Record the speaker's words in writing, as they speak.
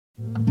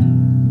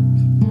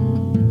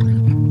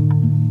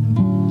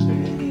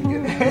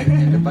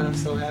But I'm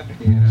so happy.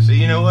 So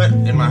you know what?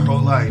 In my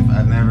whole life,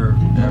 I've never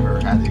ever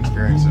had the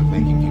experience of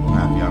making people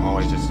happy. I'm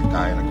always just a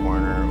guy in a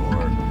corner,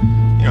 or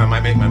I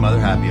might make my mother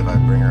happy if I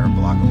bring her a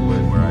block of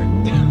wood where I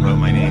wrote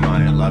my name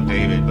on it, "Love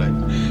David." But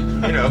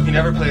if you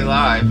never play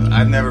live,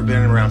 I've never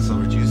been around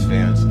Silver Jews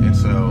fans, and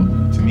so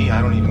to me,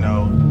 I don't even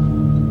know.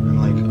 I'm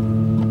like,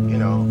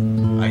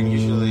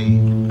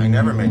 I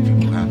never make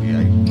people happy.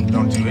 I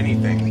don't do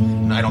anything,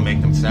 and I don't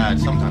make them sad.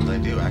 Sometimes I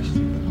do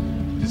actually.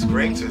 But it's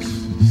great to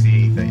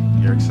see that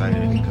you're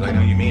excited because I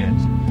know you mean it.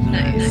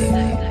 Nice.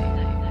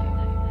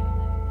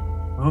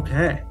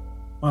 Okay.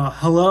 Well,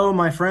 hello,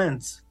 my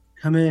friends.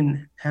 Come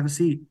in, have a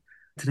seat.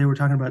 Today we're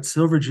talking about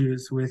Silver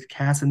Jews with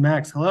Cass and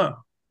Max. Hello.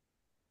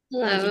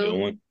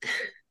 Hello.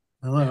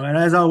 Hello. And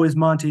as always,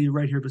 Monty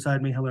right here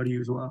beside me. Hello to you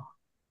as well.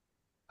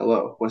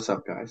 Hello, what's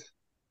up, guys?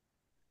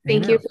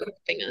 Thank you for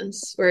having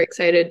us. We're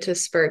excied to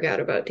spurg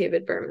out about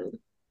David Berman.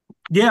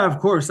 Yeah, of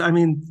course. I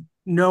mean,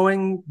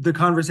 knowing the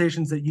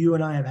conversations that you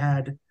and I have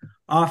had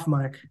off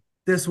mic,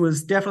 this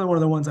was definitely one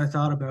of the ones I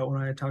thought about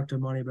when I talked to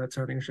Monty about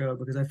starting a show,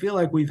 because I feel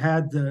like we've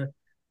had the,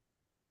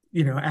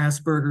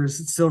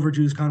 Asperger's Silver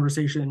Jews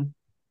conversation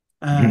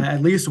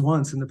at least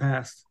once in the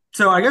past.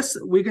 So I guess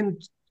we can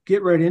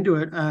get right into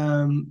it.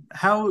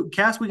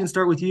 Cass, we can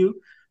start with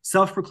you.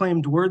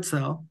 Self-proclaimed word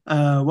cell.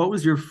 What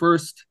was your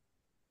first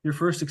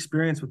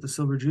experience with the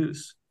Silver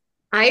Jews?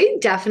 I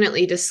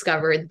definitely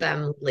discovered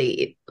them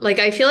late. Like,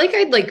 I feel like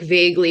I'd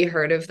vaguely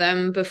heard of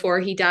them before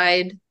he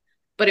died,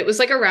 but it was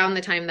around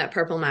the time that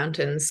Purple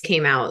Mountains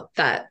came out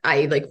that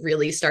I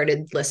really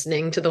started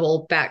listening to the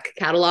whole back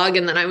catalog.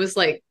 And then I was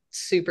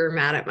super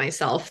mad at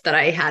myself that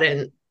I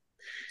hadn't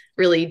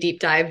really deep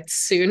dived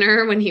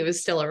sooner when he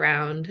was still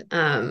around.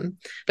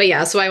 But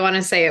yeah, so I want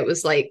to say it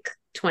was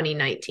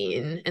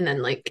 2019, and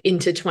then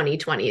into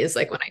 2020 is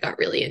when I got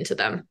really into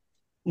them.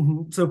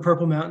 Mm-hmm. So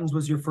Purple Mountains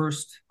was your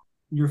first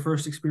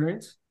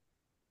experience?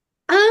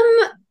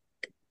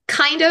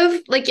 Kind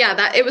of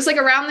that it was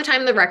around the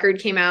time the record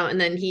came out,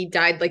 and then he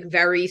died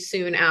very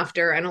soon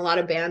after, and a lot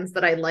of bands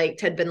that I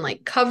liked had been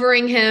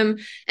covering him,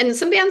 and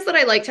some bands that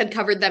I liked had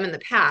covered them in the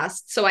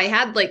past, so I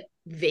had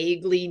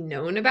vaguely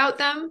known about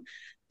them,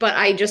 but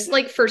I just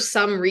for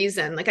some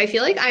reason I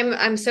feel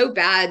I'm so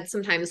bad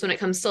sometimes when it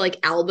comes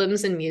to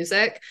albums and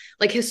music,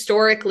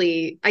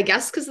 historically, I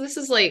guess because this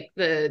is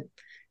the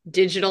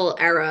digital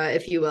era,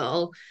 if you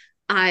will.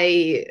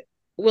 I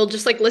will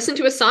just listen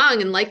to a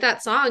song and like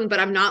that song, but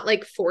I'm not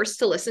forced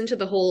to listen to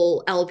the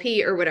whole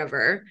LP or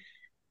whatever.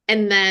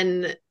 And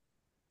then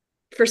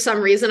for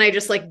some reason I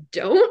just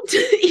don't,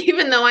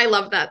 even though I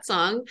love that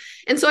song.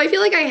 And so I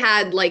feel I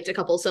had liked a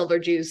couple Silver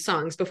Jews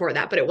songs before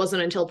that, but it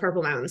wasn't until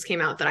Purple Mountains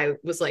came out that I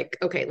was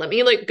okay, let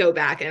me go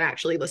back and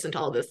actually listen to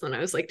all this. And I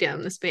was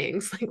damn, this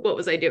bangs. What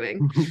was I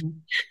doing?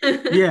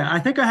 Yeah, I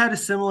think I had a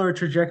similar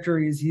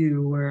trajectory as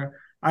you, where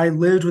I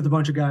lived with a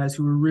bunch of guys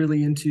who were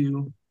really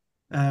into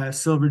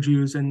Silver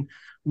Jews, and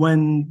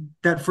when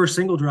that first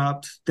single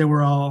dropped, it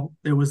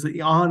was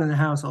on in the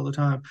house all the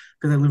time,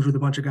 because I lived with a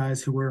bunch of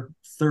guys who were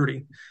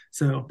 30.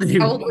 So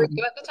how old were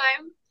you at the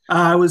time?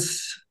 I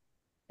was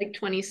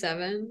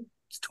 27.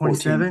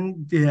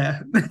 27. 14. Yeah.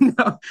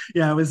 No,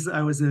 yeah, I was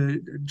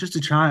just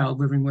a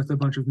child living with a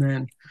bunch of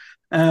men.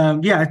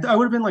 Yeah, I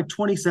would have been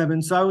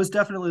 27, so I was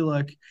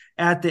definitely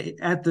at the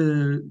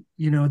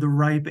the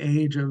ripe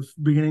age of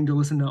beginning to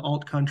listen to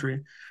alt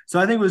country. So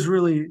I think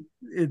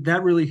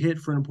that really hit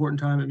for an important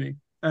time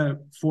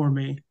for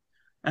me.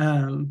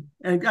 And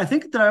I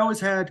think that I always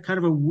had kind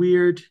of a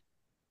weird.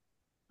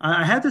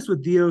 I had this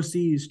with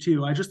DOCs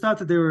too. I just thought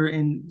that they were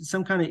in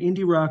some kind of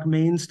indie rock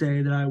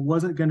mainstay that I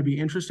wasn't going to be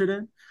interested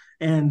in,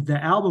 and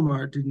the album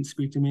art didn't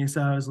speak to me.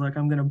 So I was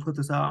I'm going to put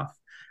this off.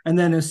 And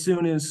then as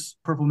soon as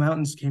Purple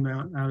Mountains came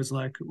out, I was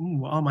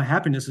ooh, all my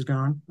happiness is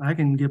gone. I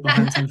can get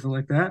behind something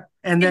like that.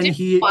 And then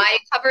Y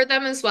cover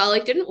them as well.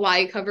 Didn't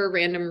Y cover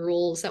Random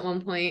Rules at one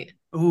point?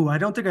 Oh, I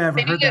don't think I ever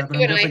heard that, but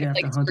I'm definitely gonna have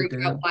to hunt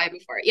it down. Y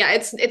before. Yeah,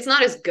 it's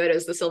not as good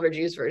as the Silver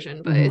Jews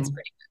version, but it's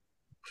pretty good.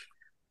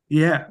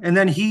 Yeah, and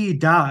then he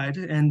died,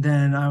 and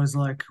then I was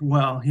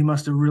well, he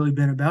must have really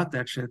been about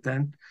that shit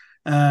then.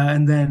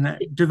 And then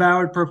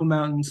devoured Purple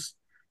Mountains,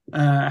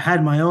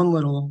 had my own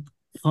little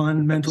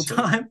fun mental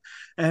time,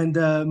 and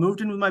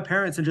moved in with my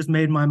parents and just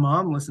made my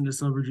mom listen to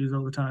Silver Jews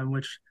all the time,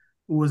 which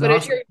was what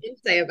awesome. Did your mom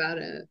say about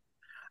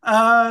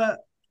it?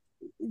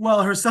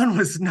 Well, her son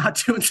was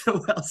not doing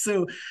so well,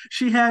 so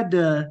she had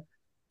an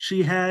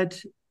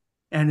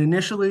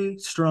initially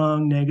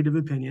strong negative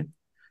opinion,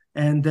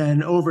 and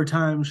then over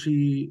time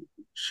she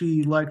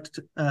liked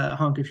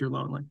Hunk If You're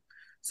Lonely.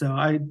 So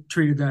I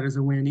treated that as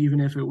a win, even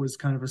if it was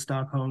kind of a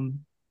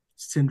Stockholm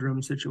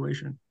syndrome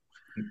situation.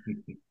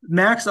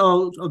 Max,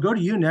 I'll go to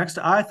you next.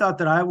 I thought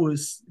that I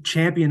was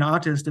champion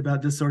autist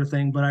about this sort of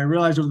thing, but I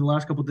realized over the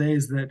last couple of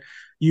days that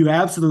you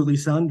absolutely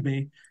sunned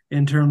me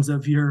in terms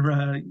of your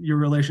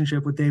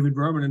relationship with David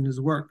Berman and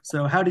his work.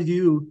 So how did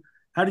you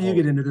get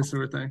into this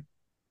sort of thing?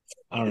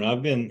 I don't know.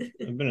 I've been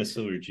a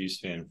Silver Jews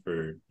fan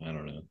for, I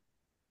don't know,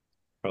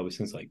 probably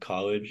since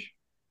college.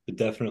 but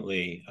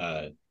definitely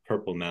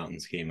Purple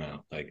Mountains came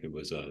out. Like it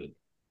was an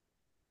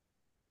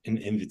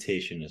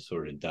invitation to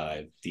sort of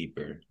dive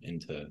deeper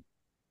into,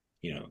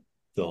 you know,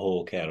 the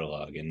whole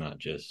catalog and not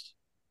just,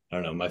 I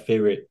don't know, my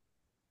favorite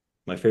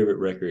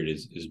record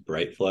is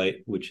Bright Flight,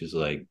 which is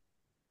like,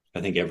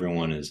 I think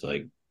everyone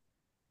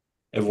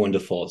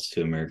defaults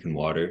to American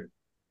Water,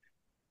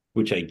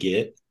 which I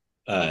get.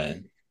 Uh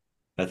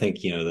I think,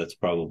 that's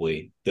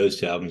probably, those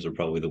two albums are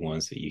probably the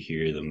ones that you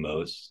hear the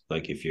most.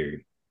 Like if you're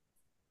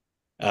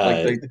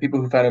Like uh the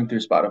people who found him through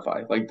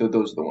Spotify, like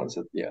those are the ones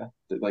that yeah,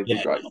 that like they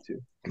yeah, draw you to.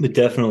 but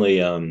definitely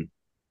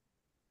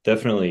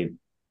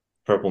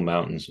Purple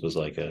Mountains was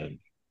like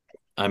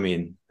I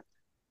mean,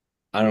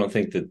 I don't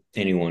think that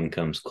anyone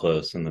comes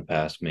close in the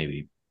past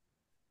maybe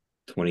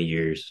 20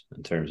 years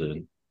in terms of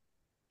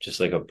just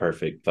like a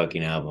perfect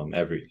fucking album.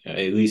 At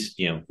least,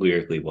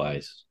 lyrically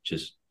wise,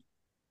 just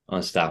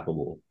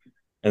unstoppable.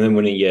 And then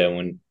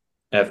when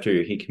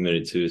after he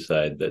committed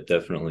suicide, that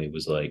definitely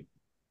was like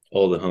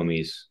all the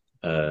homies.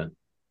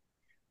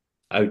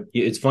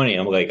 It's funny.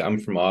 I'm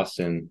from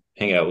Austin,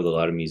 hang out with a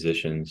lot of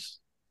musicians.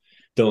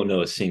 Don't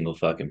know a single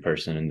fucking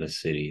person in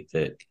this city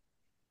that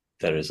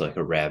is like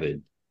a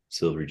rabid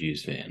Silver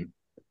Juice fan.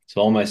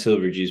 So all my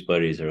Silver Juice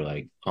buddies are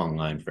like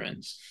online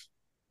friends.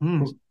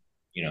 Hmm.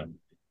 You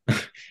know,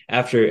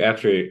 after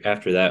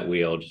that,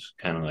 we all just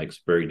kind of like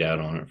spurred out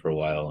on it for a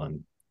while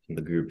on in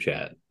the group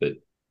chat. But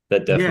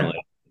that Yeah.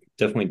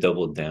 definitely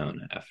doubled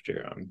down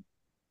after.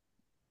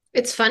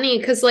 It's funny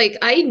because like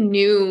I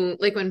knew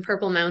like when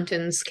Purple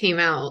Mountains came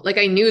out, like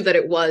I knew that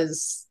it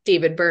was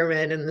David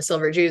Berman and the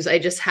Silver Jews. I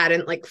just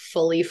hadn't like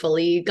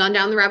fully gone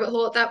down the rabbit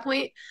hole at that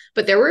point.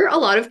 But there were a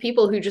lot of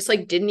people who just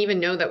like didn't even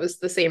know that was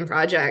the same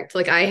project.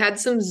 Like I had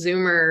some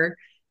Zoomer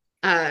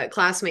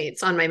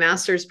classmates on my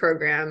master's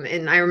program,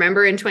 and I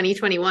remember in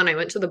 2021 I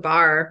went to the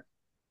bar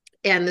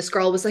and this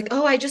girl was like,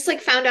 "Oh, I just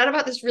like found out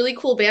about this really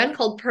cool band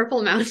called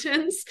Purple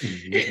Mountains."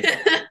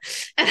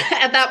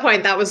 At that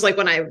point, that was like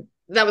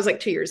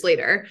 2 years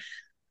later.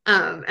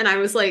 And I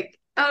was like,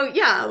 "Oh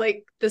yeah,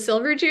 like the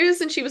Silver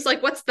Jews." And she was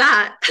like, "What's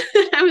that?"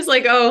 And I was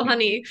like, "Oh,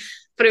 honey."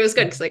 But it was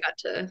good because I got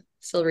to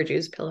Silver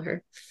Jews pill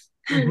her.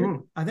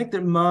 I think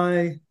that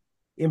my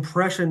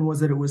impression was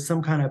that it was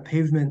some kind of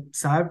Pavement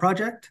side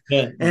project,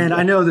 Yeah, and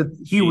I know that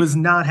he was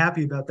not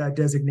happy about that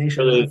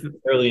designation.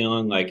 early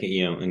on, like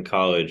in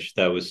college,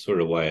 that was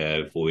sort of why I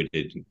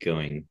avoided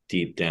going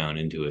deep down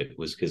into it.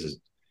 Was because,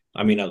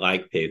 I mean, I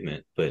like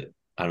Pavement, but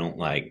I don't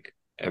like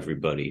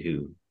everybody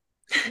who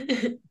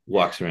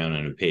walks around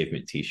in a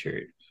Pavement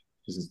t-shirt.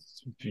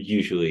 It's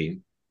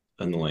usually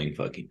annoying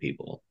fucking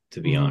people,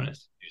 to be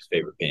honest. His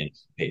favorite band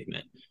is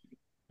Pavement.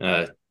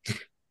 Uh,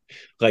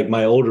 like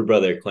my older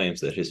brother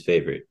claims that his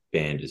favorite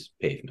band is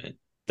Pavement.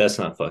 That's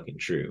not fucking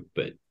true,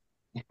 but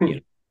you know,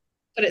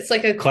 But it's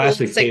like a cool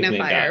classic Pavement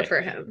signifier guy.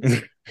 for him.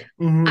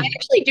 Mhm. I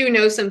actually do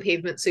know some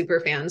Pavement super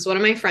fans. One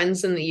of my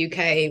friends in the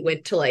UK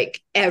went to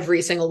like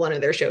every single one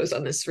of their shows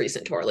on this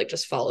recent tour, like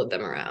just followed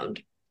them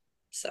around.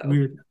 So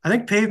Weird. I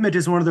think Pavement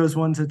is one of those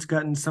ones that's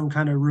gotten some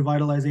kind of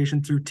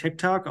revitalization through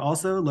TikTok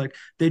also. Like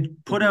they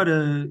put out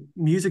a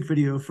music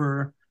video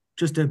for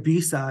just a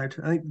B-side.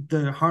 I think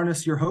the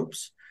Harness Your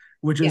Hopes,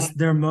 which yeah. is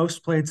their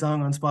most played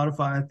song on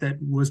Spotify, that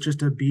was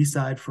just a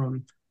B-side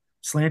from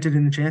Slanted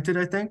and Enchanted,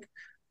 I think.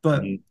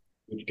 But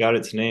Which got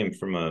its name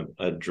from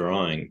a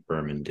drawing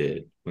Berman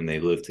did when they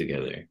lived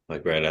together,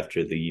 like right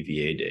after the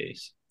UVA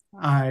days.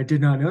 I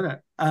did not know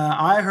that.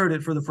 I heard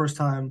it for the first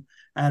time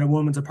at a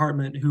woman's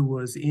apartment who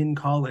was in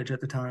college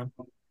at the time,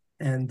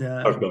 and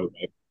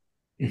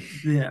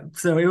yeah,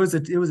 so it was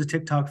a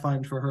TikTok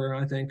find for her,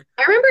 I think.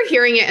 I remember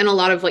hearing it in a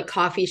lot of like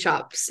coffee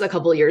shops a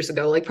couple of years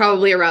ago, like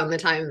probably around the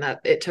time that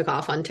it took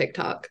off on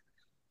TikTok.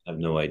 I have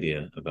no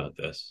idea about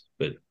this,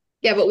 but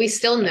Yeah, but we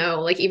still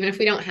know, like even if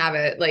we don't have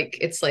it, like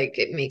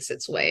it makes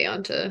its way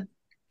onto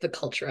the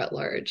culture at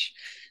large.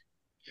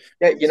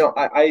 Yeah,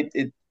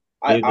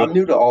 I'm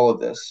new to all of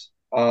this.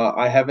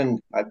 I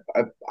haven't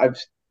I've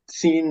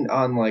seen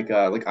on like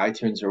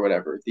iTunes or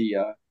whatever the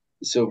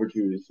Silver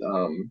Jews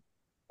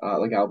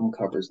like album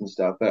covers and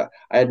stuff, but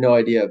I had no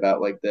idea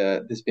about like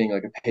the this being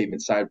like a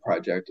Pavement side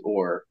project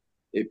or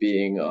it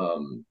being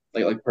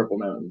like Purple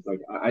Mountains. Like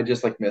I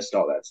just like missed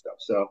all that stuff.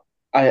 So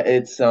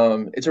it's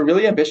a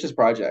really ambitious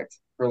project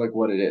for like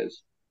what it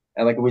is.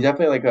 And like we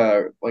definitely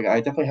like I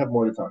definitely have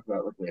more to talk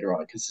about like later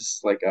on because this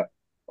is like a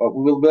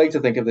we like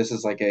to think of this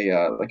as like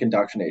a like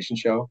indoctrination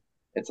show.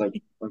 It's like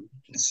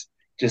it's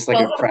just like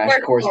a Well,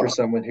 crash course for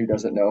someone who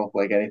doesn't know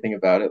like anything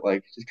about it.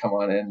 Like just come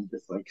on in, and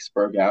just like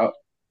spurg out.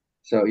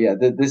 So yeah,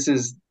 this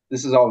is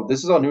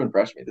all new and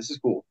fresh to me. This is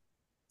cool.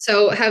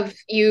 so have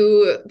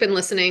you been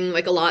listening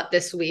like a lot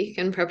this week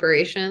in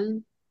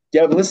preparation?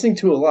 Yeah, I've been listening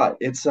to a lot.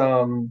 It's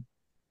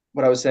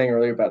what I was saying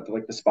earlier about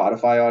like the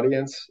Spotify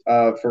audience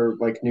for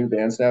like new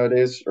bands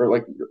nowadays, or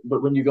like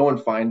but when you go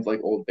and find like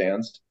old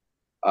bands,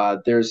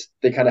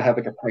 they kind of have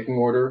like a pecking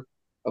order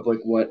of like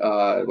what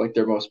like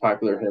their most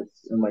popular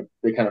hits, and like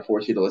they kind of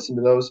force you to listen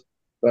to those.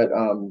 But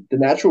the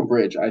Natural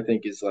Bridge I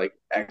think is like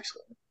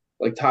excellent,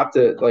 like top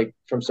to like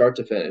from start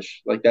to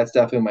finish. Like that's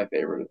definitely my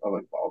favorite of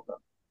like all of them.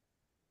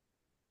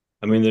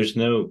 I mean, there's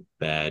no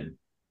bad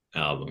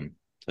album.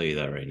 I'll tell you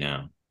that right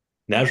now.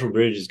 Natural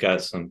Bridge has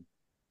got some.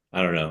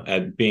 I don't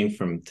know. Being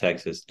from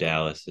Texas,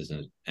 Dallas is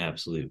an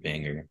absolute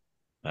banger.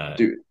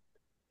 Dude.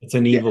 It's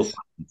an evil Yes.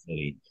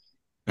 city.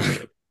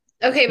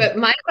 Okay, but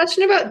my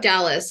question about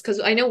Dallas, because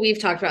I know we've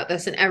talked about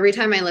this, and every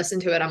time I listen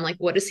to it, I'm like,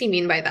 what does he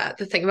mean by that?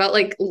 The thing about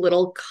like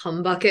little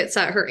cum buckets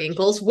at her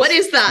ankles. What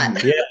is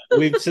that? Yeah,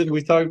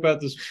 we've talked about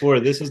this before.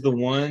 This is the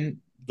one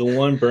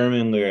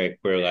Berman lyric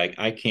where like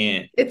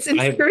It's I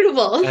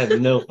inscrutable.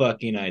 have no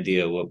fucking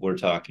idea what we're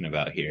talking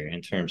about here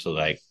in terms of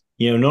like,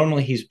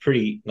 normally he's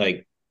pretty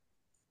like,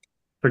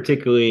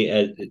 particularly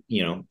as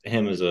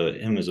him as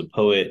a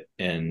poet,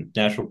 and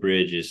Natural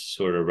Bridge is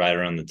sort of right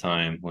around the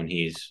time when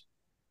he's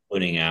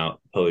putting out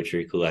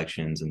poetry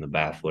collections in the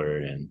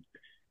Baffler and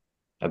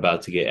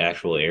about to get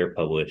actual air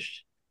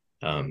published.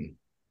 I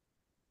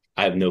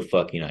have no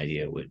fucking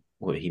idea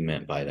what he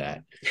meant by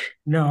that.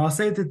 No, I'll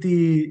say that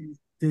the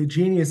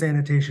Genius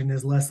annotation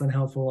is less than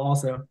helpful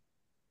also.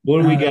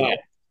 What do we got?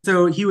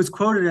 So he was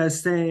quoted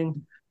as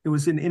saying, it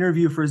was an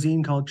interview for a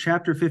zine called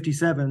Chapter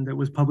 57 that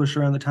was published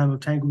around the time of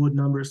Tanglewood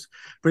Numbers.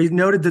 But he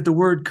noted that the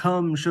word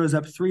 "cum" shows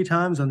up 3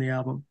 times on the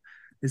album.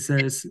 It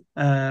says,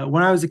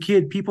 when I was a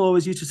kid, people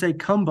always used to say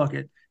 "cum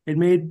bucket." It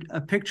made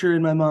a picture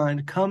in my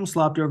mind, cum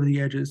slopped over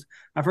the edges.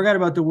 I forgot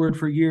about the word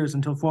for years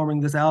until forming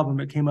this album.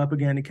 It came up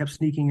again. It kept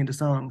sneaking into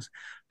songs.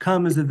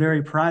 Cum is a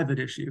very private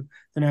issue.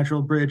 The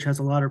Natural Bridge has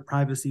a lot of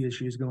privacy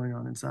issues going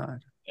on inside.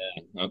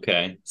 Yeah,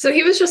 okay. So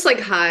he was just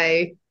like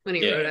high when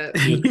he wrote it.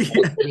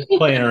 Just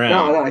playing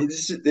around.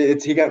 No,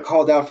 he got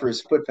called out for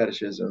his foot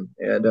fetishism,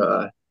 and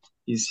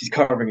he's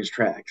covering his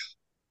tracks.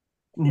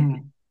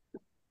 Mm-hmm.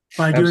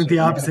 By doing the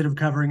opposite of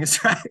covering his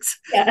tracks.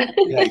 Yeah.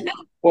 Yeah.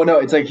 Well, no,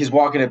 it's like he's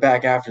walking it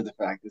back after the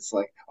fact. It's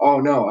like, oh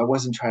no, I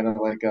wasn't trying to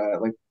like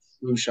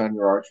loosh on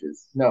your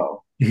arches.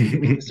 No,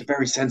 it's a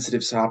very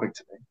sensitive topic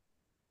to me.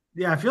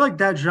 Yeah, I feel like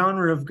that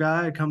genre of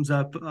guy comes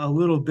up a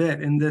little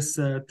bit in this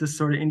this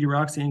sort of indie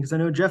rock scene, because I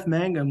know Jeff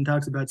Mangum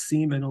talks about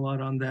semen a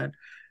lot on that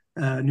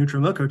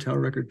Neutral Milk Hotel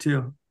record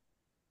too.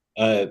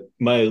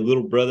 My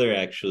little brother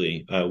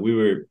actually, we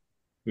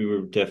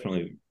were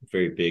definitely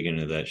very big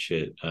into that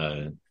shit,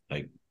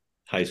 like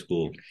high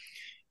school,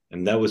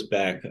 and that was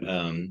back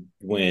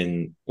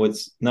when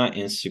what's not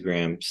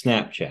Instagram,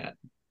 Snapchat,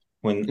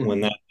 when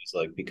that was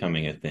like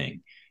becoming a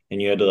thing, and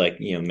you had to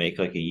like make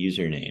like a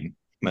username.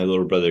 My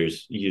little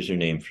brother's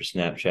username for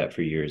Snapchat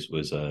for years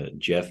was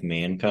Jeff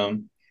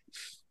Mancom.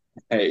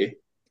 Hey.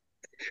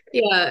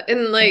 Yeah,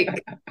 and like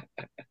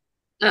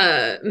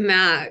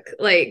Mac,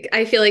 like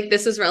I feel like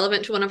this is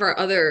relevant to one of our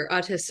other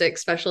autistic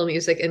special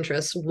music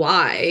interests.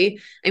 Why?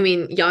 I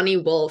mean, Yanni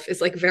Wolf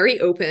is like very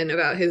open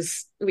about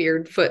his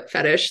weird foot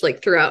fetish,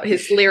 like throughout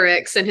his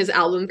lyrics and his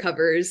album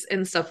covers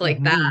and stuff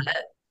like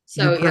that.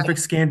 So your perfect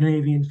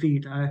Scandinavian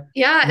feet.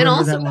 Yeah, and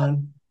also that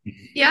line.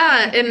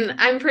 Yeah, and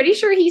I'm pretty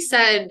sure he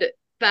said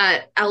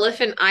that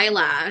Elephant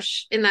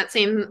Eyelash in that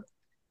same,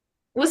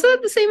 was that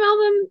the same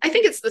album? I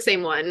think it's the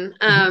same one.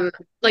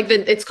 Like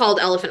it's called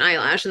Elephant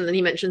Eyelash, and then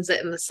he mentions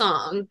it in the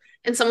song.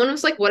 And someone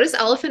was like, what does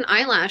elephant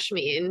eyelash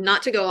mean?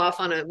 Not to go off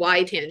on a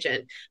wide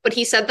tangent, but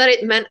he said that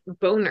it meant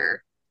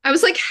boner. I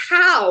was like,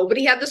 how? But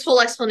he had this whole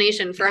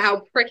explanation for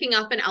how pricking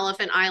up an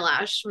elephant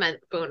eyelash meant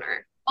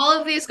boner. All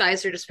of these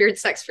guys are just weird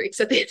sex freaks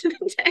at the end of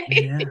the day.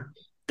 Yeah.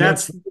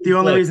 That's the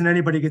only reason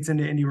anybody gets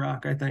into indie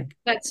rock, I think.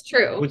 That's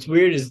true. What's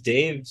weird is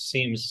Dave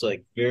seems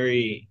like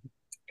very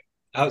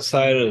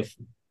outside of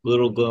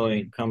little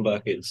glowing cum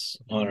buckets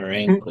on her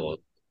ankle.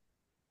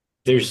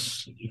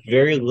 There's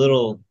very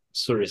little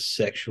sort of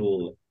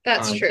sexual.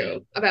 That's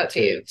true about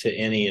Dave. To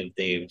any of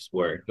Dave's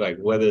work, like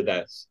whether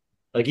that's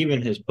like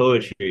even his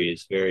poetry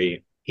is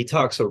very. He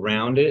talks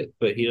around it,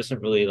 but he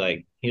doesn't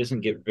really he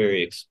doesn't get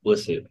very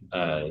explicit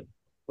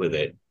with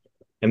it.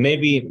 And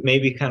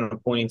maybe kind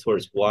of pointing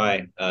towards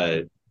why,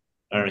 I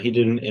don't know, he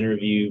did an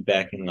interview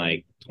back in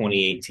like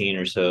 2018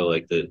 or so,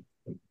 like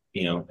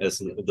as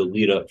the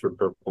lead up for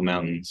Purple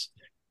Mountains.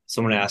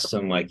 Someone asked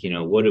him like,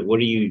 what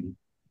are you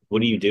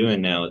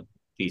doing now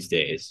these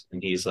days?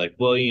 And he's like,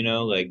 well,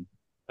 like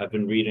I've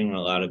been reading a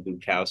lot of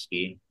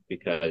Bukowski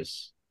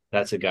because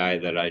that's a guy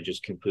that I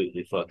just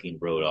completely fucking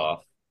wrote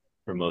off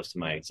for most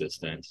of my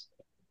existence.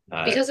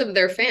 Because of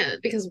their fan,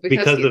 because of fans.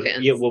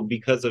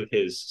 Because of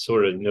his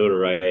sort of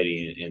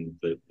notoriety and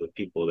the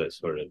people that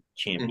sort of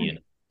champion.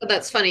 But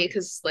that's funny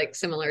because like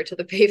similar to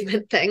the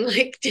Pavement thing,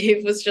 like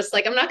Dave was just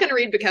like, I'm not going to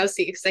read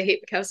Bukowski because I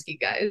hate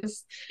Bukowski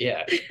guys.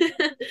 Yeah,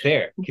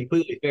 fair,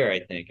 completely fair. I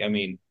think. I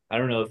mean, I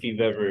don't know if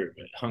you've ever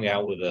hung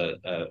out with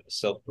a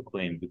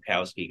self-proclaimed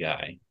Bukowski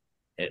guy,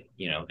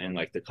 in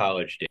like the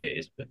college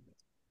days, but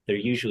they're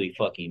usually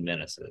fucking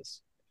menaces.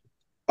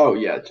 Oh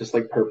yeah, just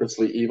like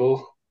purposely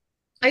evil.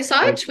 I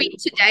saw a tweet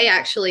today,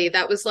 actually,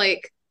 that was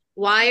like,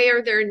 why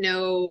are there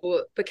no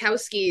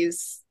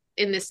Bukowskis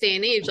in this day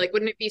and age? Like,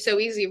 wouldn't it be so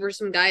easy for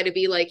some guy to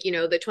be like, the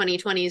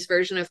 2020s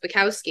version of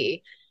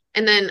Bukowski?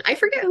 And then I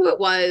forget who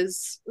it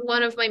was,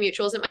 one of my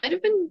mutuals, it might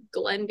have been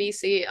Glenn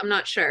BC, I'm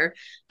not sure.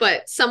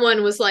 But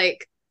someone was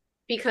like,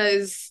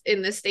 because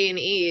in this day and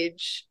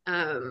age,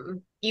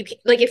 you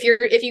like if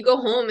you go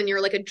home and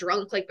you're like a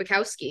drunk like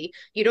Bukowski,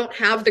 you don't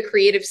have the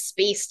creative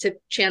space to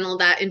channel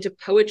that into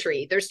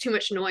poetry. There's too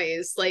much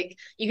noise. Like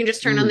you can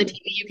just turn on the TV,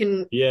 you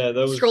can that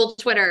was scroll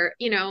Twitter,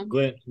 you know.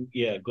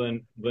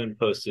 Glenn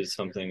posted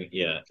something.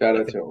 Shout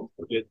out to him.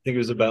 I think it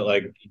was about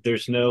like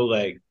there's no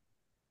like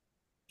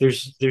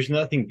there's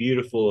nothing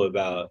beautiful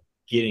about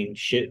getting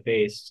shit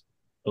faced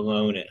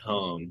alone at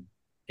home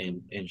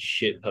and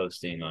shit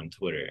posting on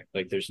Twitter.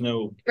 Like there's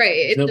no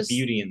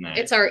beauty in that.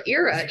 It's our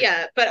era.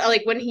 Yeah. But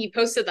like when he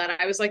posted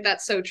that, I was like,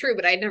 that's so true.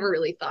 But I'd never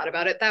really thought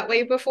about it that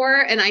way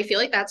before. And I feel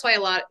like that's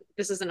why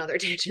this is another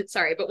tangent,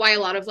 sorry, but why a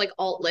lot of like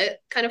alt lit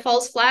kind of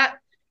falls flat.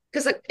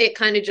 Because it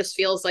kind of just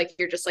feels like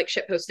you're just like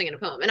shit posting in a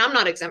poem. And I'm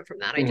not exempt from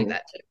that. I do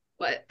that too.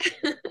 But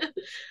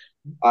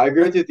I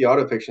agree with you with the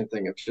auto fiction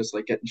thing. It's just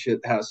like getting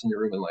shit house in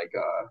your room and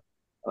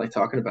like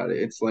talking about it.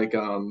 It's like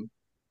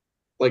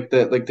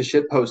the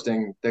shit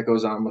posting that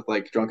goes on with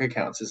like drunk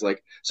accounts is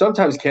like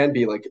sometimes can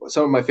be like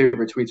some of my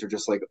favorite tweets are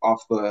just like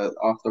off the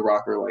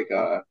rocker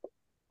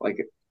like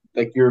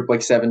you're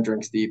like 7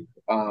 drinks deep,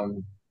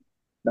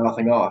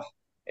 mouthing off.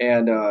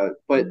 And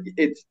but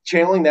it's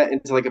channeling that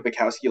into like a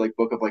Bukowski like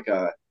book of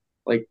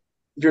like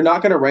you're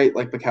not gonna write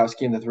like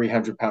Bukowski in the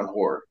 300-pound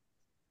whore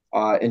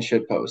in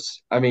shit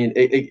posts. I mean,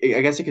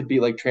 I guess it could be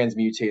like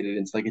transmutated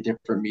into like a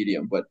different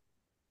medium, but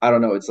I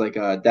don't know. It's like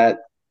that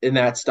in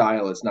that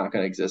style, it's not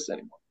going to exist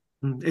anymore.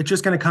 It's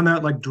just going to come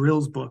out like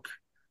Drill's book,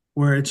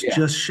 where it's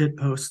just shit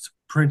posts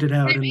printed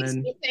out, and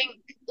then me think,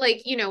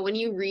 like, you know, when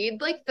you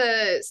read like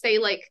the say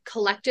like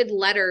collected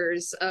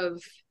letters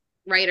of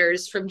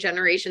writers from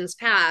generations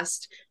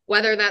past,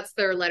 whether that's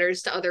their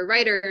letters to other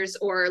writers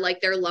or like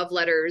their love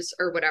letters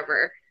or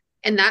whatever.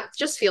 And that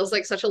just feels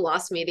like such a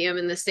lost medium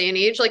in this day and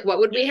age. Like, what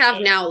would we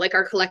have now? Like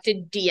our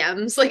collected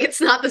DMs? Like,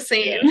 it's not the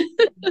same.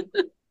 Yeah.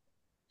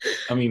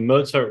 I mean,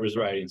 Mozart was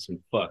writing some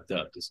fucked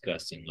up,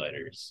 disgusting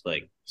letters,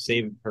 like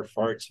save her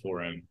farts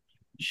for him,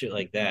 shit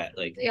like that.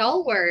 Like they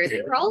all were.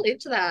 They were all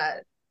into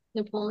that.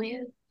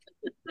 Napoleon.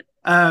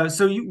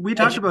 We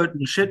talked about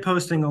shit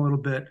posting a little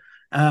bit.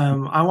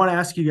 I want to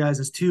ask you guys,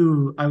 as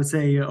two, I would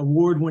say,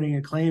 award-winning,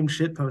 acclaimed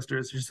shit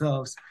posters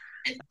yourselves,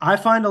 I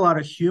find a lot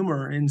of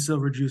humor in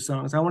Silver Juice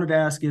songs. I wanted to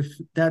ask if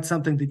that's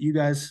something that you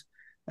guys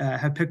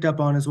have picked up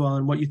on as well,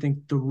 and what you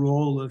think the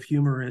role of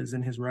humor is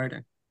in his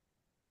writing.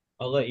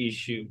 I'll let you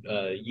shoot.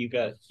 You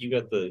got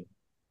the.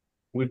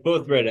 We've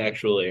both read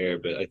Actual Air,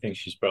 but I think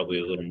she's probably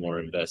a little more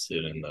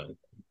invested in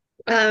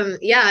the.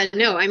 Yeah,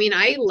 no, I mean,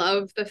 I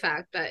love the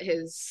fact that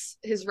his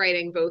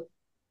writing, both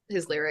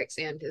his lyrics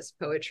and his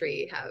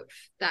poetry, have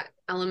that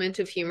element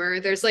of humor.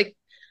 There's like,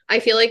 I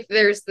feel like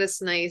there's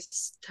this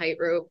nice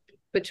tightrope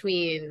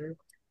between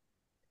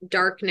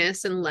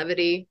darkness and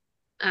levity.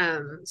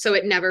 So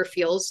it never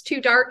feels too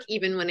dark,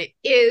 even when it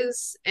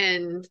is.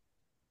 And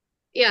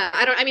yeah,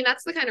 I mean,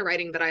 that's the kind of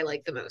writing that I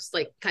like the most,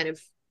 like kind of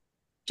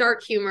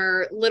dark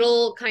humor,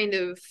 little kind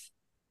of,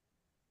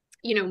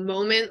 you know,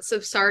 moments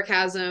of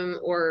sarcasm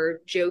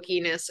or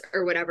jokiness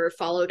or whatever,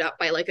 followed up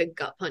by like a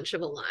gut punch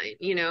of a line,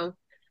 you know?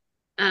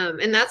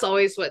 And that's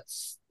always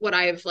what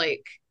I've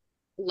like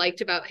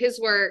liked about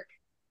his work.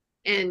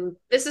 And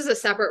this is a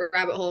separate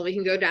rabbit hole. We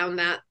can go down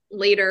that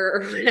later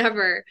or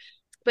whatever.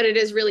 But it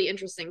is really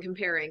interesting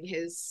comparing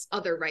his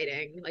other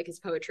writing, like his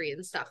poetry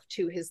and stuff,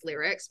 to his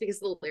lyrics, because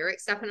the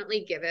lyrics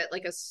definitely give it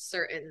like a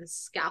certain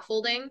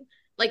scaffolding.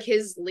 Like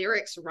his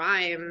lyrics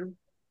rhyme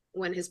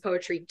when his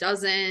poetry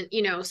doesn't,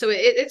 you know, so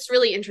it's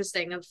really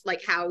interesting of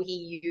like how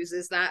he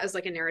uses that as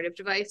like a narrative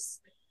device.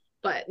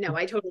 But no,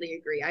 I totally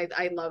agree.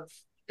 I love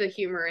the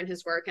humor in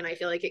his work, and I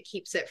feel like it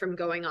keeps it from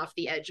going off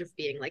the edge of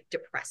being like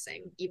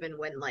depressing, even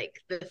when like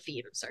the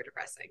themes are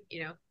depressing,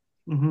 you know?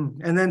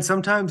 Mm-hmm. And then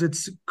sometimes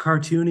it's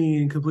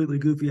cartoony and completely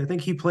goofy. I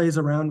think he plays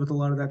around with a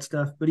lot of that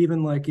stuff, but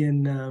even like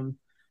in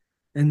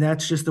and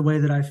that's just the way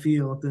that I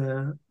feel.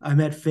 I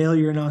met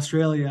failure in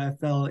Australia. I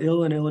fell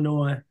ill in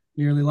Illinois,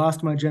 nearly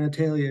lost my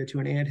genitalia to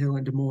an anthill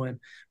in Des Moines,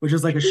 which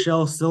is like a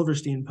Shel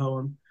Silverstein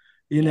poem.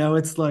 You know,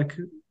 it's like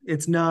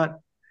it's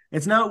not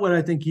what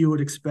I think you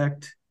would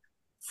expect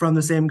from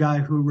the same guy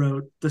who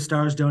wrote "The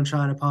Stars Don't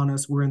Shine Upon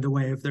Us, We're in the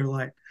Way of Their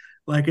Light."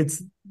 Like,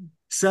 it's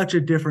such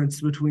a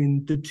difference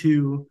between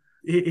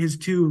his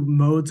two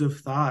modes of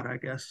thought, I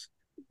guess.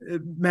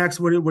 Max,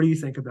 what do you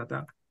think about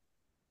that?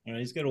 You know,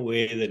 he's got a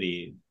way that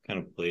he kind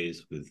of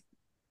plays with.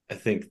 I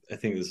think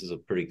this is a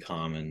pretty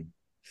common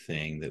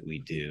thing that we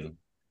do,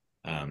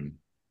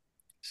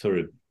 sort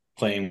of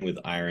playing with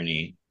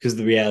irony, because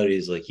the reality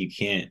is like you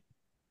can't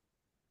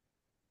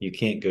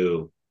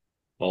go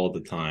all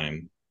the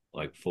time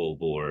like full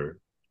bore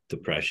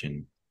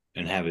depression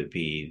and have it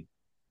be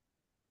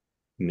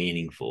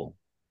meaningful,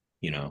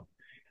 you know.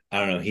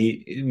 I don't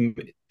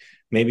know.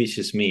 Maybe it's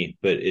just me,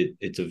 but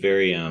it's a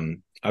very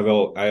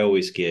I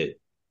always get,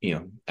 you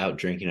know, out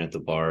drinking at the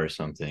bar or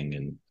something,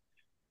 and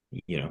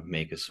you know,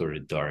 make a sort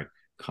of dark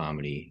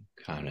comedy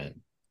kind of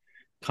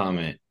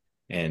comment,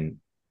 and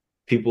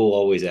people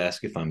always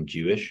ask if I'm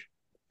Jewish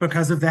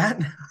because of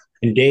that.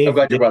 And Dave, I'm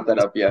glad you brought that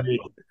up. Yeah,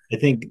 I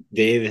think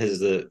Dave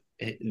has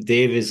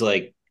Dave is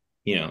like,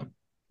 you know,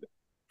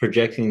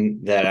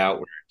 projecting that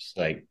outwards.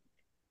 Like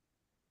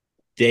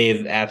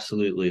Dave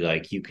absolutely,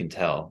 like, you can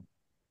tell.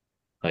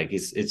 Like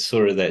it's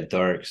sort of that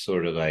dark,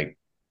 sort of like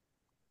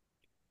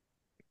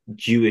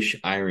Jewish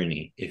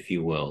irony, if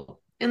you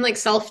will. And like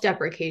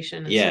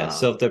self-deprecation as Yeah, well.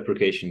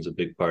 self-deprecation is a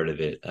big part of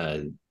it.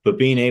 But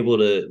being able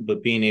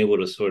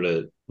to sort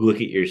of look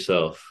at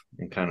yourself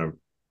and kind of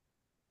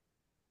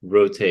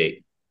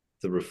rotate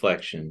the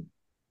reflection,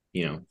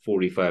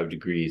 45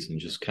 degrees, and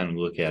just kind of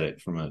look at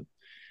it from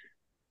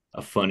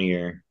a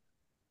funnier,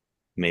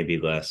 maybe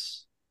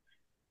less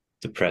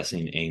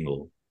depressing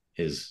angle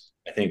is,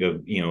 I think,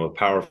 a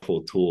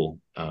powerful tool.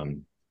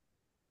 And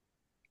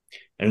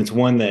it's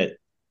one that,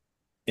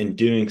 in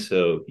doing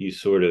so,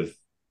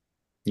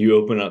 you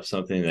open up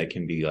something that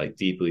can be like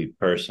deeply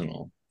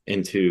personal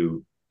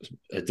into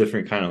a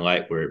different kind of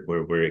light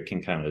where it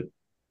can kind of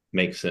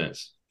make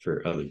sense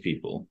for other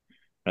people.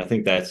 And I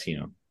think that's,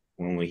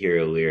 when we hear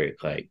a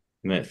lyric like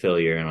 "met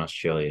failure in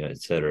Australia,"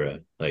 etc.,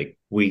 like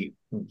we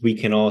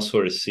can all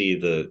sort of see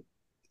the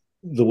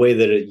way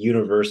that it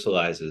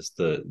universalizes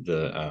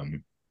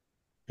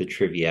the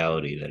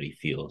triviality that he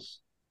feels.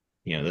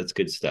 That's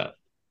good stuff.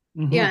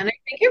 Mhm. Yeah, and I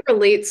think it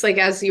relates, like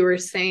as you were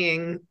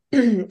saying,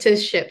 to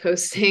shit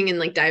posting and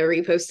like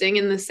diary posting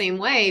in the same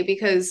way,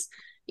 because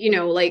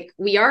like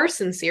we are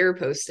sincere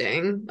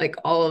posting, like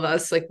all of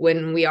us, like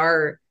when we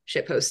are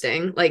shit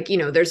posting, like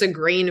there's a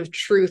grain of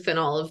truth in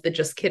all of the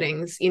just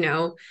kiddings, I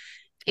don't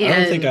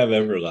think and I've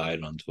ever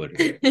lied on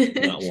Twitter.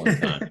 Not one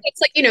time. it's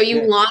like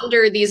you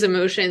launder these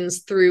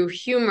emotions through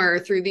humor,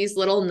 through these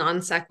little non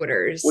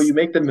sequiturs. Well, you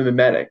make them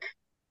mimetic,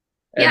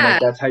 and Yeah,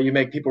 like that's how you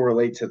make people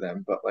relate to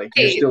them. But like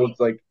you're right. still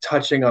like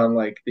touching on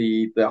like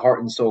the heart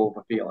and soul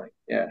of a feeling.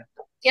 Yeah.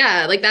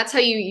 Yeah, like that's how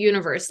you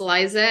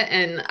universalize it.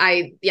 And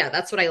yeah,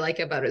 that's what I like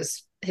about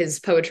his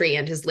poetry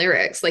and his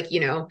lyrics. Like,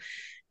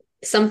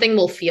 something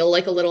will feel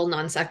like a little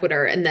non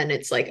sequitur, and then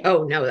it's like,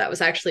 oh no, that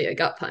was actually a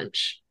gut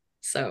punch.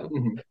 So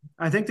Mhm.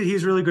 I think that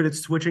he's really good at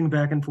switching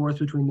back and forth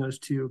between those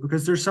two,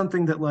 because there's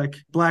something that like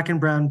Black and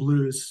Brown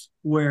Blues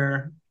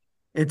where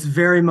it's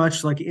very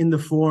much like in the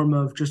form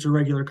of just a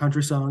regular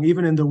country song,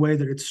 even in the way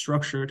that it's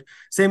structured.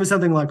 Same as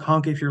something like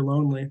Honk If You're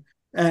Lonely.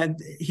 And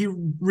he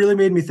really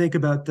made me think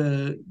about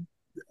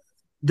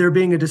there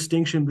being a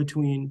distinction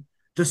between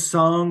the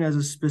song as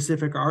a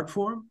specific art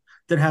form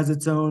that has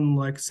its own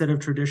like set of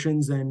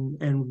traditions and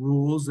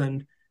rules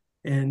and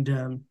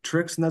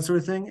tricks and that sort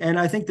of thing. And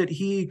I think that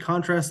he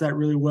contrasts that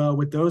really well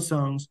with those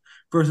songs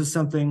versus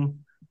something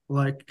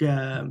like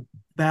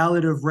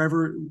Ballad of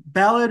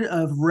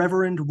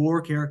Reverend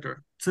War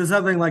Character. So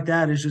something like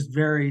that is just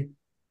very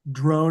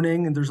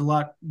droning and there's a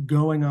lot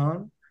going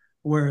on.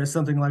 Whereas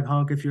something like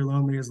Honk If You're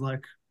Lonely is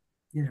like,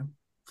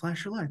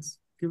 flash your lights,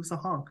 give us a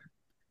honk.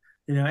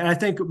 And I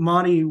think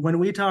Monty, when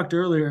we talked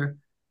earlier,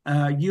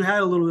 you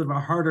had a little bit of a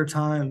harder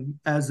time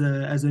as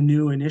a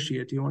new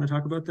initiate. Do you want to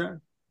talk about that?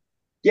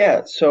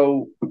 Yeah.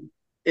 So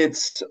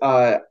it's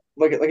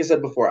like I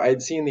said before, I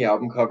had seen the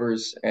album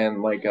covers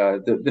and like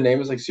the name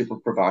was like super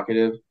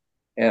provocative,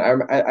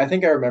 and I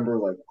think I remember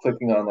like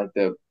clicking on like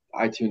the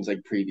iTunes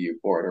like preview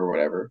for it or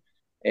whatever,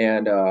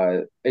 and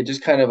it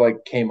just kind of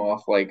like came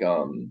off like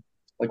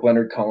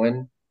Leonard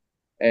Cohen,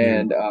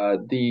 Mm.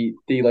 and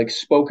the like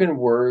spoken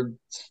word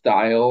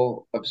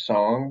style of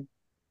song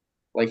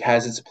like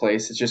has its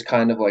place. It's just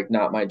kind of like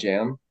not my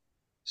jam.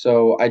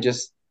 So I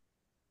just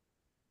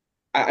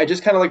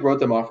kind of like wrote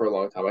them off for a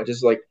long time. I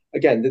just like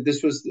again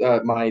this was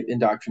my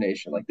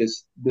indoctrination. Like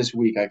this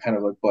week I kind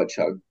of like butt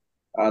chugged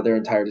their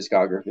entire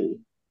discography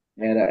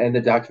and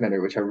the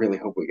documentary, which I really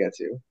hope we get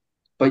to.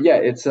 But yeah,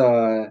 it's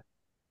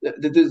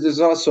there's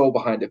a lot of soul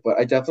behind it, but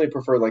I definitely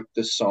prefer like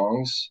the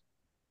songs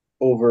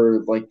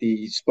over like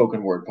the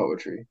spoken word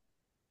poetry.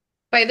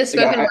 by the Like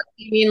spoken word,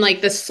 do you mean like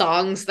the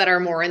songs that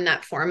are more in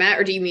that format,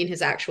 or do you mean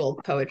his actual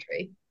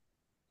poetry?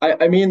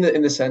 I mean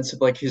in the sense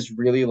of like his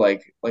really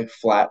like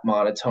flat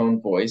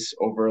monotone voice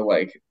over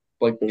like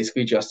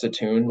basically just a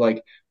tune.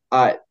 Like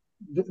uh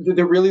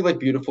they're really like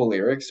beautiful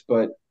lyrics,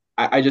 but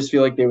I just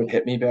feel like they would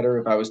hit me better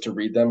if I was to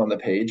read them on the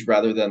page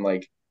rather than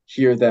like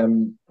hear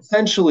them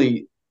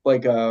essentially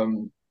like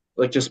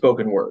just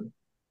spoken word.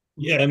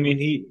 Yeah, I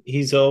mean,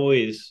 he's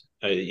always,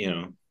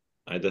 I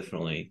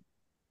definitely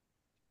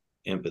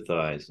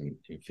empathize and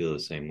feel the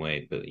same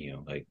way, but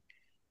like,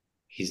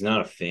 he's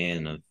not a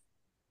fan of,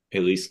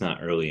 at least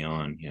not early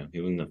on.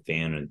 He wasn't a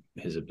fan of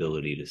his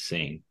ability to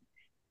sing.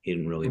 He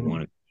didn't really Mhm.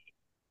 want to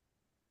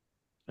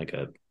like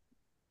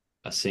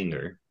a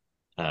singer.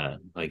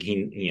 Like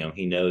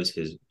he knows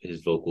his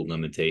vocal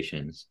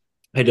limitations.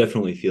 I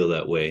definitely feel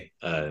that way.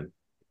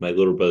 My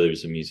little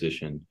brother's a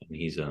musician, and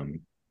he's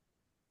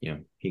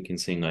he can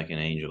sing like an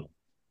angel.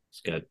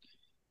 He's got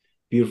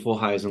beautiful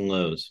highs and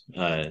lows,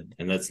 and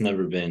that's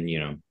never been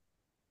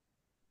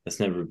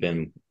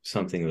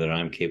something that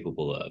I'm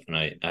capable of, and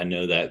I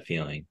know that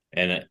feeling,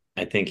 and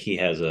I think he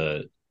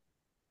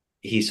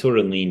sort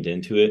of leaned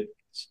into it,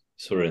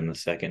 sort of in the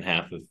second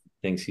half of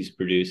things he's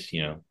produced.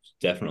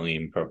 Definitely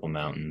in Purple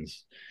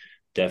Mountains,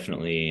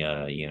 definitely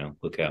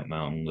Lookout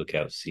Mountain,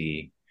 Lookout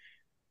Sea,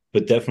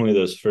 but definitely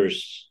those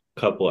first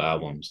couple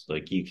albums,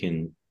 like you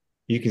can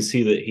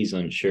see that he's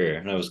unsure.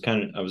 And I was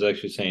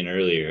actually saying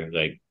earlier,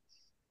 like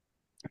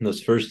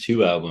those first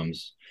two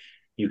albums,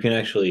 you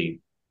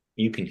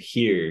can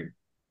hear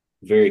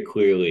very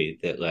clearly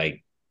that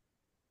like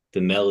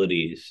the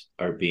melodies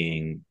are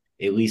being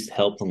at least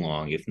helped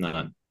along, if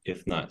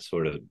not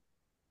sort of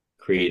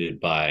created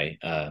by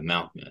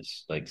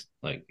Malkmus. Like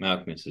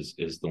Malkmus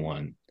is the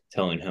one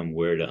telling him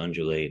where to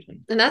undulate.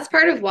 And that's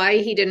part of why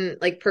he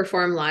didn't like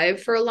perform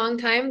live for a long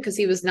time, because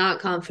he was not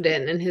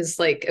confident in his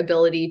like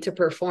ability to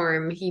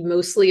perform. He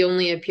mostly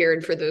only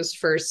appeared for those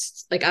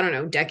first, like, I don't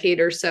know, decade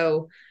or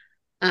so,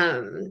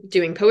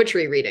 doing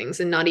poetry readings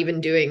and not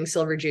even doing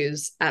Silver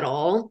Jews at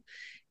all.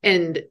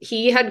 And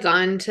he had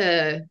gone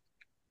to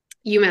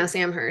UMass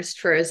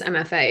Amherst for his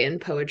MFA in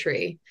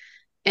poetry,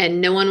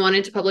 and no one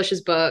wanted to publish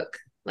his book.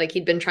 Like,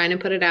 he'd been trying to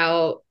put it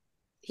out.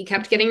 He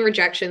kept getting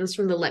rejections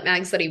from the lit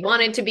mags that he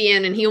wanted to be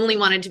in, and he only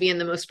wanted to be in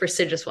the most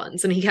prestigious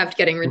ones, and he kept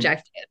getting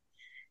rejected.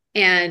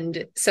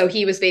 And so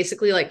he was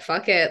basically like,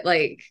 fuck it,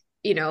 like,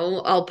 you know,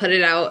 I'll put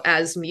it out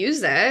as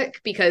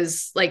music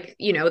because, like,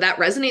 you know, that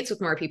resonates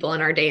with more people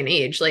in our day and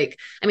age. Like,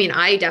 I mean,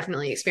 I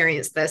definitely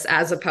experienced this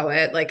as a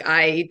poet. Like,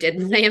 I did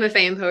my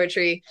MFA in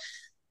poetry.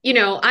 You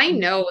know, I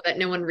know that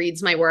no one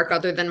reads my work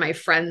other than my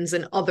friends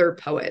and other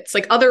poets.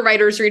 Like, other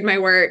writers read my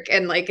work,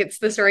 and like it's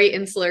this very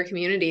insular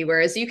community,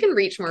 whereas you can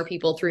reach more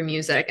people through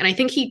music. And I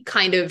think he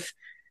kind of,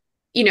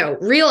 you know,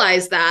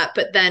 realized that,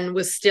 but then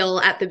was still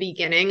at the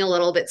beginning a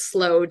little bit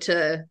slow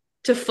to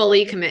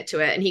fully commit to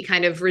it. And he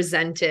kind of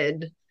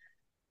resented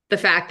the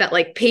fact that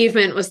like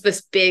Pavement was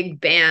this big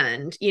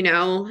band, you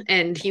know,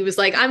 and he was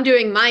like, I'm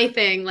doing my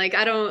thing. Like,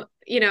 I don't,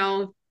 you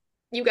know,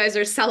 you guys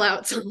are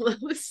sellouts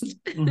almost.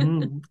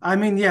 I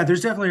mean, yeah,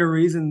 there's definitely a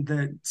reason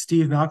that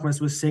Steve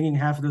Malkmus was singing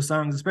half of those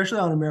songs, especially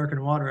on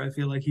American Water. I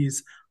feel like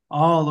he's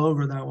all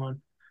over that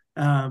one.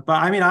 But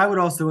I mean, I would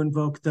also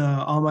invoke the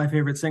all my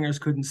favorite singers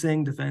couldn't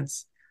sing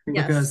defense,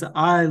 because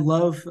I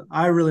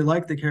really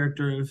like the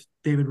character of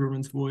David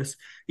Berman's voice,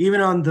 even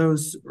on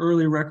those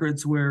early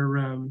records where,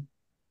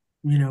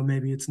 you know,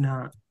 maybe it's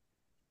not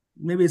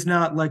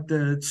like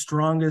the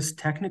strongest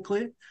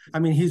technically. I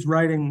mean, he's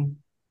writing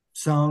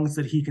songs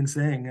that he can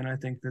sing, and I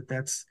think that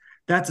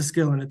that's a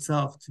skill in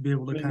itself to be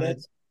able to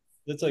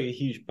that's like a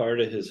huge part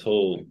of his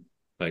whole,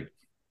 like,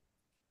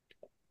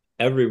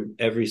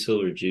 every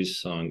Silver Juice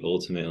song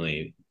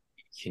ultimately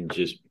can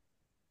just,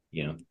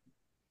 you know,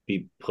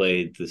 be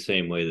played the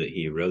same way that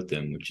he wrote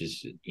them, which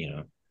is, you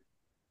know,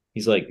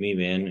 he's like me,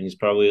 man. He's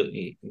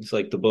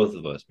like the both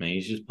of us, man.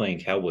 He's just playing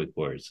cowboy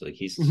chords. Like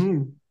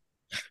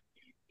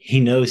he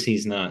knows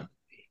he's not,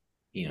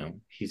 you know,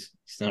 he's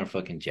not a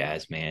fucking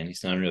jazz man.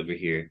 He's not over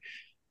here,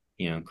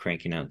 you know,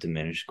 cranking out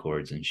diminished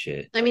chords and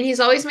shit. I mean, he's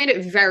always made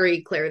it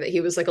very clear that he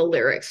was like a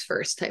lyrics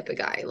first type of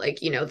guy.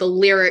 Like, you know, the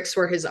lyrics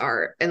were his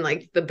art, and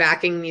like the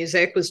backing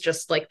music was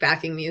just like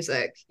backing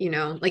music, you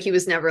know, like he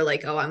was never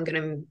like, oh, I'm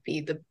going to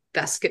be the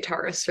best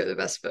guitarist or the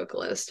best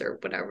vocalist or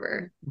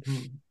whatever.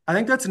 I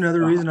think that's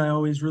another reason I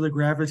always really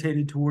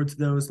gravitated towards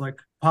those like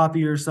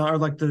poppier songs, or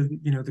like the,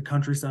 you know, the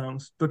country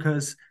songs,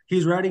 because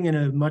he's writing in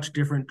a much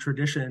different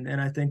tradition. And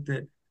I think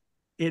that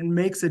it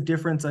makes a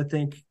difference, I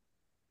think,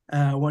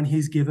 when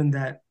he's given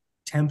that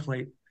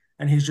template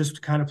and he's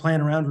just kind of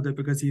playing around with it,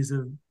 because he's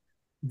a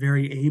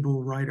very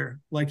able writer.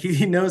 Like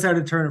he knows how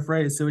to turn a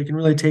phrase, so he can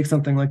really take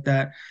something like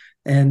that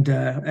and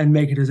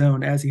make it his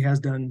own, as he has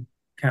done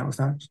countless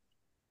times.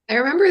 I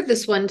remember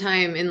this one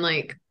time in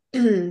like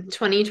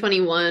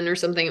 2021 or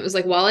something. It was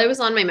like while I was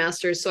on my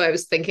master's, so I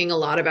was thinking a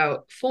lot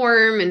about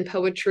form and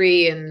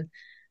poetry and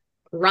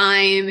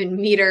rhyme and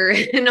meter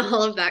and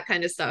all of that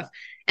kind of stuff.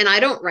 And I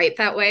don't write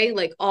that way.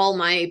 Like, all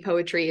my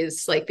poetry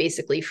is like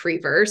basically free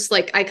verse.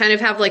 Like, I kind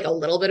of have like a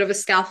little bit of a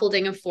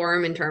scaffolding of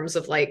form in terms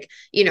of like,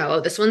 you know,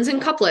 this one's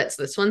in couplets,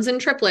 this one's in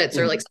triplets,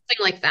 or like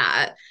something like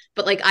that.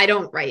 But like, I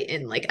don't write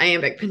in like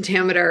iambic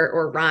pentameter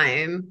or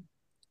rhyme.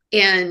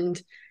 And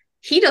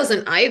he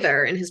doesn't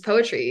either in his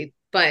poetry.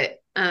 But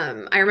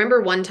I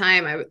remember one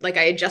time I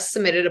had just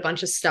submitted a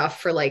bunch of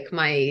stuff for like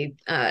my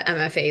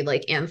MFA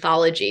like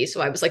anthology. So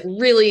I was like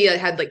I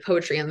had like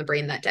poetry on the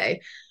brain that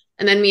day.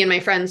 And then me and my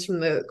friends from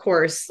the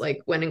course like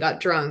went and got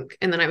drunk,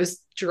 and then I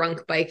was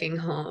drunk biking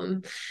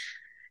home.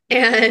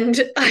 And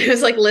I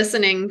was like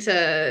listening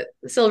to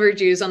Silver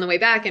Jews on the way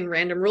back, and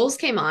Random Rules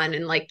came on,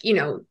 and like, you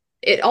know,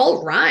 it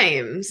all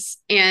rhymes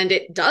and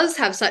it does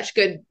have such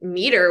good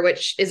meter,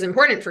 which is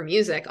important for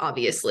music,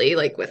 obviously,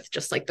 like with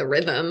just like the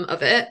rhythm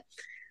of it.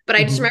 But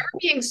I just remember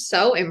being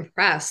so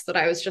impressed that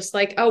I was just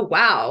like, oh,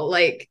 wow.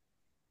 Like,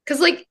 because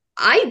like,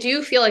 I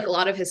do feel like a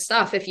lot of his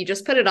stuff, if you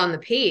just put it on the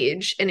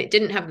page and it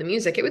didn't have the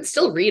music, it would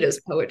still read as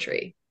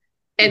poetry.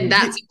 And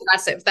that's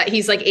impressive that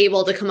he's like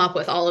able to come up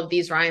with all of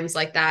these rhymes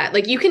like that.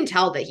 Like, you can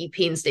tell that he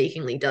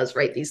painstakingly does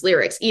write these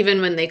lyrics,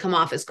 even when they come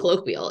off as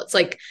colloquial. It's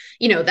like,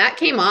 you know, that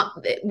came up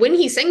when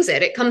he sings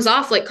it, it comes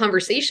off like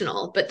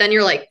conversational, but then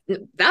you're like,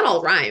 that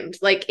all rhymed.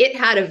 Like, it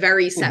had a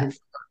very set.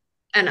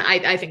 And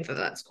I think that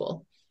that's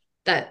cool.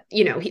 That,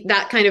 you know,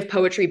 that kind of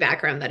poetry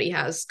background that he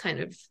has kind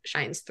of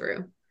shines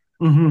through.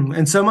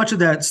 And so much of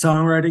that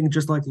songwriting,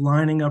 just like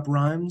lining up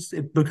rhymes,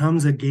 it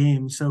becomes a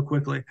game so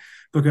quickly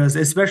because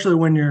especially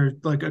when you're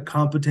like a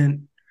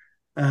competent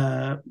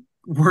uh,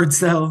 word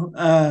cell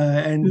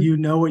and you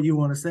know what you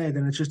want to say,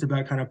 then it's just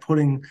about kind of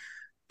putting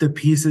the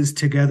pieces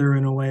together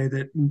in a way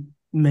that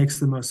makes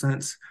the most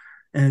sense.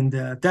 And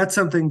that's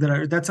something that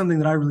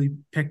I really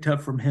picked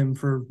up from him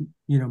for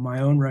my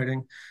own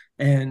writing,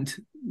 and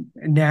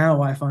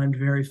now I find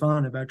very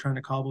fun about trying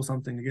to cobble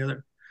something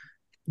together.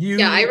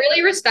 Yeah, I You,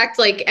 really respect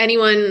like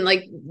anyone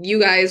like you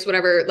guys,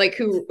 whatever, like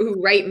who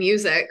write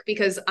music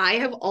because I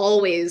have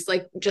always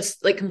like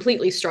just like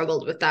completely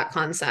struggled with that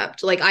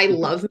concept. Like I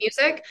love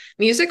music.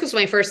 Music was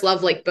my first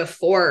love like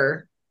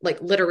before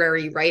like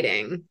literary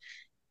writing.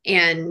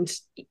 And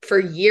for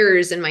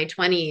years in my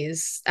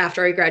 20s,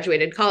 after I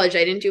graduated college,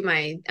 I didn't do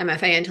my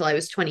MFA until I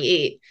was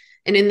 28.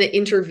 And in the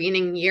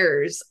intervening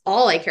years,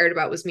 all I cared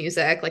about was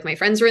music. Like my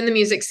friends were in the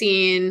music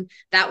scene.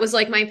 That was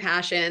like my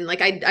passion.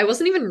 Like I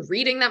wasn't even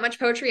reading that much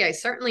poetry. I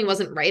certainly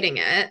wasn't writing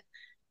it.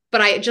 But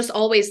I just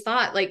always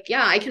thought, like,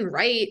 yeah, I can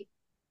write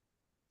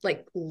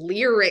like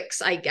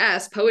lyrics, I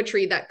guess,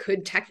 poetry that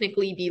could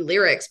technically be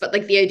lyrics. But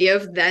like the idea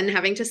of then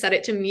having to set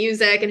it to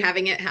music and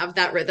having it have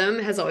that rhythm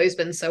has always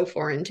been so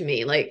foreign to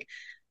me. Like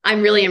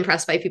I'm really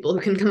impressed by people who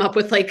can come up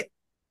with like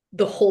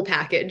the whole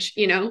package,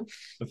 you know?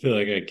 I feel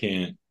like I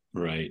can't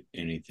write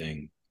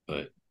anything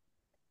but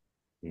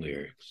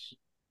lyrics.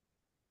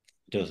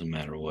 It doesn't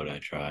matter what I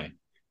try.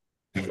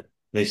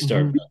 They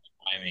start Mhm.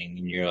 rhyming,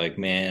 and you're like,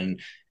 man,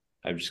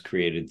 I've just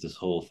created this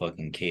whole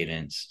fucking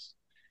cadence,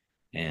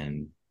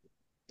 and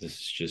this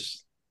is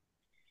just,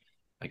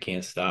 I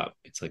can't stop.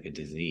 It's like a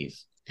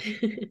disease.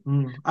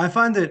 I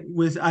find that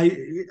with I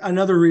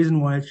another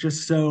reason why it's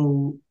just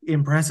so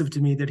impressive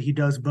to me that he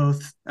does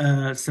both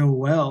so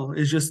well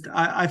is just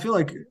I feel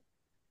like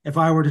if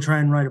I were to try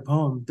and write a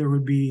poem, there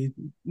would be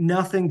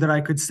nothing that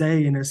I could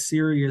say in a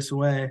serious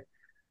way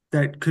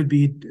that could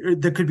be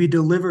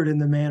delivered in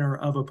the manner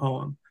of a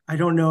poem. I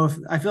don't know if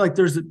I feel like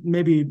there's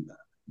maybe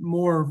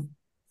more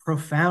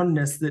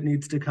profoundness that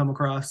needs to come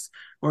across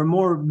or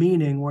more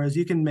meaning, whereas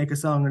you can make a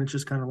song and it's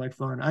just kind of like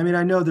fun. I mean,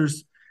 I know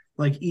there's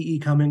like E. E.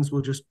 Cummings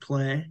will just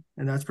play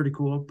and that's pretty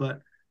cool,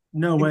 but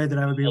no way that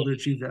I would be able to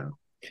achieve that.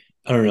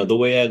 I don't know. The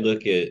way I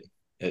look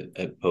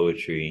at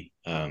poetry,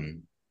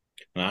 and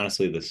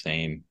honestly the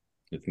same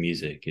with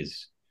music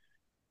is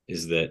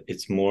that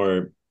it's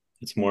more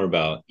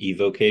about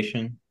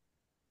evocation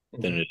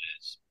than it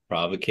is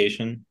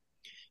provocation.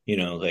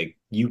 Like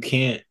you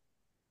can't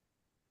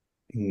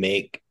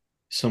make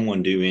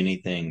someone do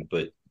anything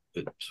but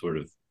sort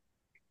of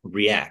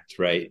react,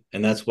 right?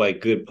 And that's why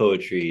good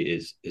poetry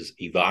is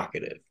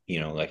evocative.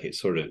 Like it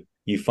sort of,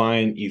 you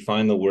find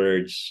the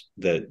words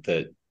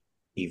that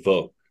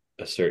evoke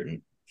a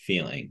certain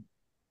feeling.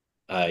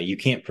 You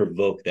can't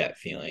provoke that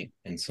feeling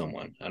in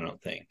someone. I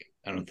don't think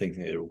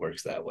that it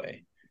works that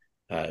way.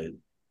 uh,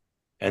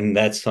 and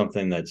that's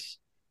something that's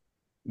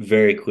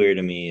very clear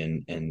to me,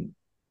 and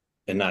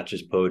not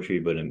just poetry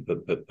but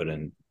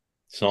in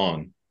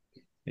song.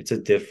 It's a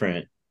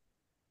different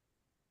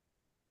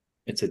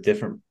it's a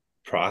different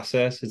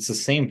process. It's the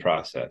same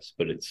process,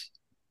 but it's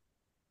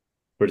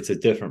a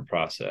different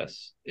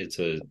process. I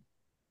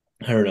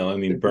don't know. I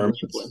mean, Different Berman's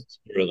disciplines.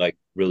 were like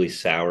really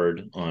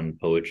soured on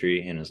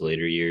poetry in his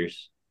later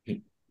years.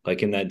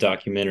 Like in that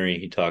documentary,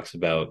 he talks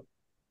about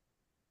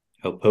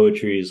how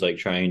poetry is like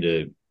trying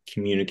to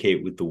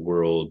communicate with the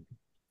world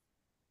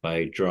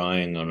by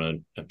drawing on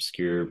an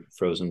obscure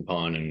frozen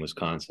pond in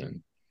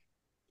Wisconsin.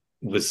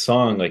 With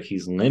song, like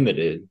he's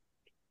limited,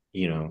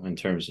 in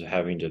terms of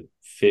having to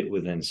fit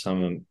within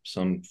some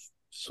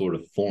sort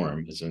of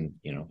form, as in,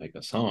 like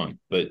a song.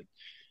 But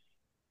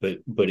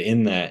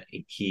in that,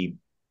 he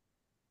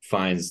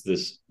finds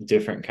this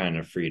different kind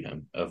of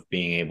freedom of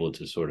being able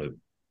to sort of,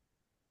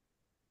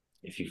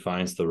 if he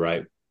finds the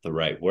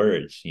right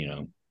words,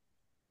 you're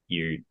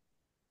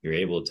you're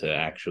able to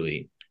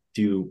actually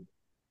do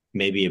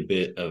maybe a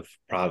bit of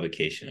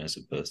provocation as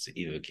opposed to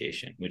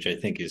evocation, which I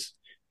think is,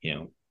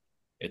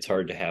 it's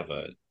hard to have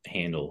a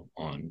handle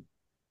on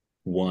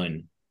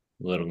one,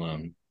 let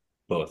alone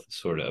both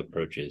sort of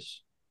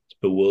approaches. It's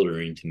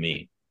bewildering to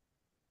me.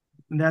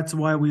 And that's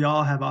why we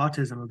all have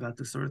autism about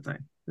this sort of thing.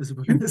 Is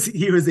because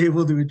he was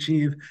able to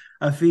achieve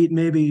a feat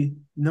maybe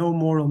no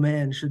mortal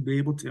man should be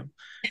able to.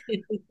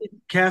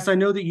 Cass, I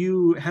know that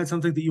you had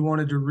something that you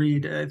wanted to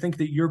read. I think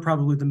that you're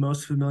probably the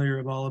most familiar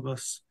of all of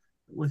us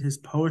with his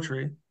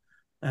poetry.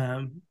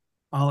 Um,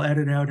 I'll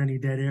edit out any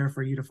dead air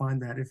for you to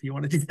find that if you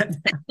want to do that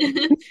now.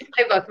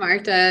 I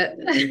bookmarked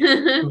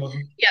it. Cool.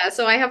 Yeah,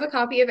 so I have a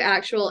copy of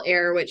Actual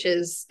Air, which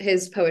is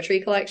his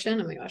poetry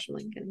collection. Oh my gosh, I'm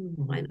like,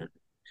 why not?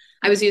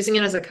 I was using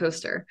it as a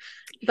coaster.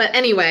 But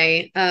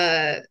anyway,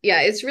 yeah,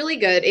 it's really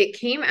good. It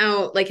came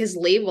out like his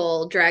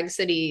label, Drag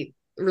City,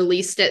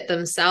 released it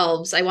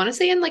themselves. I want to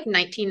say in like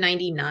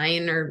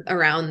 1999 or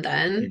around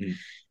then. Mm-hmm.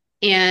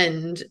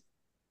 And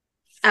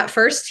at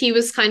first he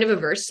was kind of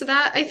averse to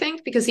that, I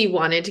think, because he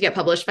wanted to get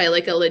published by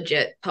like a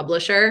legit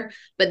publisher.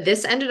 But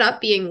this ended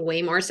up being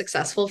way more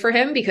successful for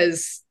him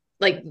because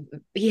like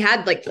he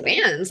had like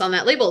fans on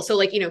that label. So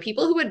like, you know,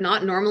 people who would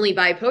not normally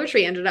buy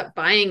poetry ended up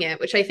buying it,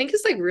 which I think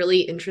is like really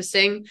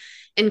interesting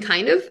and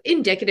kind of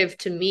indicative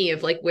to me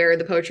of like where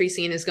the poetry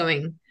scene is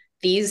going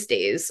these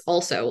days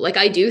also. Like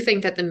I do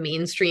think that the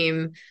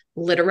mainstream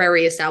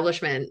literary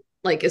establishment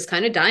like is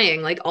kind of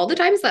dying. Like all the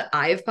times that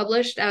I've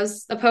published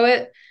as a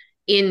poet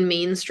in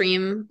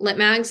mainstream lit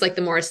mags, like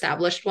the more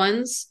established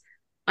ones,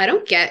 I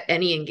don't get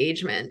any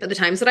engagement. But the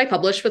times that I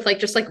publish with like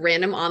just like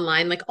random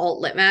online like alt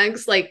lit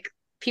mags, like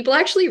people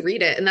actually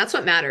read it and that's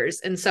what matters.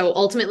 And so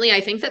ultimately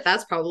I think that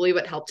that's probably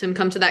what helped him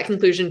come to that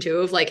conclusion too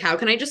of like how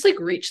can I just like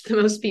reach the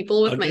most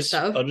people with my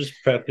stuff. I'll just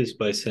preface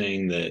by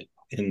saying that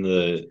in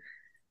the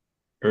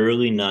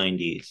early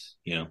 90s,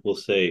 you know, we'll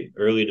say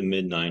early to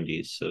mid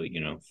 90s, so you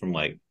know, from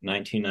like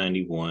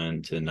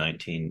 1991 to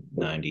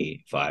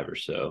 1995 or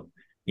so,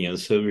 you know,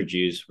 the Silver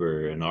Jews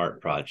were an art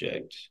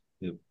project.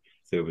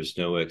 There was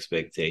no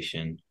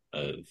expectation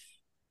of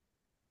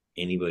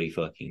anybody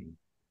fucking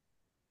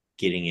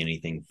getting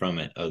anything from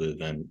it other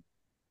than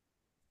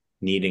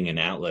needing an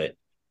outlet.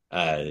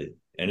 And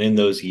in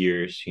those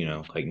years, you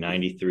know, like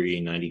 93,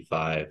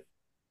 95,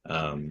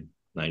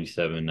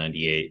 97,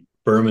 98,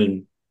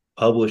 Berman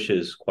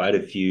publishes quite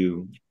a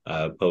few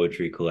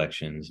poetry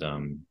collections.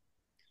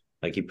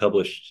 Like he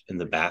published in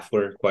the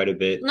Baffler quite a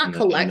bit. Not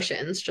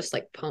collections, just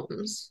like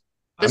poems.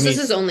 This is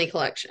his only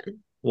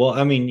collection. Well,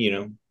 I mean, you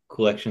know,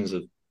 collections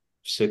of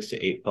 6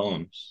 to 8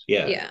 poems.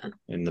 Yeah.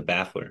 In the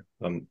Baffler.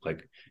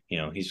 Like, you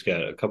know, he's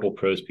got a couple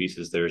prose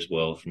pieces there as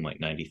well from like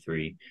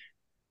 93.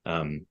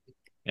 And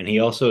he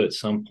also at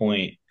some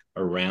point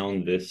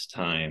around this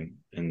time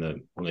in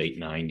the late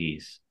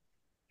 90s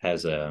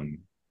has it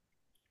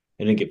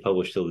didn't get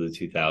published till the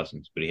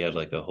 2000s, but he had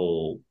like a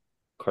whole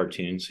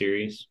cartoon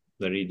series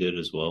that he did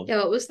as well. Yeah,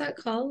 what was that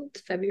called?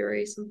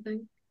 February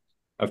something?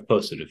 I've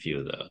posted a few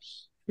of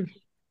those.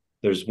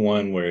 There's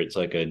one where it's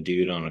like a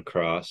dude on a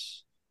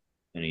cross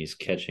and he's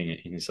catching it.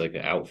 He's like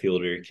an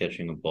outfielder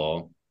catching a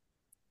ball.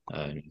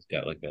 And he's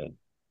got like a,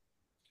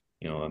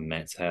 you know, a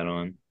Mets hat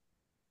on.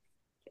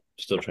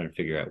 Still trying to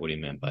figure out what he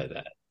meant by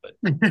that. But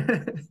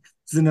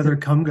it's another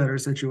cum gutter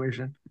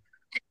situation.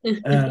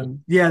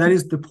 Yeah, that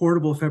is the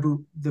portable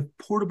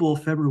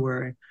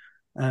February.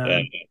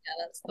 Yeah,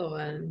 that's the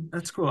one.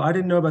 That's cool. I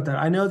didn't know about that.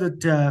 I know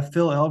that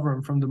Phil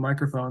Elverum from the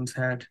Microphones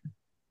had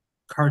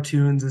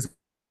cartoons as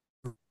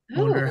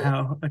wonder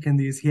how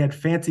he had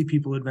Fancy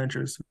People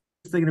Adventures. I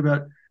was thinking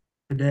about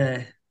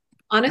today.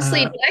 Honestly,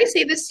 did I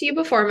say this to you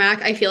before,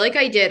 Mac? I feel like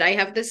I did. I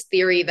have this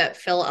theory that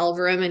Phil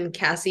Elverum and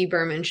Cassie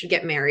Berman should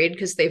get married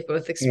because they've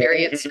both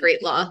experienced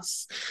great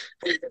loss.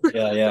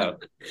 Yeah.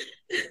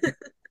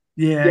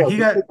 Yeah, he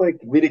got like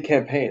lead a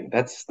campaign.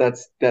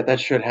 That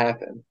should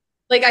happen.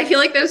 Like I feel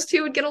like those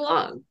two would get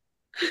along.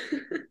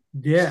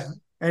 Yeah.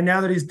 And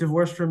now that he's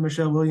divorced from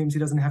Michelle Williams, he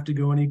doesn't have to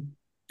go any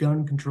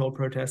gun control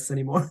protests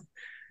anymore.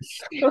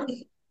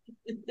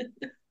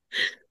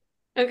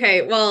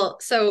 Okay, well,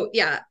 so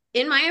yeah,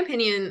 in my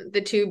opinion, the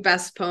two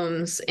best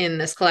poems in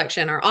this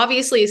collection are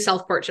obviously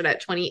Self-Portrait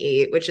at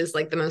 28, which is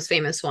like the most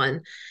famous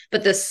one.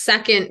 But the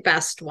second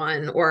best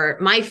one, or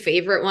my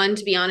favorite one,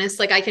 to be honest,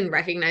 like I can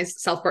recognize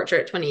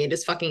Self-Portrait at 28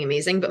 is fucking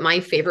amazing, but my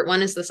favorite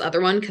one is this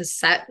other one,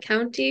 Cassette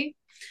County.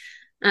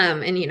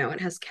 And you know,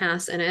 it has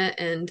Cass in it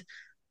and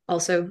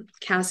also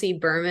Cassie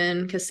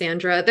Berman,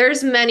 Cassandra.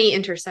 There's many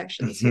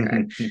intersections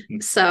here.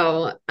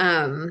 So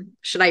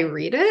should I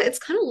read it? It's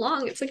kind of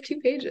long. It's like 2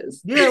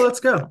 pages. Yeah,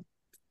 let's go.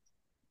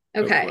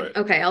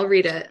 Okay, I'll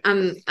read it.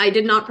 I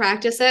did not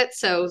practice it,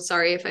 so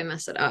sorry if I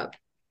mess it up.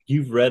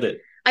 You've read it.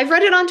 I've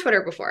read it on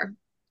Twitter before.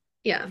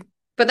 Yeah.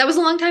 But that was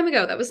a long time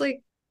ago. That was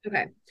like,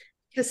 okay.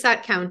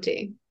 Cassette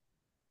County.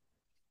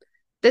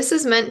 This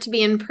is meant to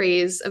be in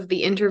praise of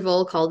the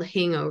interval called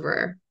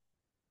hangover,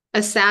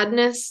 a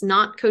sadness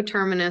not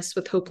coterminous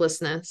with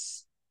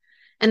hopelessness,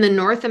 and the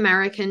North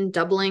American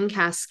doubling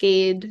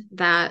cascade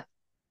that,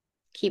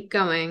 keep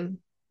going.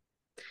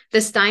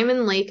 This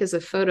diamond lake is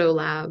a photo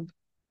lab,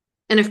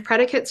 and if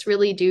predicates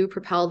really do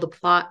propel the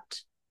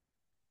plot,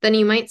 then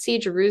you might see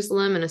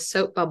Jerusalem in a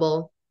soap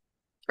bubble,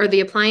 or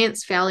the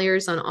appliance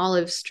failures on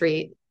Olive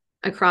Street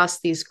across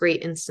these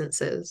great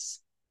instances.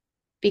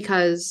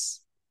 Because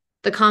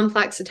the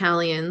complex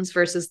Italians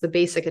versus the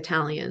basic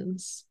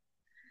Italians.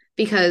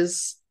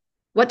 Because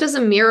what does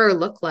a mirror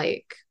look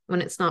like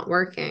when it's not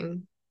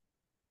working?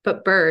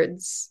 But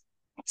birds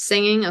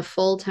singing a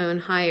full tone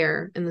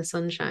higher in the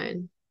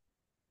sunshine.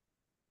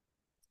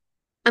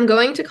 I'm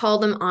going to call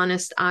them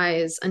honest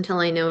eyes until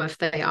I know if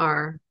they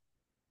are.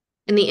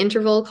 In the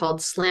interval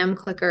called Slam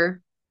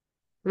Clicker,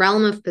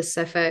 Realm of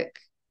Pacific,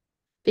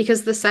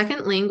 because the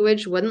second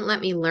language wouldn't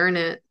let me learn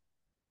it.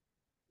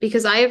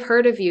 Because I have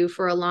heard of you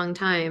for a long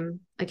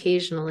time,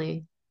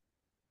 occasionally.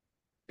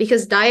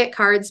 Because diet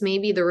cards may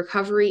be the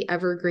recovery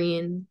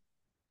evergreen.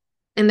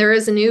 And there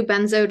is a new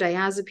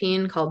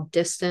benzodiazepine called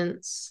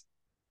distance.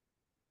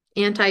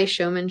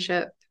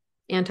 Anti-showmanship,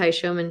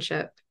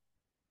 anti-showmanship,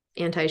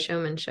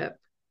 anti-showmanship.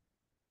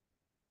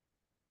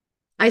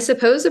 I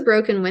suppose a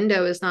broken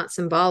window is not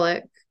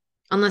symbolic,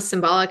 unless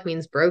symbolic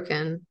means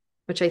broken,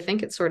 which I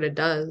think it sort of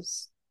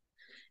does.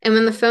 And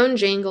when the phone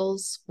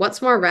jangles,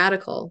 what's more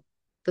radical,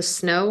 the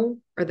snow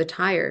or the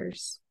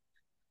tires?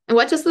 And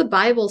what does the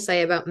Bible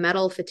say about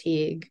metal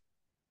fatigue?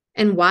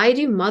 And why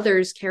do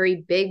mothers carry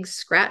big,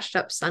 scratched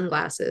up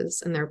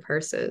sunglasses in their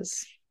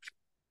purses?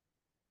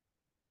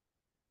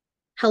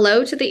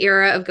 Hello to the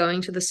era of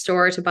going to the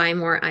store to buy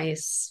more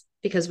ice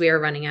because we are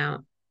running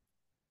out.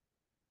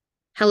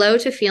 Hello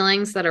to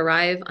feelings that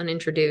arrive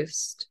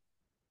unintroduced.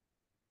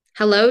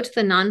 Hello to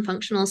the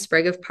non-functional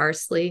sprig of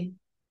parsley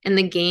and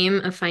the game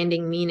of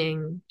finding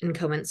meaning in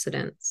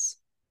coincidence.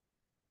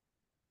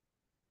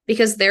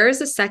 Because there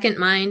is a second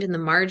mind in the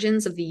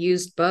margins of the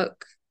used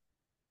book.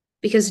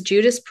 Because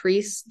Judas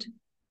Priest,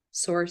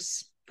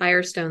 source,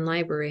 Firestone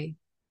Library,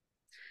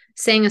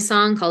 sang a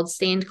song called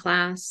Stained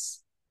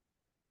Class.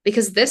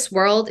 Because this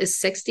world is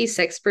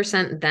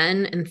 66%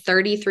 then and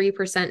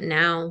 33%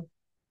 now.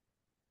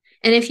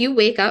 And if you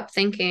wake up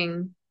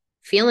thinking,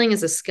 feeling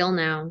is a skill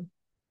now,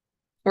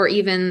 or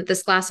even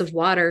this glass of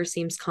water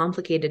seems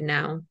complicated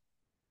now,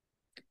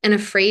 and a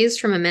phrase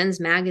from a men's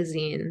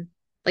magazine,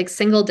 like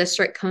single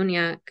district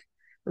cognac,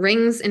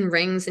 rings and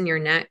rings in your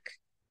neck,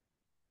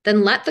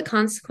 then let the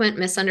consequent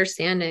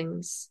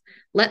misunderstandings,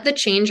 let the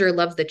changer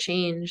love the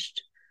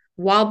changed,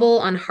 wobble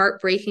on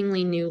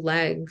heartbreakingly new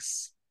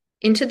legs,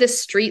 into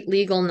this street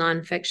legal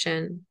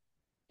nonfiction,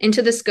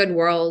 into this good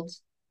world,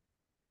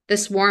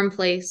 this warm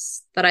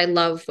place that I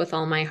love with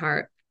all my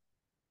heart.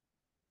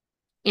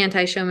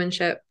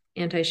 Anti-showmanship,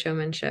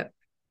 anti-showmanship,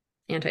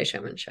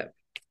 anti-showmanship.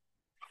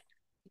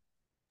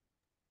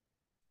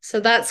 So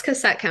that's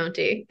Cassette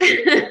County.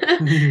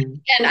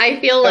 And I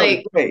feel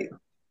like, great.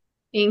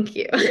 Thank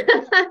you.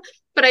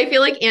 But I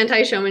feel like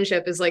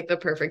anti-showmanship is like the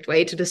perfect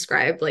way to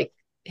describe like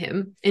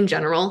him in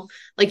general.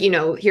 Like, you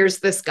know, here's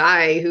this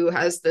guy who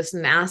has this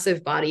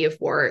massive body of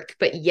work,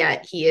 but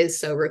yet he is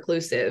so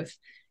reclusive.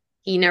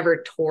 He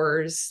never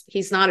tours.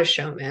 He's not a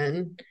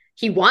showman.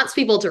 He wants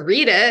people to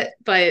read it,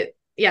 but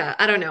yeah,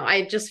 I don't know.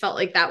 I just felt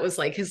like that was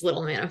like his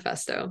little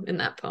manifesto in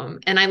that poem.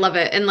 And I love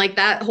it. And like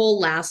that whole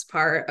last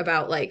part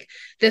about like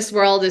this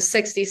world is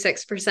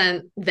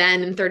 66%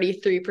 then and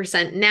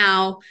 33%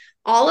 now.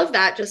 All of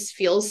that just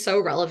feels so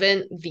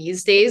relevant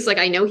these days. Like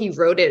I know he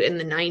wrote it in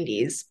the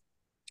 90s,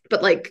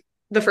 but like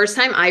the first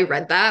time I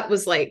read that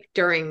was like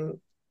during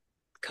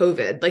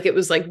COVID. Like it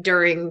was like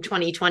during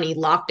 2020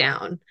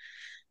 lockdown.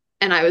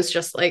 And I was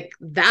just like,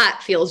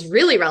 that feels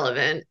really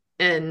relevant.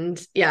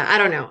 And yeah, I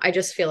don't know. I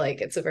just feel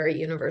like it's a very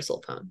universal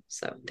poem.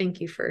 So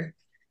thank you for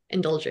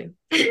indulging.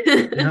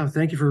 No,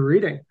 thank you for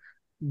reading.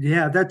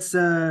 Yeah, that's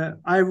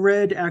I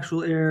read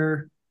Actual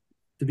Air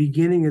the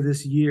beginning of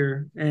this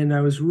year, and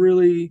I was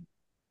really,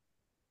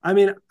 I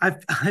mean, I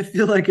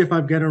feel like if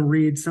I'm gonna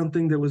read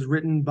something that was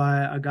written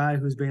by a guy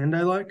whose band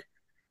I like,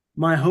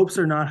 my hopes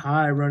are not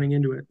high running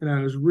into it. And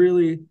I was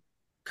really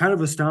kind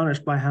of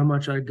astonished by how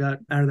much I got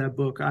out of that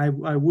book. I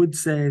would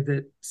say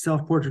that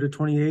Self-Portrait at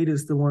 28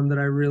 is the one that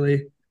I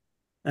really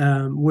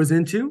was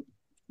into,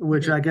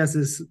 which I guess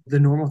is the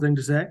normal thing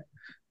to say.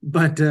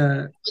 But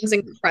it's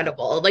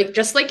incredible. Like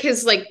just like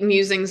his like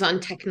musings on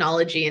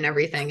technology and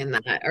everything and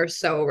that are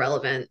so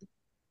relevant.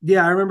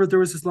 Yeah, I remember there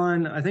was this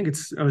line, I think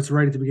it's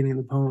right at the beginning of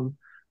the poem,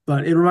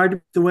 but it reminded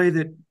me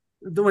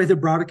the way that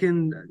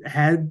Brodekin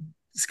had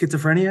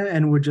schizophrenia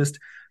and would just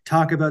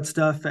talk about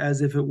stuff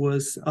as if it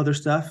was other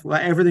stuff.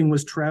 Like everything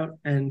was trout,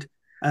 and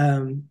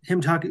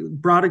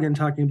Brodigan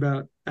talking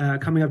about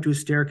coming up to a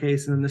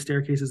staircase, and then the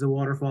staircase is a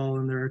waterfall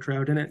and there are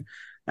trout in it.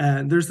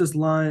 There's this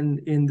line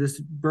in this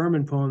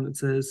Berman poem that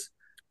says,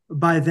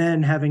 by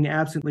then, having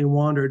absently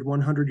wandered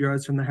 100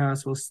 yards from the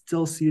house while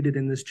still seated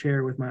in this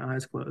chair with my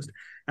eyes closed.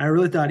 And I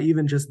really thought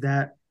even just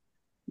that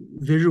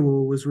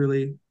visual was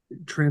really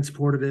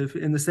transportative,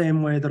 in the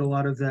same way that a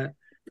lot of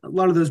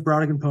those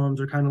Brodigan poems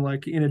are kind of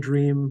like in a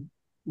dream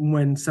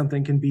when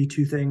something can be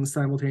two things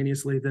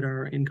simultaneously that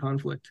are in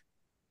conflict.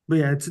 But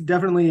yeah, it's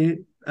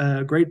definitely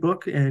a great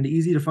book and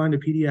easy to find a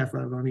PDF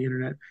of on the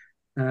internet.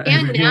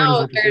 And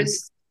now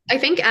I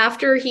think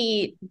after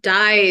he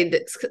died,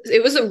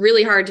 it was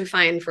really hard to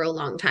find for a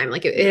long time.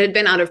 Like it had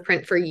been out of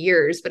print for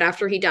years, but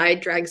after he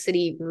died, Drag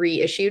City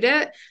reissued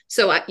it.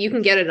 So you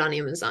can get it on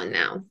Amazon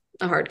now,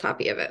 a hard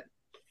copy of it.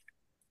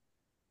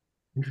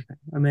 Interesting.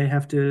 I may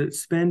have to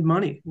spend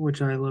money,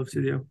 which I love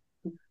to do.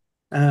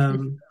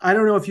 I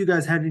don't know if you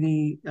guys had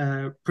any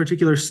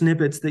particular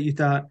snippets that you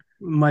thought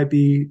might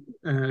be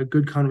a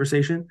good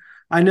conversation.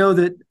 I know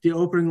that the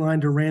opening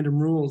line to Random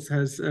Rules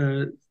has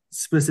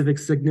specific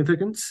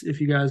significance,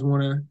 if you guys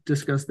want to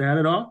discuss that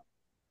at all.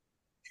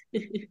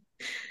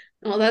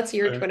 Well, that's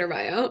your Twitter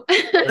bio.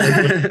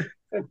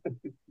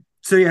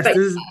 So yes, this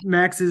is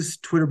Max's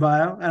Twitter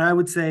bio, and I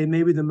would say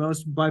maybe the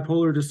most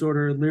bipolar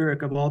disorder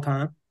lyric of all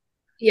time.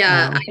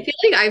 Yeah, I feel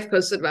like I've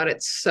posted about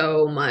it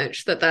so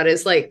much that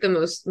is like the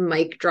most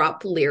mic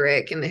drop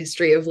lyric in the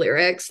history of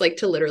lyrics. Like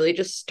to literally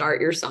just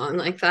start your song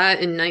like that.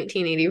 In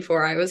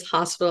 1984, I was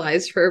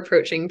hospitalized for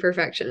approaching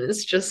perfection.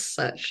 It's just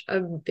such a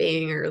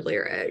banger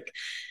lyric.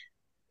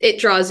 It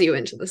draws you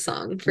into the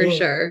song for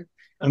sure.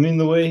 I mean,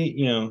 the way,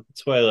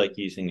 that's why I like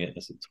using it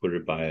as a Twitter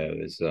bio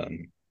is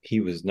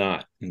he was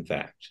not, in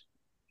fact,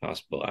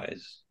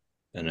 hospitalized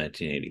in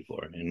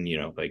 1984.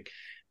 And, like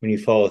when you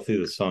follow through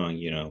the song,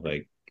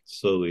 like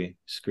slowly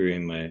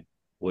screwing my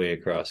way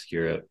across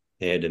Europe,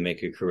 they had to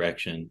make a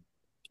correction.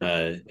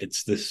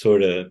 It's this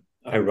sort of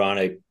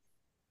ironic,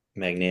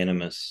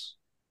 magnanimous,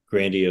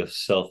 grandiose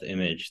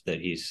self-image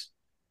that he's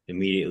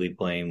immediately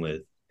playing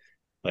with.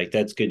 Like,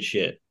 that's good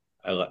shit.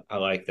 I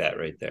like that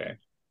right there.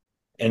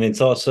 And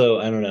it's also,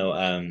 I don't know,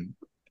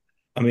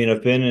 I mean,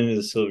 I've been into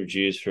the Silver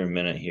Jews for a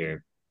minute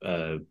here,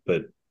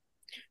 but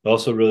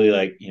also really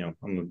like,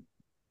 I'm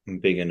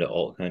big into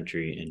alt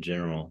country in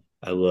general.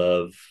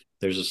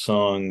 There's a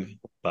song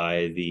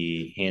by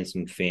the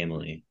Handsome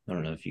Family. I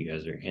don't know if you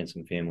guys are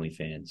Handsome Family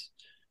fans.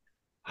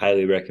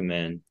 Highly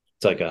recommend.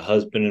 It's like a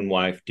husband and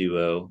wife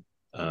duo.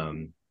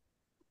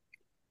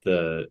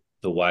 The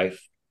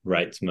wife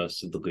writes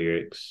most of the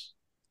lyrics.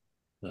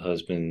 The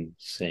husband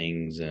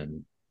sings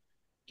and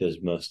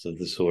does most of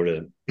the sort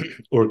of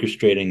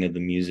orchestrating of the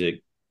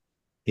music.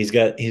 He's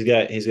got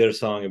a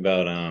song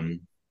about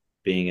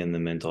being in the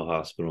mental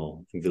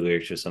hospital. I think the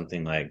lyrics are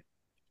something like,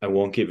 "I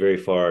won't get very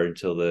far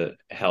until the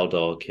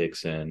Haldol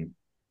kicks in,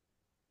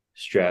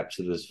 strapped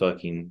to this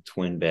fucking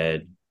twin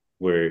bed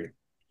where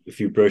if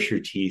you brush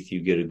your teeth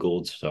you get a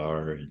gold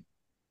star." And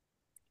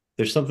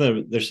there's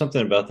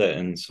something about that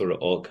in sort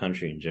of alt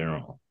country in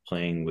general,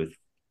 playing with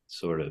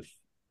sort of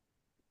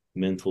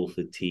mental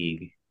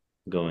fatigue,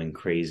 going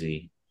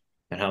crazy,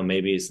 and how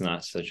maybe it's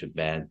not such a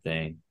bad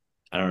thing.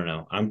 I don't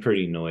know. I'm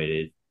pretty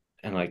annoyed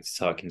and like to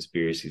talk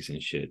conspiracies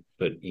and shit,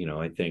 but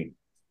I think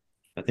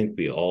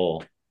we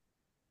all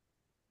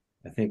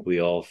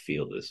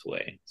feel this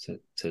way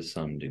to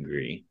some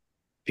degree.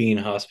 Being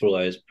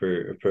hospitalized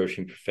for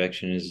approaching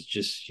perfection is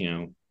just,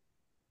 like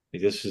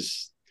this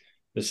is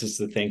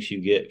the things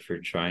you get for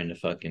trying to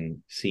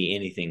fucking see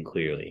anything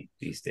clearly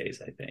these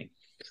days, I think.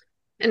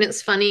 And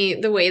it's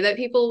funny the way that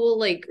people will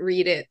like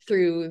read it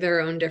through their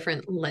own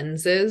different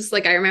lenses.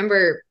 Like I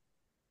remember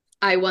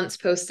I once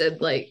posted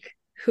like,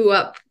 "Who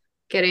up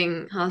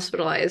getting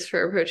hospitalized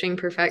for approaching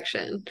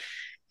perfection?"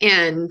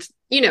 And,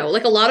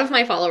 like a lot of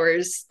my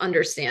followers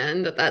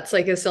understand that that's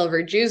like a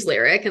Silver Jews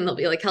lyric, and they'll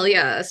be like, "Hell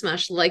yeah,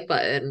 smash the like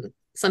button."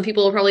 Some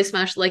people will probably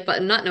smash the like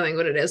button not knowing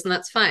what it is, and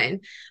that's fine.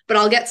 But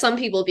I'll get some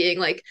people being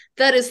like,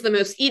 "That is the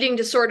most eating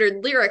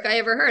disordered lyric I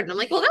ever heard." And I'm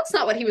like, "Well, that's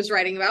not what he was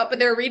writing about." But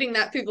they're reading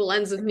that through the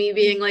lens of me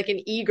being like an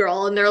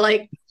e-girl, and they're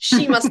like,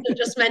 "She must have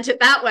just meant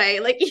it that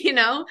way." Like, And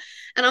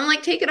I'm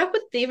like, take it up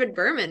with David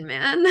Berman,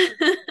 man.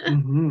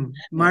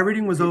 My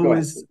reading was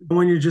always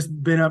when you've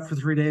just been up for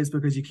 3 days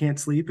because you can't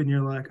sleep and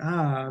you're like,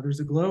 there's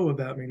a glow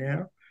about me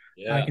now.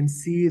 Yeah. I can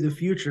see the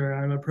future.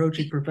 I'm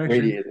approaching perfection.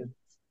 Radiated.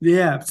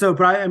 Yeah. So,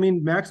 but I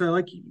mean, Max, I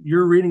like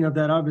your reading of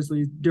that.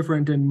 Obviously,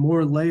 different and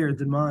more layered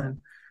than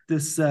mine.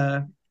 This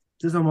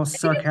almost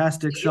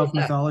sarcastic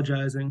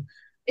self-mythologizing.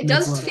 It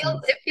does feel.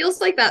 It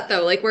feels like that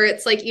though, like where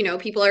it's like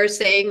people are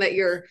saying that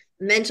you're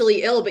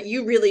mentally ill, but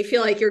you really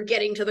feel like you're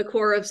getting to the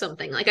core of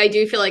something. Like I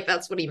do feel like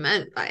that's what he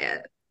meant by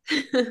it.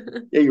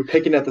 Yeah, you're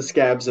picking at the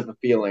scabs of a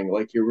feeling.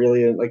 Like you're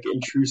really like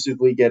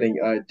intrusively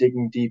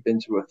digging deep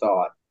into a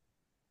thought.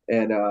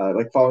 And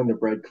like following the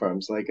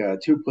breadcrumbs, like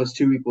 2 +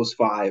 2 =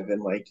 5,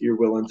 and like you're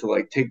willing to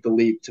like take the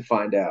leap to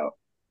find out.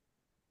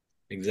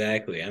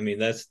 Exactly. I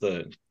mean, I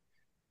don't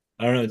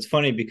know. It's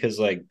funny because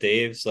like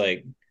Dave's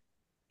like,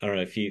 I don't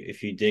know if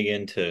you dig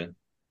into,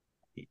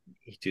 you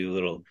do a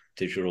little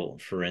digital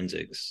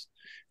forensics.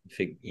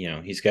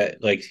 He's got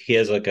like he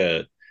has like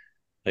a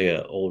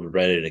old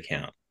Reddit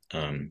account,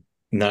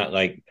 not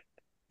like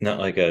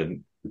a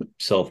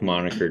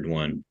self-monikered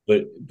one,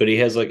 but he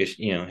has like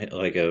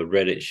like a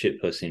Reddit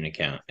shitposting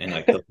account, and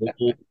like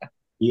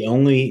the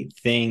only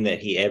thing that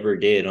he ever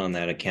did on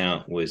that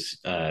account was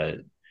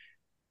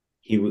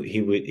he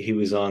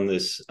was on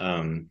this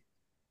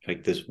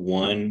like this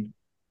one,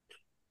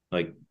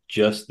 like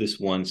just this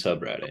one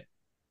subreddit.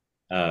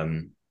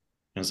 It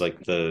was like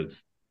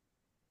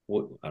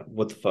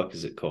what the fuck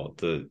is it called,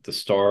 the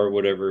star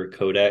whatever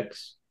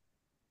codex.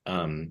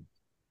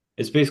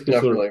 It's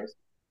basically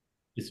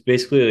it's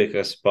basically like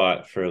a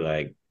spot for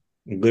like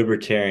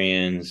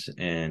libertarians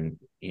and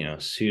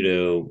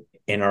pseudo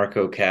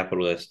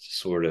anarcho-capitalist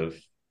sort of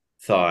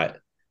thought.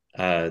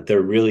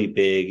 They're really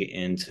big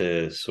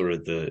into sort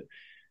of the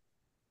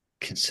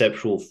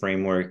conceptual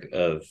framework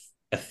of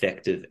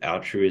effective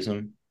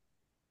altruism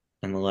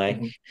and the like.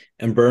 Mm-hmm.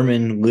 And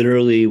Berman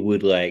literally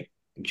would like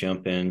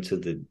jump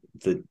into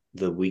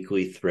the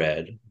weekly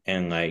thread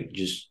and like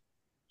just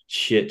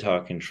shit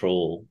talk and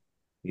troll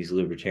these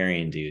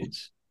libertarian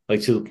dudes,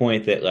 like to the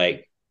point that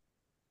like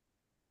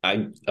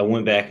I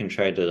went back and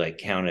tried to like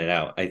count it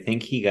out. I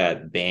think he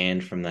got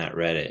banned from that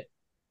Reddit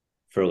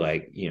for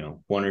like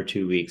 1 or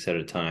 2 weeks at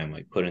a time,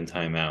 like put in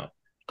timeout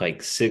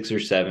like 6 or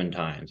 7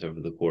 times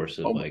over the course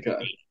of like 8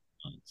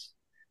 months.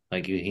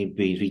 Like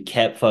he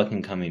kept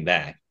fucking coming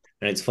back.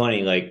 And it's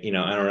funny, like I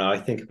don't know, I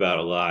think about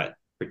a lot,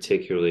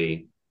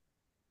 particularly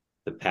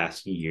the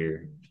past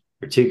year,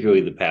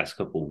 particularly the past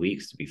couple of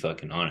weeks, to be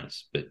fucking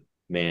honest. But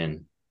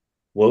man,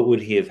 what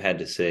would he have had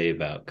to say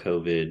about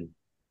COVID,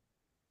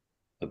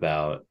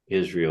 about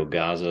Israel,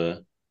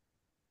 Gaza,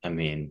 I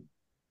mean,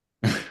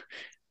 because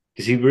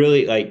he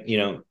really like,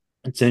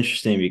 it's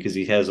interesting because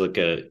he has like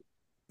a, if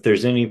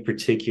there's any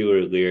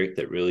particular lyric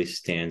that really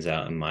stands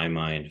out in my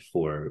mind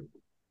for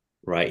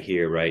right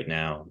here, right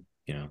now,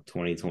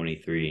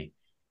 2023,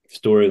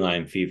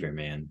 storyline fever,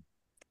 man.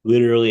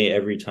 Literally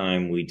every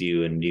time we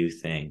do a new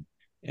thing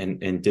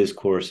and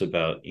discourse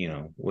about,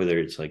 whether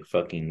it's like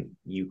fucking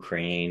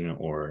Ukraine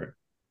or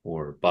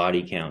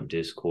body count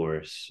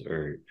discourse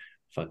or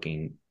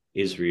fucking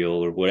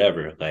Israel or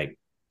whatever, like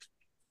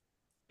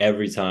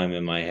every time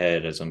in my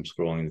head as I'm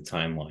scrolling the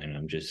timeline,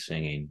 I'm just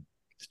singing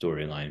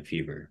storyline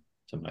fever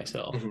to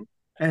myself. Mhm.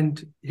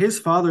 And his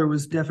father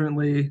was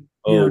definitely,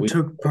 Oh,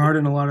 took part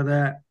in a lot of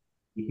that.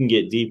 we can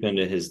get deep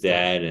into his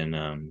dad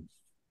and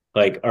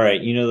like, all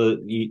right,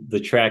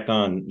 the track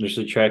on, there's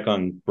a track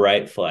on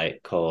Bright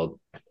Flight called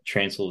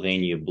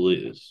Transylvania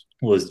Blues.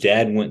 Well, his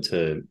dad went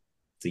to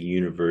the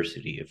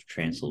University of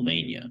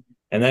Transylvania,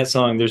 and that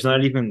song, there's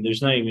not even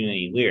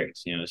any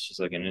lyrics. It's just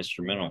like an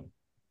instrumental.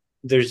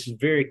 There's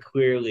very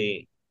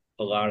clearly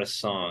a lot of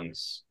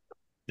songs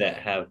that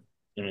have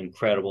an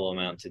incredible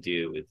amount to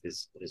do with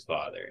his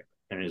father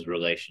and his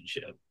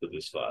relationship with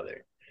his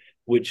father,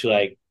 which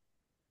like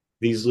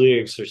these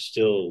lyrics are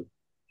still,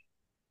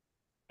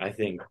 I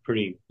think,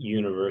 pretty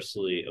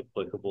universally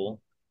applicable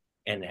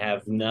and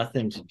have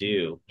nothing to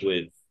do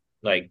with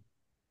like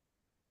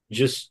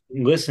just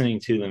listening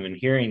to them and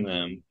hearing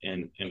them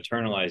and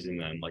internalizing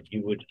them. Like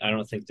I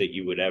don't think that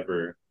you would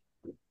ever,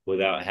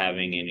 without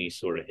having any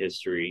sort of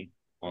history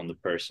on the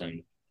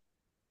person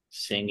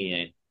singing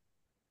it,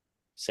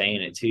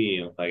 saying it to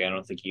you, like I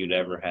don't think you'd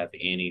ever have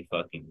any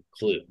fucking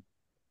clue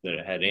that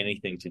it had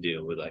anything to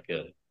do with like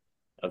a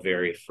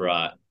very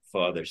fraught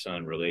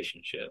father-son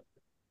relationship.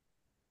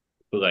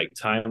 But like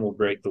Time Will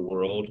Break the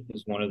World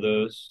is one of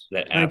those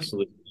that Like,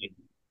 absolutely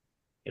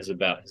is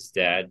about his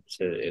dad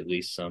to at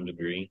least some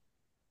degree.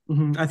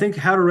 I think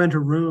How to Rent a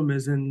Room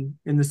is in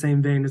the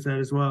same vein as that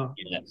as well.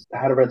 Yes.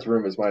 How to Rent a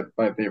Room is my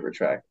favorite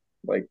track,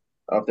 like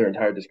of their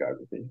entire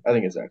discography. I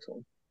think it's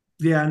excellent.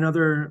 Yeah,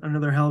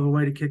 another hell of a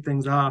way to kick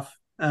things off.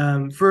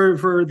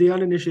 For the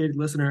uninitiated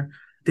listener,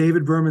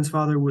 David Berman's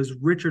father was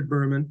Richard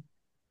Berman,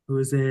 who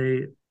is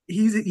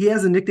he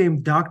has a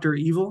nickname Doctor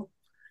Evil.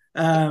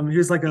 He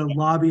was like a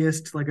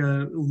lobbyist, like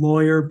a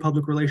lawyer,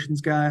 public relations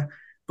guy,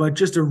 but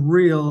just a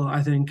real,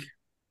 I think,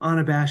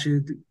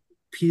 unabashed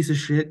piece of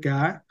shit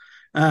guy.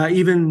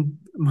 Even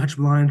much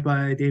maligned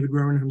by David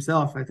Berman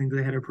himself. I think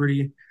they had a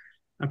pretty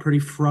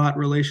fraught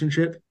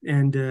relationship,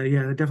 and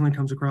yeah, that definitely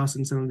comes across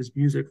in some of his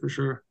music for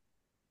sure.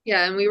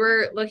 Yeah, and we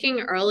were looking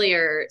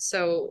earlier.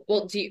 So,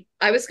 well,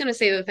 I was going to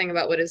say the thing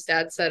about what his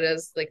dad said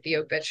as like the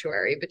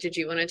obituary, but did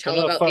you want to Oh, tell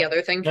no, about the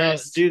other thing no,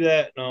 first? do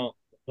that. No,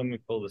 let me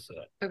pull this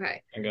up.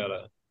 Okay. I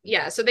gotta.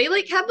 Yeah, so they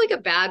like had like a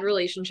bad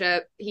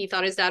relationship. He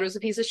thought his dad was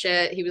a piece of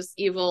shit. He was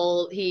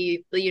evil.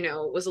 He,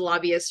 was a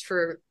lobbyist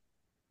for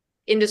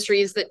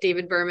industries that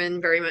David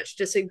Berman very much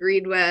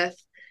disagreed with.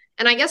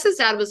 And I guess his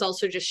dad was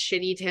also just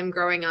shitty to him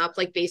growing up,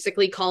 like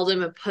basically called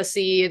him a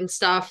pussy and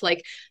stuff.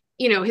 Like,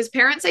 his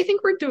parents, I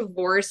think, were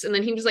divorced. And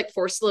then he was like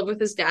forced to live with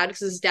his dad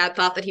because his dad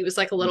thought that he was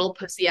like a little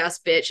pussy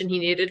ass bitch and he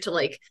needed to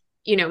like,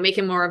 make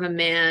him more of a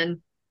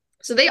man.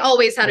 So they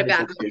always had a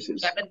bad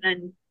relationship. And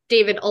then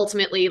David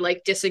ultimately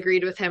like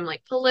disagreed with him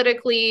like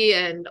politically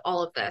and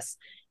all of this.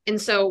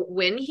 And so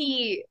when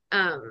he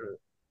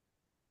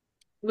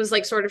was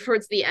like sort of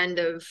towards the end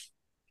of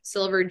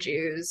Silver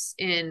Jews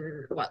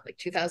in what, like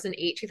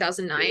 2008,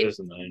 2009.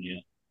 2009,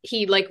 yeah.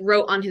 He like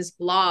wrote on his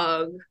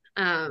blog,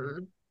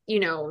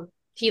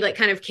 he like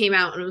kind of came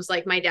out and was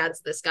like, my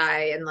dad's this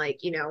guy. And like,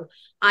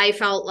 I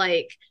felt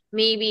like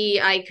maybe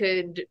I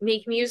could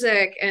make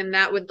music and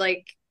that would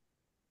like,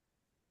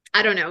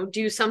 I don't know,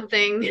 do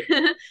something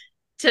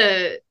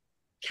to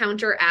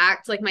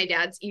counteract like my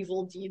dad's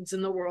evil deeds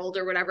in the world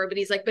or whatever. But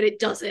he's like, but it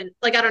doesn't,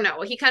 like, I don't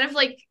know. He kind of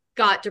like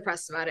got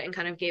depressed about it and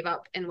kind of gave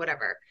up and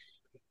whatever.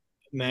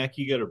 Mac,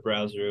 you got a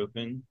browser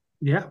open?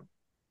 Yeah.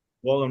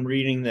 While I'm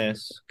reading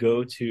this,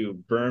 go to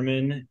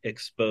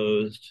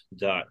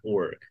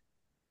bermanexposed.org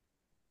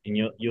and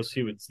you'll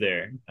see what's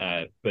there.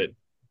 But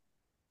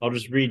I'll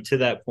just read to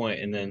that point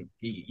and then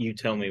you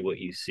tell me what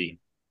you see.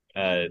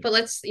 But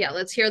let's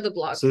hear the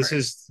blog. So this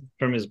is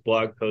from his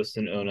blog post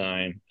in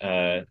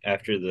 2009,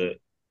 after the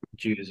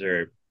Jews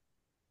are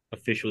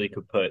officially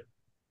kaput.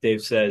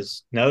 Dave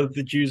says, now that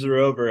the Jews are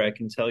over, I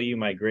can tell you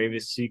my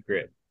gravest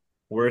secret.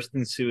 Worse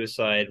than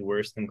suicide,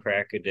 worse than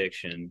crack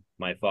addiction,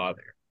 my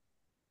father.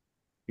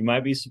 You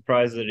might be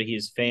surprised that he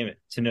is famous,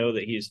 to know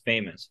that he is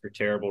famous for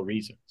terrible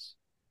reasons.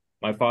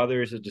 My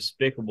father is a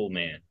despicable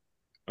man.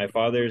 My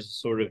father is a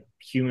sort of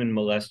human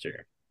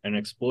molester, an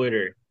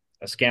exploiter,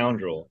 a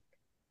scoundrel,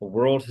 a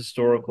world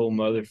historical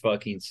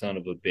motherfucking son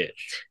of a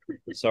bitch.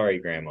 Sorry,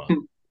 Grandma.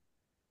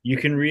 You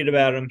can read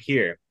about him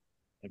here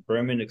at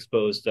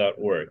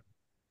bermanexposed.org.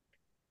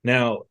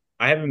 Now,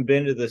 I haven't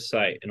been to this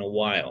site in a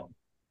while,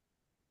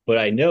 but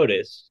I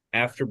noticed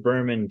after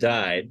Berman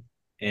died,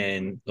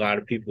 and a lot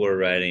of people were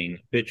writing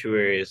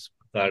obituaries,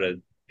 a lot of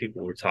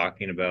people were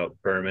talking about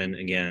Berman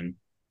again.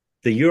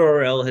 The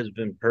URL has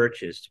been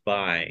purchased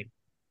by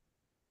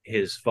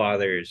his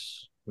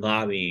father's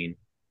lobbying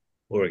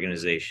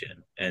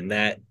organization, and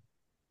that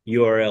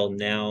URL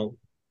now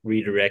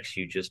redirects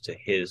you just to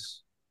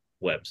his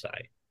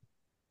website.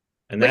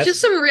 And Which is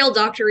some real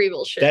Dr.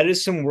 Evil shit. That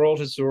is some world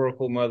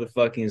historical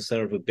motherfucking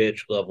son of a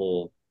bitch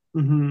level.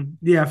 Mm-hmm.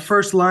 Yeah,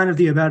 first line of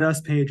the About Us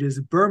page is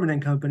Berman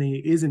and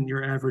Company isn't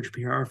your average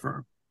PR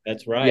firm.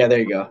 That's right. Yeah, there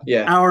you go.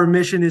 Yeah. Our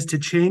mission is to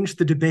change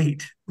the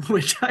debate,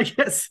 which I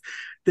guess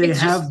they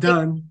have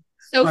done.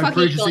 So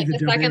fucking cool. Like the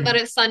second that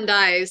his son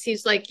dies,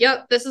 he's like,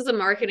 yep, this is a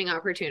marketing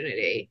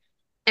opportunity.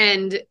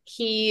 And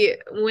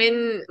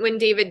when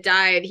David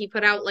died, he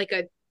put out like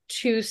a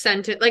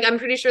 2-sentence, like I'm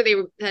pretty sure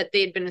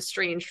they'd been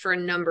estranged for a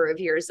number of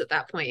years at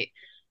that point,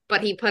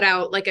 but he put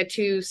out like a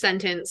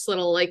 2-sentence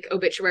little like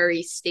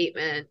obituary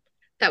statement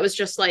that was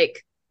just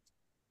like,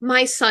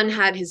 my son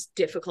had his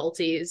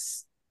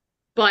difficulties,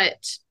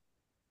 but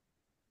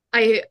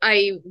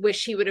I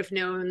wish he would have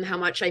known how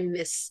much I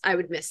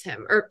would miss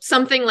him, or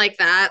something like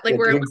that. Like,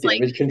 where it was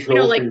damage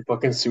control for your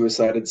fucking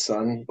suicided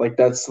son. Like,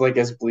 that's like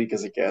as bleak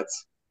as it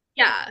gets.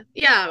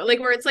 Yeah,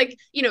 like where it's like,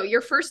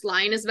 your first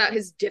line is about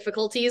his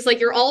difficulties, like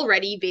you're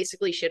already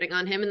basically shitting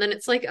on him, and then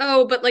it's like,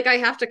 oh, but like I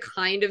have to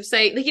kind of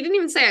say, like, he didn't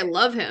even say I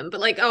love him,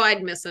 but like, oh,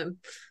 I'd miss him.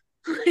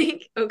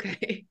 Like,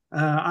 okay.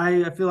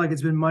 I feel like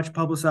it's been much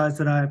publicized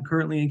that I'm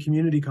currently in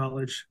community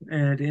college,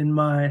 and in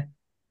my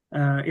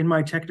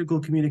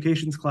technical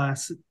communications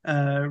class,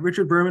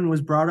 Richard Berman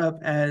was brought up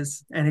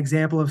as an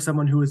example of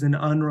someone who is an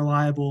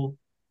unreliable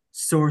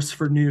source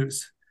for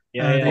news.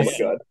 Oh my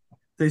God.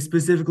 They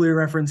specifically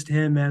referenced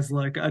him as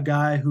like a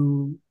guy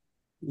who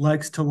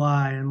likes to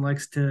lie and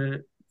likes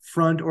to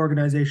front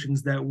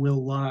organizations that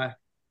will lie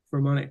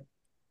for money.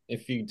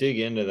 If you dig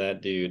into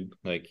that dude,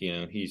 like,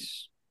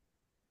 he's,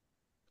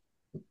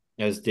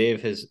 as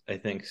Dave has, I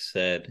think,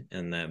 said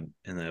in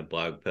that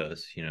blog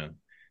post,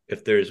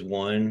 if there's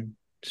one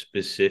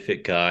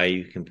specific guy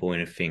you can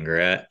point a finger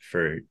at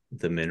for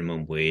the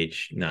minimum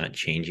wage not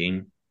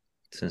changing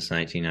since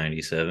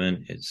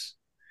 1997, it's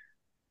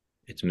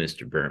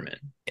Mr. Berman.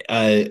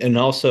 And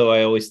also,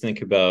 I always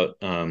think about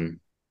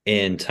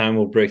in Time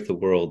Will Break the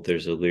World,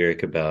 there's a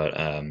lyric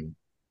about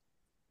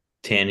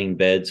tanning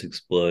beds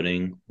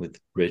exploding with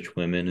rich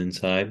women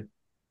inside.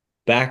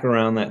 Back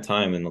around that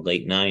time in the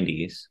late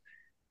 90s,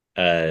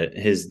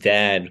 his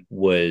dad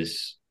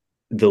was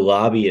the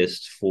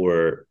lobbyist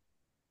for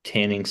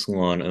Tanning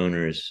Salon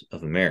Owners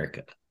of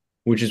America,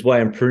 which is why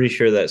I'm pretty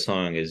sure that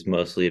song is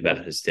mostly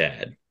about his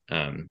dad.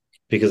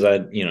 Because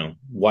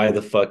why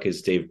the fuck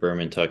is Dave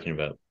Berman talking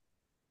about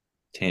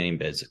tanning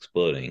beds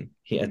exploding?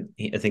 I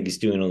think he's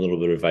doing a little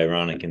bit of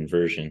ironic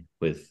inversion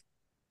with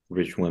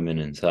rich women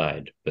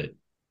inside, but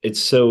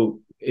it's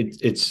and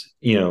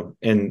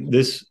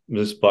this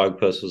blog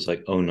post was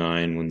like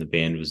 2009 when the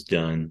band was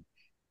done,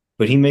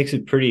 but he makes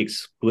it pretty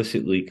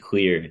explicitly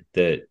clear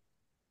that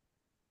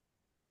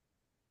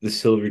the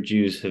Silver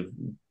Jews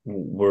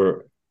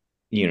were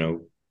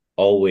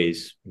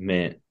always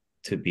meant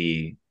to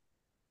be,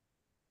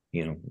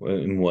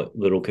 in what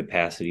little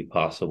capacity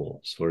possible,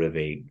 sort of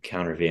a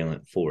countervailing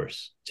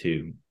force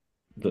to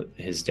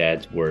his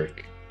dad's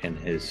work and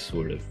his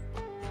sort of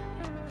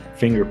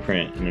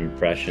fingerprint and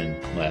impression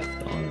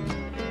left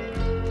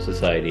on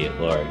society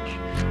at large.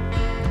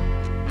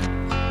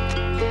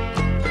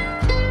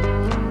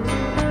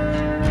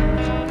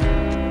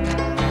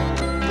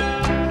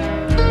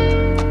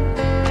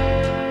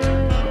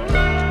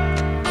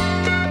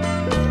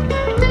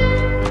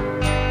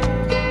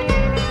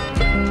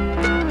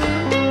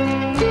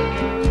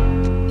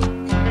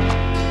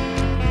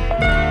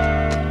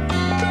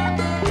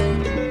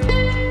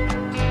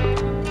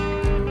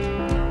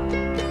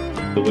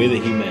 The way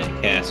that he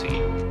met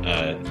Cassie,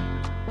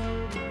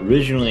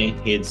 originally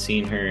he had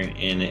seen her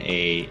in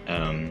a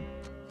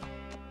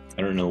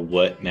I don't know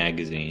what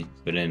magazine,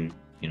 but in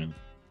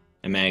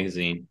a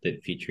magazine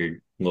that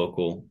featured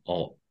local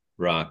alt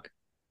rock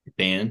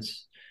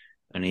bands,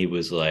 and he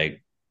was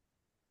like,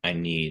 I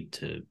need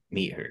to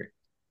meet her.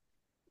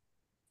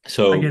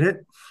 So I get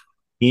it.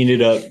 He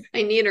ended up,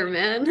 I need her,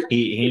 man.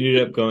 He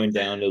ended up going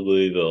down to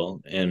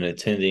Louisville and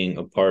attending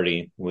a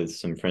party with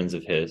some friends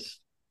of his.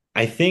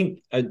 I think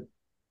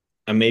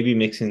I may be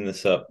mixing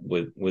this up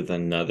with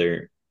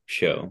another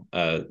show.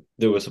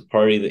 There was a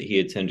party that he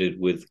attended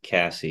with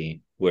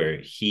Cassie where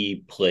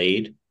he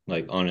played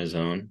like on his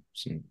own,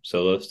 some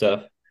solo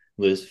stuff.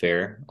 Liz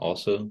Phair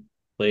also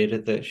played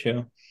at that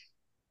show.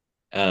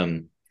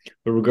 But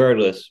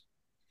regardless,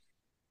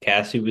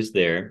 Cassie was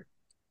there.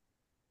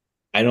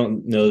 I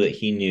don't know that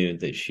he knew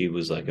that she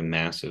was like a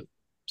massive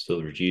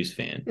Silver Jews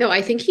fan. No,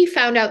 I think he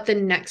found out the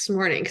next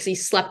morning because he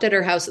slept at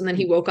her house and then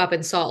he woke up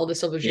and saw all the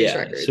Silver Jews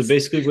records. So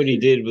basically what he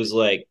did was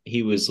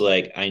he was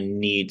like, I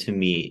need to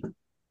meet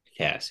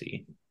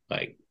Cassie.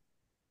 Like,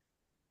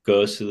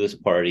 goes to this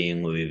party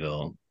in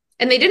Louisville.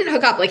 And they didn't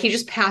hook up. Like, he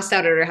just passed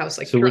out at her house.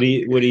 Like, so what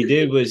he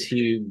did was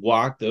he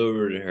walked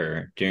over to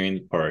her during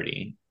the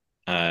party,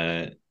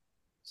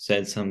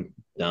 said some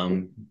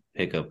dumb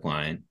pickup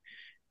line,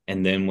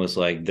 and then was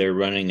like, they're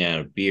running out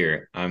of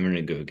beer. I'm going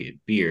to go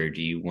get beer.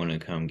 Do you want to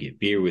come get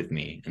beer with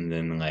me? And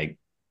then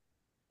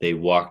they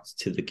walked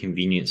to the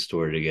convenience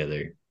store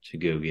together to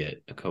go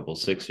get a couple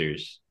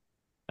Sixers.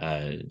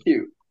 Cute.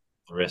 The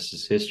rest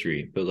is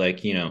history. But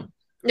like,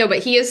 No, but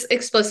he has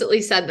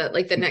explicitly said that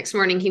like the next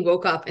morning he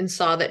woke up and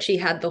saw that she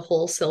had the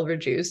whole Silver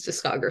Jews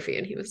discography,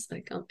 and he was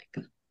like, "Oh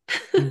my god."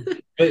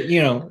 but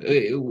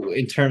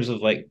in terms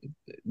of like,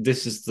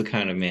 this is the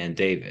kind of man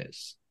Dave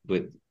is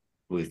with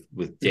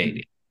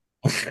dating.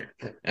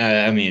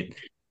 I mean,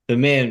 the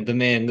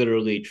man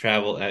literally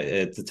traveled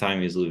at the time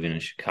he was living in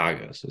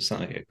Chicago, so it's not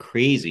like a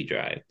crazy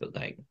drive, but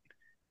like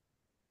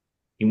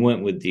he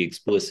went with the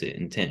explicit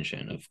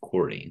intention of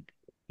courting.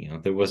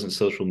 There wasn't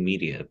social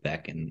media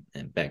back in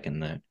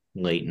the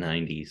late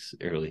 90s,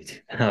 early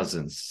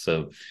 2000s.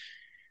 So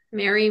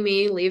marry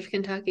me, leave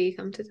Kentucky,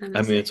 come to Tennessee.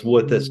 I mean, it's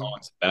what this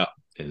song's about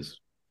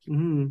is.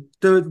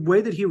 The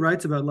way that he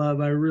writes about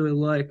love, I really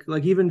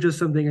like even just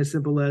something as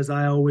simple as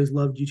 "I always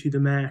loved you to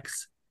the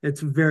max." It's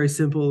very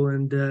simple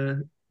and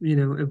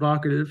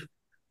evocative,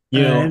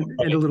 and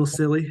a little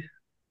silly.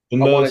 I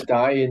want to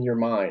die in your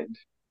mind,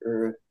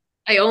 or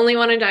I only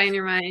want to die in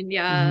your mind.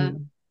 Yeah.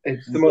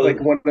 It's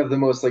like one of the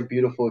most like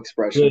beautiful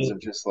expressions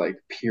of just like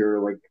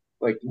pure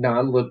like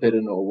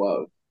non-libidinal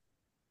love.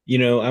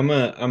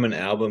 I'm an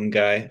album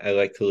guy. I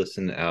like to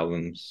listen to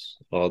albums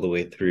all the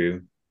way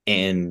through,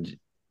 and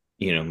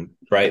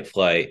Bright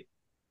Flight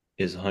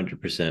is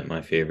 100%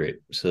 my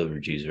favorite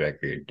Silver Jews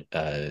record.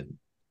 But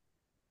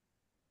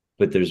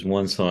there's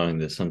one song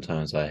that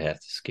sometimes I have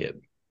to skip.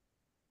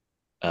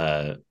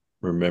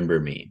 Remember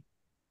Me.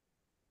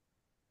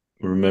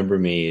 Remember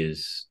Me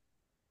is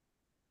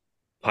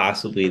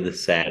possibly the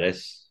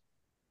saddest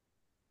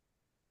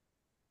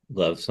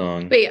love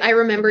song. Wait, I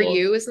Remember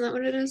You, isn't that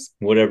what it is?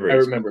 Whatever. I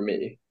Remember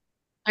Me.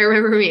 I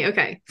Remember Me.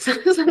 Okay. Yeah,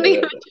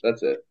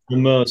 that's it. The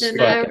most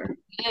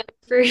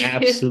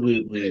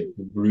absolutely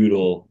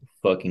brutal,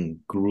 fucking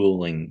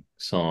grueling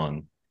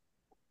song.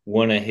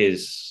 One of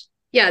his.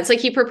 Yeah, it's like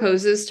he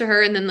proposes to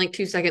her and then like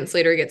 2 seconds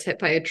later gets hit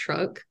by a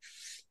truck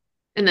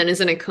and then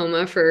is in a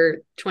coma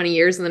for 20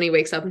 years and then he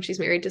wakes up and she's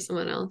married to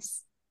someone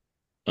else.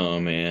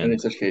 Oh man. And in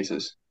such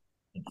cases.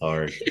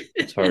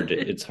 It's hard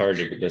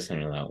to listen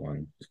to that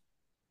one.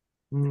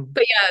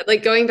 But yeah,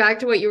 like going back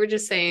to what you were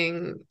just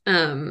saying,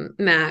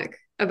 Mac,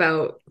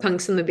 about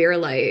Punks in the Beer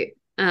Light.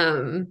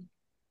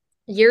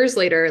 Years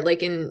later,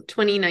 like in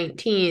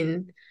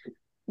 2019,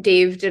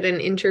 Dave did an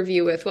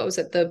interview with, what was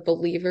it, The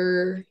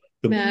Believer?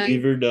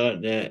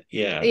 TheBeliever.net.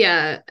 Yeah.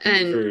 Yeah.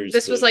 And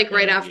this was like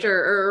right after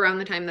or around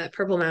the time that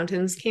Purple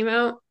Mountains came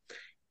out.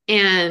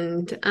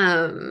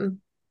 And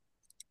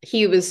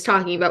he was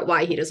talking about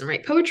why he doesn't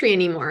write poetry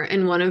anymore.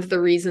 And one of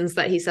the reasons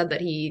that he said that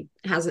he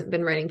hasn't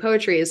been writing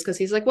poetry is because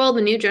he's like, well,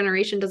 the new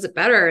generation does it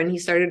better. And he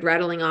started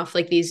rattling off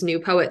like these new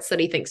poets that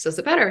he thinks does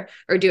it better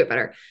or do it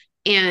better.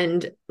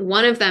 And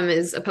one of them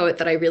is a poet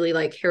that I really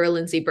like, Hera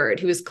Lindsay Bird,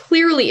 who is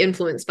clearly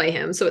influenced by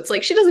him. So it's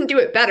like, she doesn't do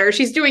it better.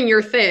 She's doing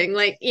your thing,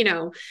 like,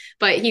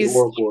 but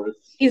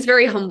he's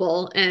very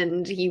humble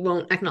and he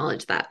won't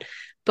acknowledge that.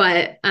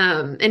 But,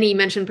 and he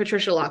mentioned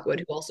Patricia Lockwood,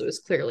 who also is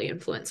clearly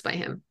influenced by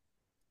him.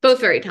 Both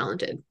very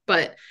talented.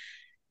 But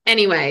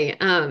anyway,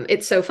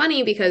 it's so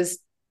funny because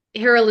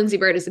Hera Lindsay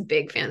Bird is a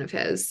big fan of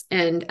his.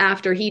 And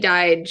after he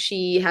died,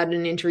 she had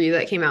an interview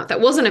that came out that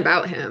wasn't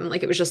about him.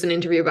 Like it was just an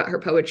interview about her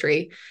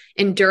poetry.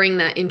 And during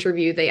that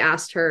interview, they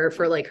asked her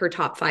for like her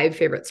top 5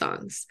 favorite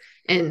songs.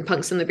 And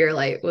Punks in the Beer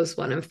Light was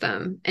one of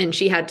them. And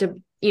she had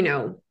to,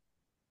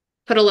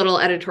 put a little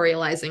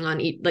editorializing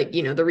on each, like,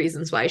 the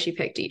reasons why she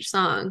picked each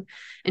song.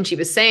 And she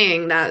was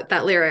saying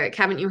that lyric,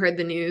 haven't you heard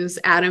the news?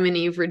 Adam and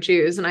Eve were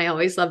Jews and I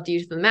always loved you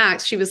to the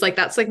max. She was like,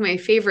 that's like my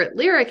favorite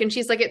lyric. And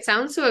she's like, it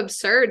sounds so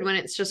absurd when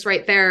it's just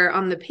right there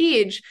on the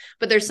page,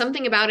 but there's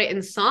something about it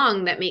in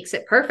song that makes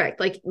it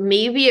perfect. Like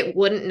maybe it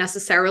wouldn't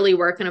necessarily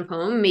work in a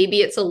poem.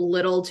 Maybe it's a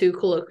little too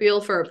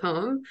colloquial for a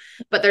poem,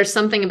 but there's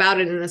something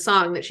about it in the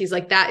song that she's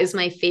like, that is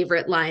my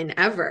favorite line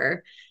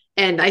ever.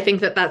 And I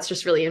think that that's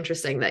just really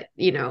interesting that,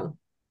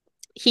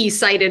 he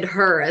cited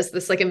her as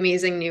this like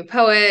amazing new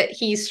poet.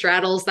 He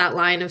straddles that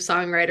line of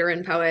songwriter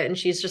and poet. And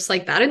she's just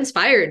like, that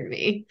inspired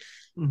me.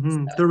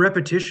 So. The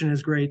repetition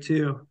is great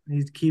too.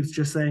 He keeps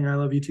just saying, I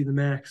love you to the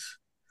max.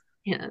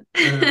 Yeah.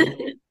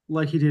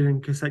 Like he did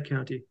in Cassette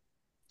County.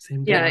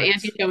 Same. Yeah.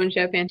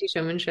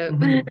 Anti-showmanship.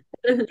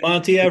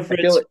 Monty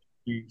Everett.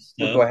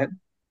 Go ahead.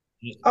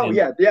 Oh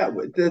yeah.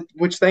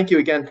 Which thank you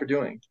again for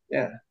doing.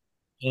 Yeah.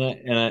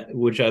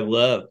 Which I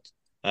loved.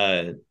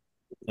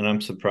 And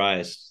I'm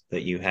surprised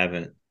that you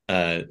haven't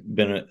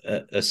been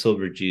a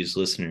Silver Jews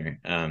listener.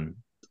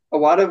 A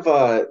lot of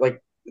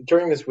like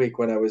during this week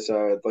when I was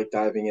like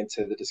diving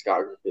into the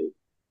discography,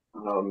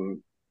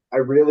 I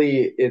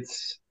really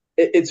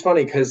it's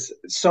funny because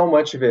so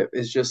much of it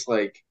is just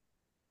like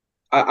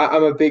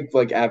I'm a big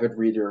like avid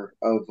reader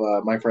of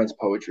my friend's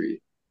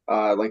poetry,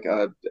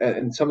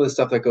 and some of the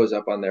stuff that goes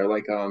up on there,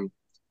 like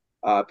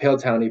Pale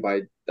Townie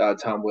by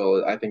Tom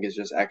Will, I think is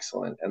just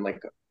excellent, and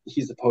like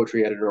he's the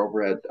poetry editor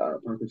over at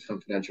Berkeley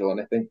Confidential,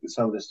 and I think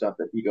some of the stuff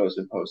that he goes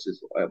and posts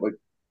is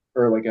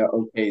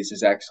OKs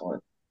is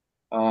excellent.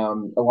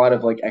 A lot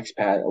of like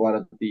expat, a lot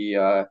of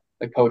the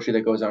like poetry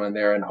that goes on in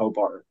there and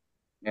Hobart.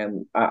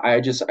 And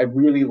I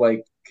really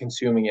like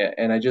consuming it.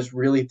 And I just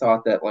really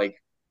thought that like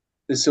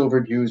the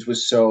Silver Jews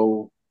was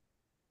so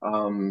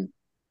um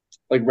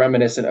like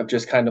reminiscent of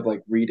just kind of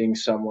like reading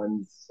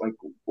someone's like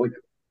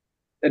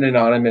an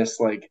anonymous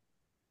like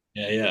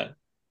Yeah, yeah.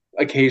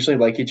 occasionally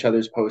like each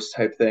other's posts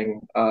type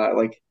thing.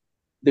 Like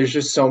there's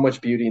just so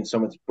much beauty and so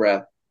much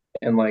breadth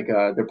in like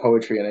their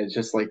poetry, and it's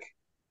just like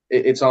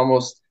it's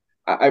almost.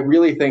 I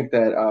really think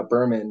that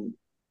Berman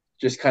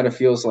just kind of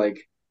feels like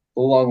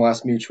a long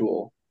last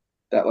mutual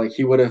that like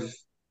he would have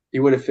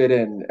fit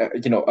in.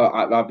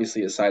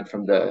 Obviously aside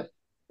from the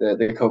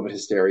COVID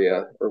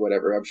hysteria or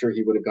whatever, I'm sure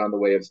he would have gone the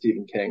way of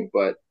Stephen King,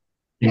 but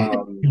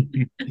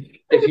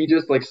if he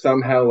just like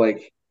somehow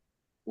like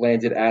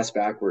landed ass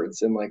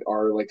backwards in like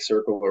our like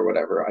circle or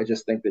whatever, I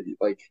just think that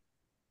like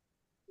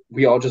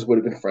we all just would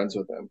have been friends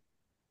with him.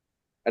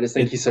 I just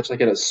think It's he's such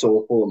like a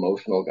soulful,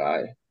 emotional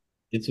guy.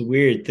 it's a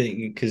weird thing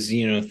because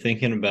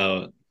thinking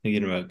about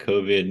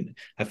COVID,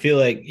 I feel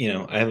like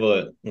I have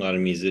a lot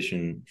of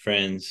musician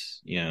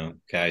friends,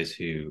 guys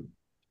who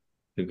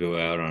go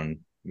out on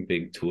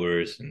big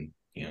tours, and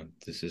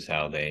this is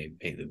how they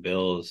pay the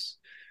bills.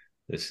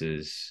 This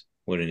is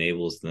what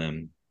enables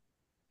them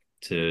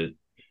to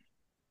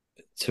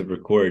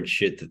record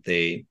shit that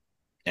they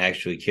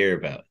actually care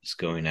about, is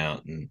going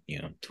out and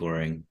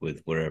touring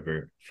with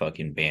whatever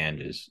fucking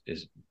band is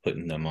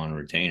putting them on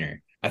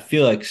retainer. I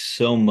feel like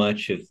so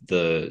much of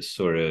the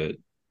sort of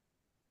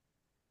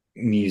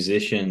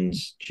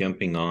musicians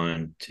jumping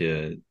on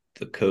to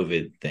the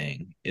COVID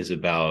thing is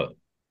about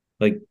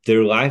like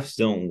their lives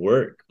don't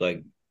work.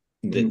 Like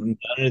Mm-hmm.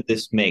 none of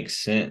this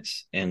makes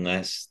sense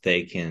unless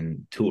they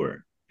can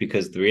tour.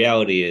 Because the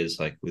reality is,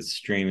 like with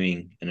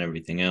streaming and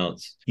everything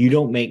else,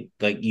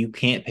 you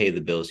can't pay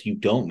the bills. You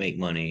don't make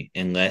money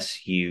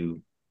unless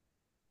you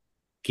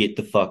get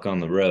the fuck on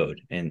the road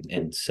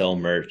and sell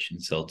merch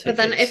and sell But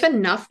then if tickets.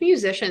 enough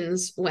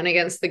musicians went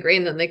against the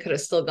grain, then they could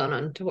have still gone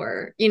on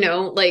tour.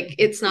 Like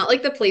it's not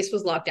like the place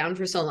was locked down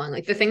for so long.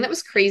 Like the thing that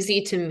was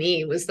crazy to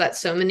me was that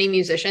so many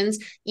musicians,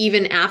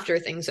 even after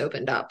things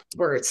opened up,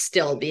 were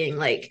still being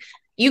like,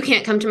 you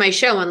can't come to my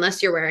show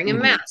unless you're wearing a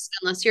Mm-hmm. mask,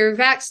 unless you're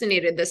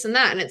vaccinated, this and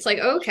that. And it's like,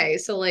 okay,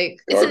 so like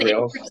it's an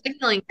Guardrails. interest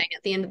signaling thing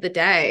at the end of the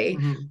day.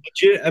 Mhm.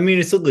 I mean,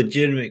 it's a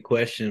legitimate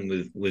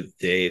question with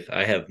Dave.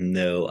 I have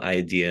no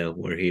idea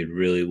where he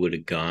really would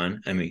have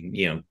gone. I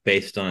mean,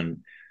 based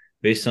on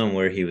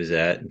where he was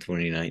at in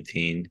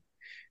 2019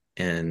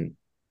 and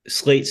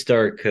Slate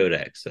Star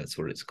Codex, that's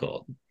what it's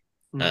called.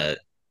 Mhm. Uh,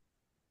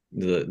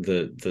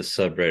 the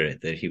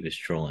subreddit that he was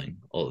trolling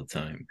all the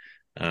time.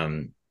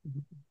 Um,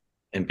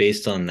 and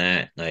based on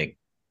that, like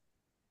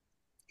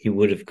he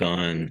would have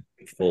gone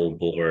full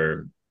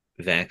bore,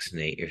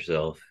 vaccinate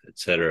yourself,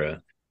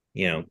 etc.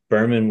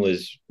 Berman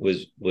was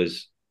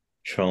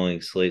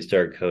trolling Slate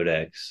Star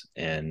Codex,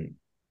 and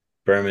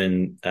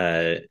Berman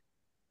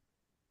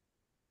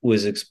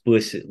was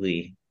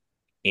explicitly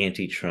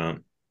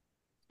anti-Trump.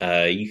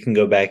 You can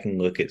go back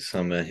and look at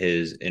some of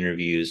his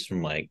interviews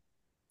from like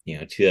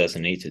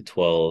 2008 to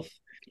 12,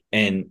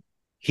 and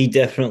he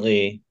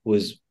definitely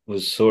was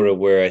sort of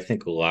where I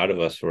think a lot of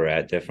us were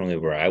at, definitely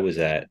where I was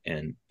at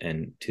in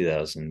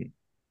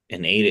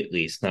 2008, at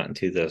least not in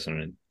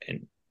 2000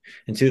 and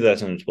in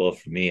 2012.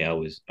 For me, I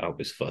was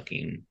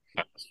fucking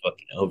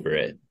over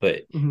it,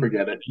 but Mhm.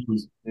 Forget it. he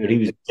was but Yeah. he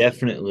was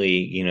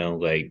definitely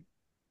like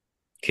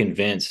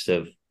convinced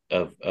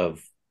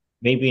of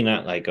maybe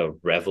not like a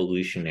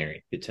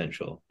revolutionary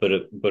potential, but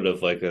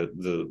of like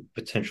the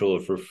potential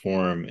of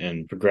reform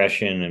and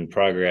progression and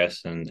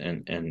progress and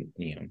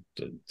the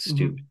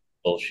stupid Mhm.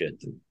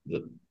 bullshit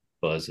the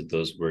buzz that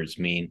those words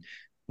mean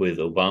with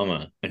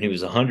Obama. And he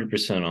was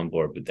 100% on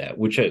board with that,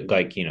 which I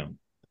like,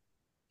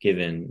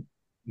 given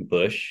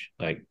Bush,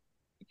 like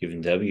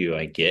given W,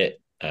 I get.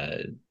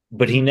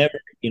 But he Mhm.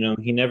 never,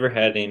 he never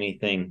had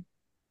anything.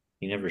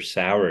 He never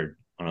soured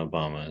on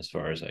Obama, as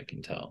far as I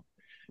can tell.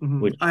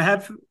 Mhm. Which I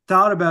have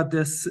thought about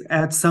this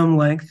at some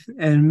length,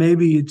 and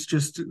maybe it's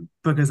just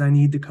because I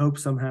need to cope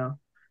somehow.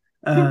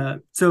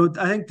 So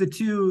I think the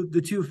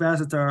two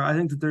facets are, I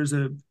think that there's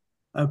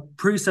a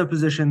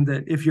presupposition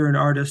that if you're an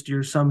artist,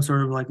 you're some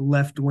sort of like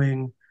left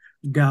wing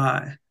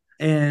guy,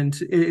 and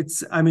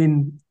it's, I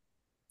mean,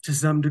 to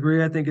some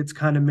degree, I think it's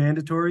kind of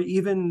mandatory.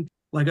 Even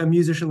like a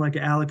musician like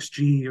Alex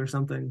G or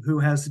something, who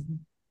has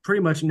pretty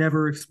much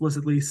never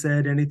explicitly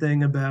said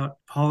anything about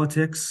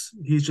politics.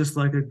 He's just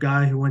like a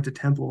guy who went to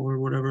Temple or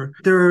whatever.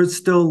 There's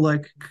still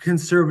like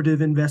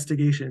conservative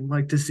investigation,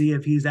 like to see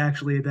if he's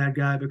actually a bad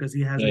guy because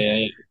he yeah, hasn't yeah,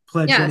 yeah.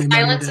 pledged Yeah, any money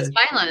silence is to.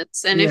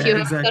 violence. And if Yeah, you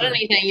haven't said exactly.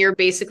 anything, you're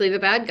basically the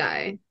bad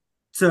guy.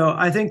 So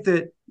I think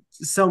that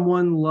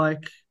someone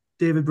like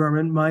David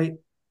Berman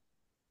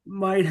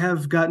might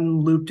have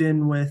gotten looped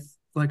in with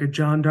like a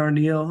John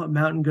Darnielle, a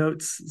Mountain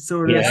Goats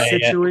sort of Yeah,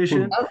 yeah.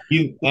 situation.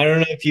 I don't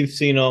know if you've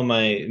seen all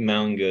my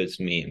Mountain Goats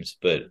memes,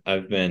 but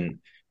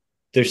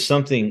there's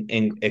something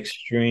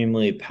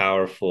extremely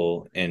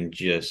powerful and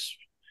just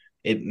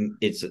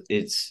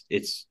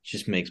it's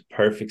just makes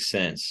perfect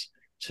sense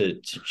to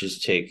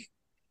just take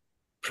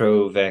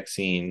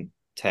pro-vaccine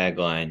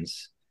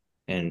taglines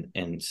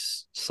and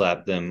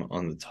slap them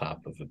on the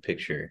top of a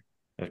picture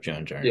of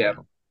John Jarniel. Yeah.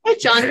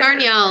 John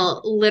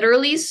Darnielle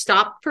literally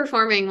stopped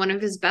performing one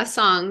of his best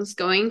songs,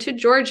 Going to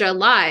Georgia,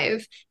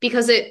 live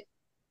because it,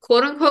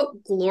 quote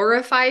unquote,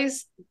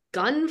 glorifies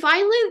gun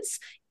violence.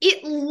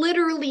 It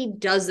literally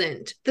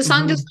doesn't. The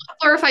song does not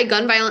glorify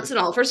gun violence at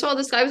all. First of all,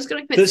 this guy was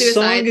going to commit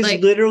suicide. The song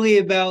is literally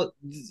about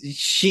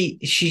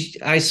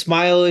I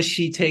smile as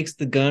she takes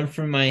the gun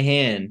from my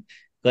hand.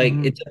 Like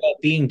it's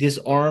about being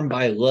disarmed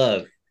by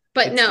love.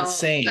 But it's no,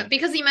 insane.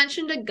 Because he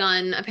mentioned a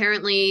gun,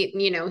 apparently,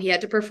 he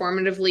had to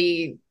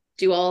performatively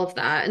do all of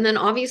that. And then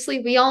obviously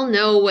we all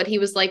know what he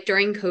was like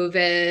during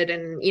COVID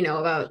and,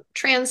 about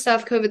trans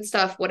stuff, COVID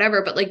stuff,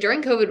 whatever. But like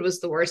during COVID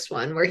was the worst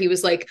one where he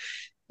was like,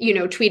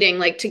 tweeting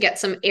like to get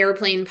some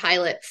airplane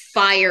pilot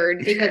fired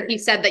because he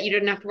said that you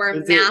didn't have to wear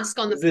a mask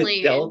on the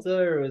plane. Delta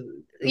or was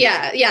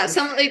it? Yeah.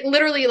 Some like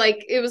literally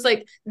like it was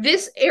like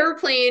this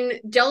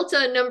airplane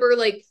Delta number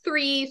like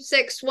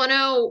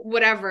 3610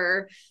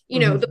 whatever.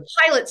 The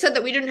pilot said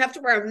that we didn't have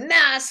to wear a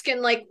mask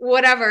and like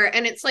whatever.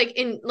 And it's like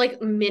in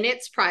like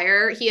minutes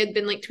prior, he had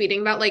been like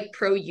tweeting about like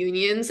pro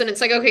unions. And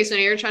it's like, okay, so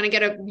now you're trying to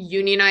get a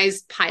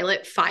unionized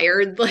pilot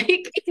fired.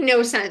 Like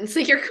no sense.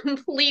 Like you're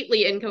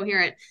completely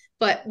incoherent.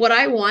 But what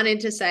I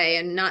wanted to say,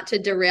 and not to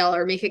derail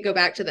or make it go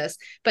back to this,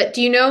 but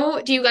do you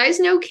guys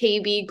know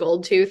KB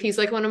Goldtooth? He's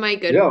like one of my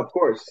good. Yeah, of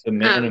course. The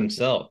man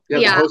himself. Yeah,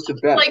 the host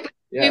of Bet. Like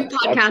we've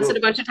podcasted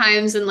a bunch of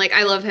times and like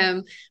I love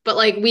him. But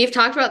like we've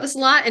talked about this a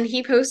lot. And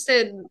he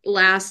posted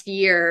last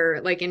year,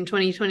 like in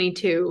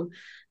 2022,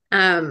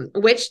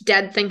 which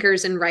dead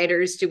thinkers and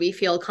writers do we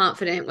feel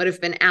confident would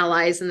have been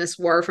allies in this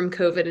war from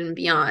COVID and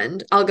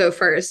beyond? I'll go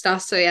first.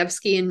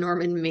 Dostoevsky and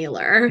Norman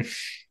Mailer.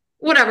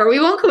 Whatever, we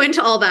won't go into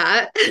all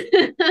that.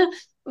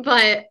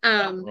 But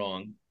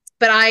wrong.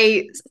 But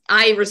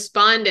I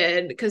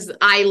responded because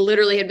I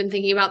literally had been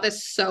thinking about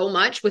this so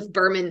much with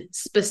Berman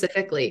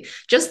specifically.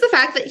 Just the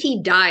fact that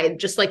he died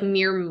just like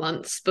mere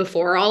months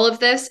before all of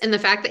this, and the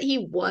fact that he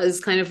was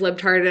kind of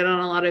libtarded on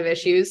a lot of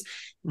issues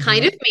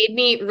kind of made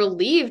me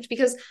relieved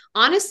because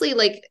honestly,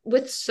 like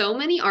with so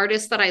many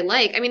artists that I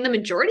like, I mean, the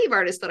majority of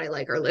artists that I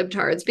like are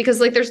libtards because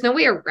like there's no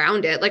way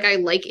around it. Like I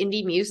like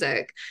indie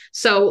music.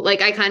 So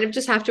like I kind of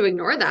just have to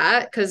ignore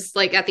that because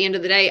like at the end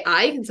of the day,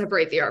 I can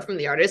separate the art from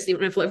the artist,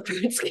 even if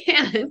libtards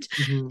can't.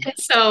 And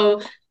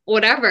so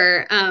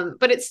whatever.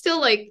 But it's still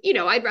like,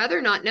 I'd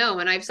rather not know.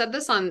 And I said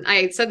this on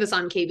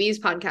KB's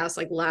podcast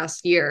like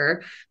last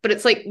year, but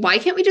it's like, why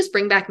can't we just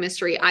bring back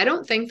mystery? I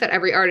don't think that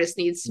every artist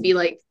needs to be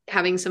like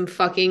having some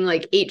fucking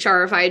like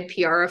HRified,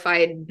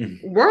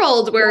 PRified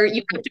world where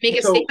you have to make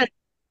a statement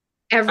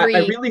every.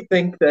 I really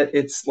think that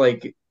it's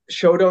like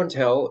show don't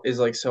tell is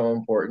like so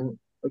important.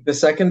 Like the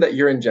second that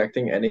you're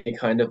injecting any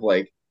kind of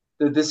like,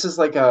 this is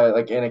like a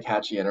like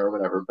Anacatchian or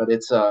whatever, but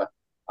it's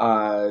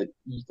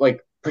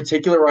like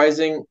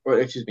particularizing, or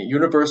excuse me,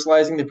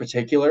 universalizing the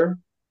particular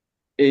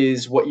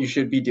is what you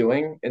should be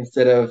doing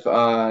instead of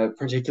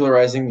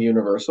particularizing the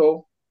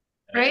universal.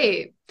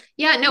 Right.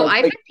 Yeah. No,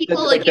 I've had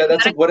people like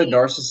that's like what a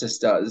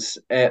narcissist does,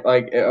 and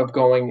like of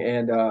going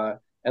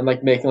and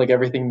like making like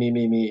everything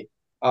me,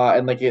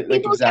 and like it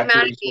like exactly get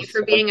mad at me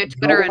for being a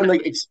Twitter and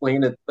like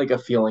explain it like a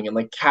feeling and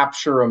like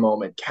capture a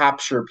moment,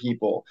 capture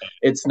people.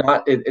 It's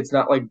not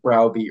like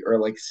browbeat or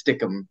like stick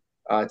them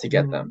to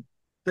get them.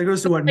 That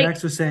goes to what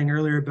Max was saying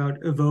earlier about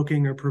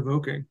evoking or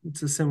provoking.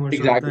 It's a similar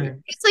sort of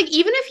thing. It's like,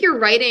 even if you're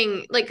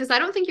writing, like, because I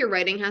don't think your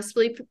writing has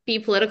to be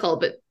political,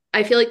 but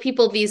I feel like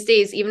people these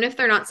days, even if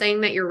they're not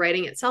saying that your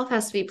writing itself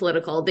has to be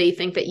political, they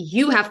think that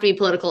you have to be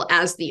political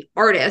as the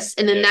artist,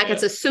 and then that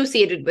gets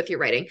associated with your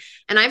writing.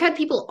 And I've had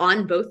people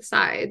on both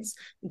sides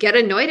get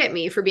annoyed at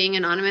me for being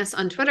anonymous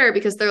on Twitter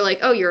because they're like,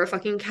 oh, you're a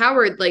fucking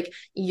coward. Like,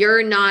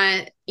 you're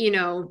not,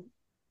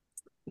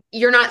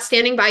 you're not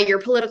standing by your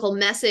political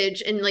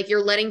message, and like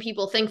you're letting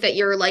people think that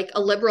you're like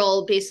a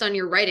liberal based on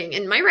your writing.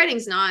 And my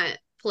writing's not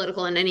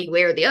political in any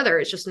way or the other.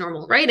 It's just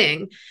normal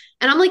writing.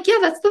 And I'm like, yeah,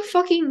 that's the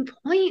fucking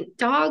point,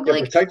 dog. Yeah,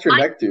 like, protect your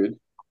neck, dude.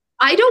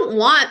 I don't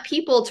want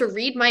people to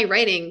read my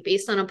writing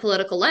based on a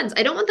political lens.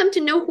 I don't want them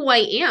to know who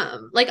I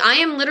am. Like, I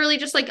am literally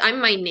just like,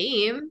 I'm my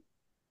name.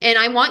 And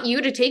I want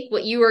you to take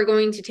what you are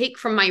going to take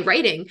from my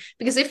writing.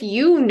 Because if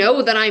you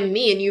know that I'm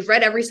me and you've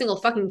read every single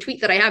fucking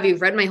tweet that I have,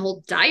 you've read my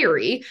whole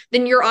diary,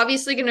 then you're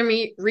obviously going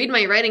to read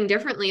my writing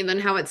differently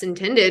than how it's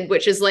intended,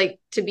 which is like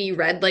to be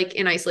read like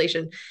in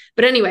isolation.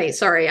 But anyway,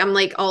 sorry, I'm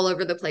like all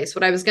over the place.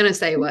 What I was going to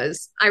say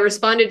was I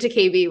responded to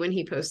KB when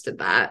he posted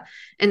that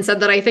and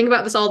said that I think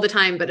about this all the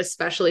time, but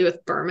especially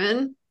with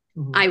Berman.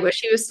 I wish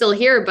he was still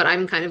here, but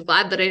I'm kind of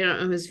glad that I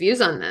don't know his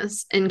views on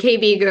this. And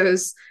KB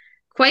goes,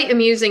 quite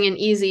amusing and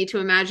easy to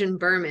imagine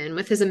Berman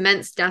with his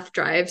immense death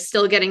drive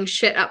still getting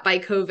shit up by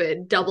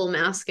COVID, double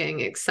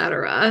masking,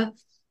 etc.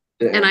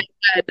 And I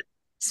said,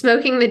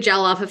 smoking the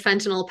gel off a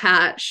fentanyl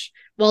patch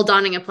while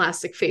donning a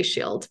plastic face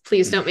shield.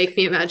 Please don't make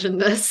me imagine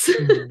this.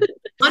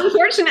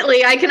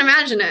 Unfortunately, I can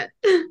imagine it.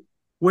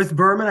 With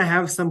Berman, I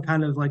have some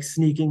kind of like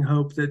sneaking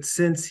hope that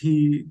since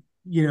he,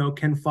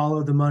 can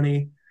follow the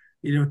money,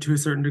 to a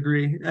certain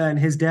degree. And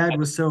his dad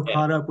was so Yeah.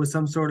 caught up with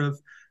some sort of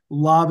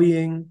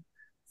lobbying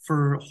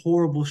for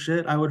horrible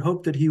shit. I would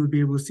hope that he would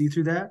be able to see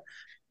through that.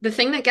 The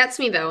thing that gets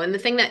me though, and the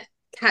thing that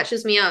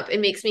catches me up, it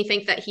makes me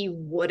think that he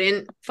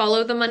wouldn't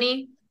follow the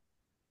money,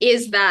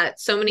 is that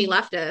so many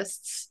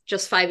leftists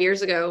just 5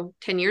 years ago,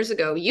 10 years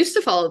ago, used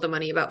to follow the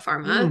money about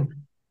pharma.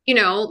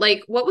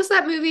 Like what was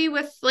that movie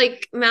with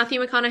like Matthew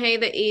McConaughey,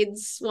 the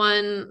AIDS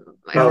one?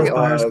 Dallas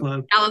Buyers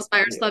Club. Dallas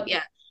Buyers Club,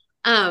 yeah.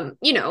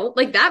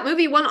 Like that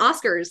movie won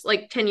Oscars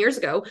like 10 years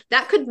ago.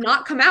 That could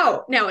not come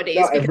out nowadays.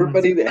 No,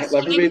 everybody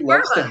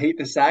loves to hate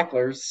the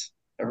Sacklers.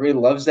 Everybody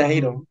loves to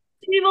hate them.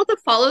 To be able to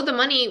follow the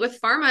money with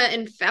pharma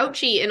and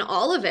Fauci and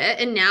all of it,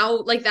 and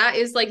now like that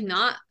is like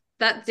not,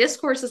 that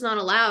discourse is not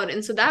allowed.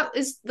 And so that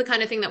is the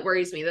kind of thing that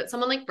worries me, that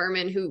someone like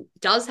Berman, who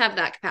does have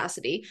that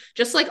capacity,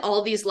 just like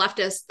all these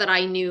leftists that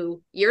I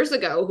knew years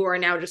ago who are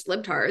now just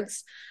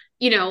libtards,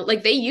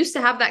 like they used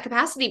to have that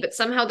capacity, but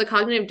somehow the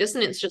cognitive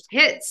dissonance just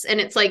hits and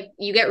it's like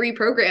you get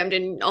reprogrammed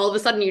and all of a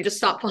sudden you just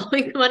stop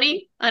following the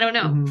money. I don't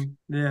know.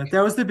 Mm-hmm. Yeah,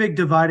 that was the big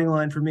dividing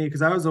line for me,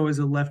 because I was always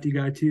a lefty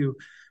guy too.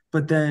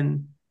 But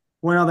then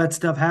when all that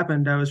stuff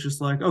happened, I was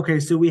just like, okay,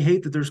 so we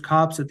hate that there's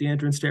cops at the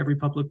entrance to every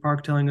public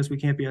park telling us we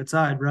can't be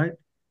outside, right?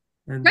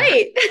 And,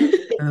 right.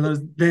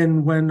 and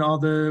then when all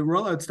the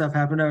rollout stuff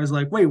happened, I was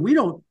like, wait, we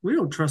don't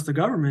trust the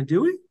government, do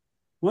we?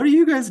 What are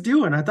you guys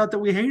doing? I thought that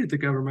we hated the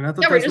government. I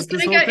thought we're just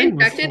going to get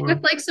infected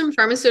with like some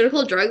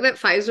pharmaceutical drug that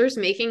Pfizer's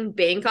making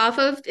bank off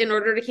of in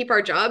order to keep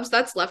our jobs.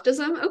 That's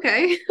leftism.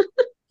 Okay.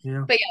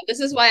 Yeah. But yeah,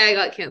 this is why I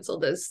got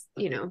canceled as,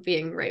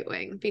 being right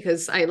wing,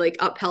 because I like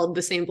upheld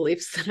the same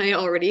beliefs that I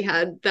already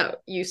had that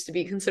used to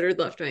be considered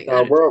left wing.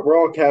 We're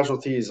all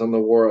casualties on the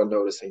war on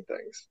noticing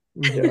things.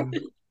 Yeah.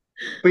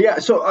 But yeah,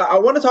 so I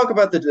want to talk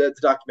about the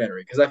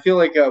documentary, because I feel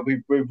like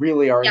we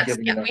really aren't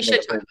giving enough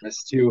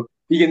focus to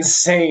the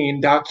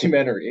insane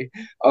documentary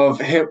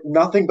of him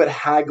nothing but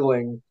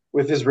haggling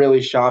with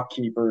Israeli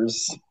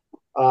shopkeepers.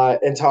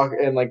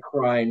 And like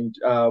crying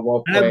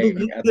while playing. I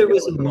believe there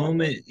was a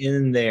moment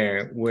in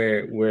there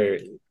where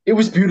it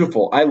was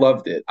beautiful. I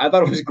loved it. I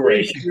thought it was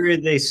great. Pretty sure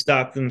they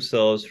stopped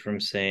themselves from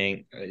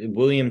saying.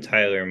 William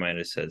Tyler might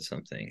have said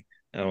something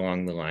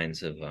along the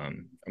lines of,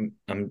 "I'm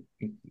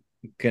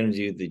gonna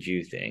do the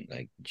Jew thing,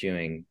 like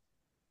Jewing,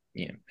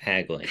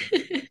 haggling."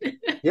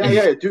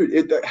 Yeah,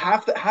 dude.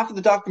 Half of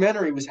the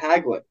documentary was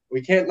haggling.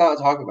 We can't not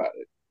talk about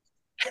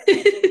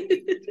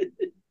it.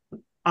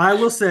 I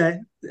will say,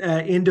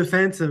 in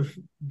defense of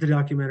the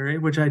documentary,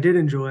 which I did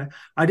enjoy,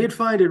 I did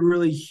find it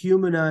really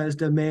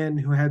humanized a man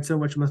who had so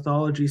much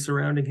mythology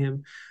surrounding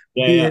him,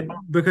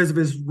 because of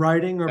his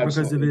writing or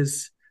Absolutely.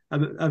 because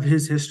of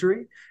his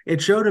history. It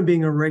showed him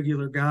being a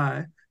regular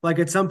guy. Like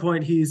at some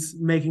point, he's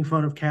making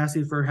fun of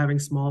Cassie for having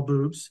small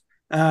boobs,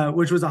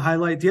 which was a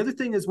highlight. The other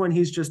thing is when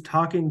he's just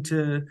talking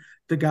to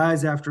the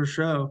guys after a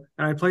show,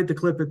 and I played the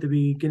clip at the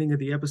beginning of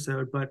the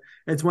episode, but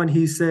it's when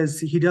he says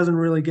he doesn't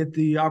really get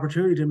the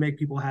opportunity to make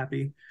people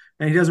happy,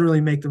 and he doesn't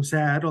really make them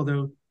sad,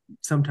 although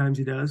sometimes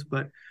he does.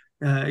 But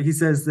he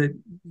says that,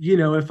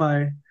 if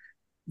I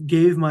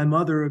gave my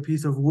mother a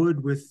piece of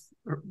wood with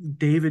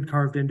David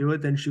carved into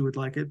it, then she would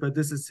like it. But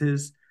this is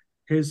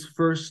his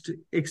first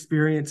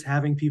experience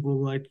having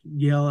people like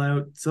yell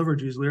out Silver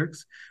Jews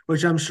lyrics,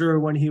 which I'm sure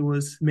when he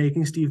was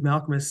making Steve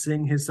Malkmus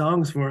sing his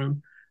songs for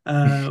him,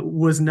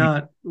 was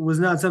not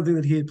something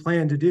that he had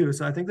planned to do.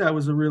 So I think that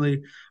was a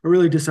really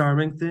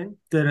disarming thing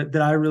that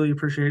I really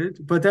appreciated.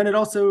 But then it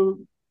also,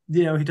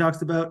 he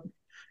talks about,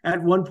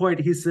 at one point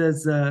he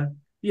says,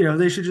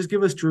 they should just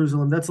give us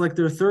Jerusalem. That's like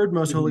their third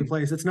most holy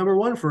place. It's number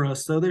one for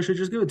us, so they should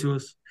just give it to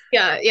us.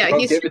 Yeah.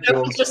 He's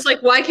just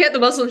like, why can't the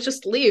Muslims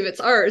just leave? It's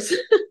ours.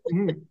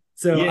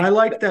 So yeah. I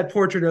like that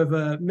portrait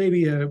of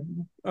maybe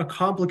a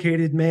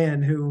complicated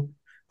man who,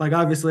 like,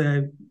 obviously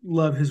I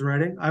love his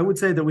writing. I would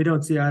say that we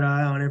don't see eye to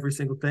eye on every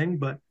single thing,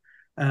 but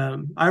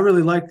I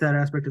really liked that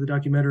aspect of the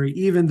documentary,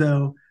 even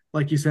though,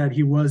 like you said,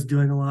 he was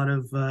doing a lot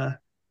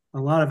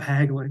of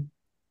haggling.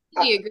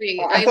 I agree.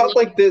 I thought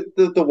like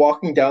the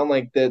walking down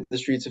like the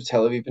streets of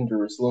Tel Aviv and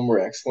Jerusalem were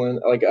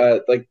excellent.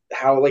 Like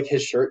how like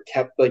his shirt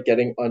kept like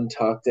getting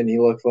untucked and he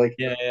looked like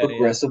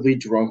progressively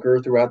drunker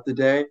throughout the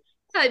day.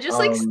 Yeah, just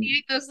like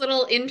seeing those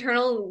little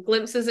internal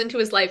glimpses into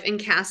his life. And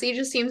Cassie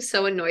just seems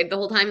so annoyed the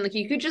whole time. Like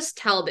you could just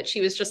tell that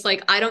she was just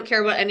like, I don't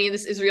care about any of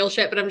this Israel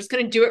shit, but I'm just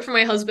gonna do it for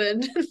my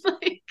husband.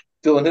 Like,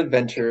 still an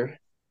adventure.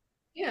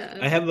 Yeah.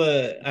 I have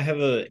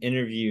a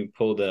interview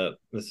pulled up.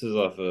 This is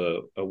off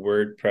a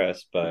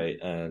WordPress by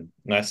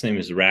last name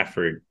is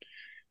Rafford,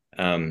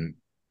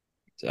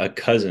 a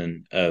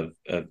cousin of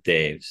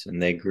Dave's,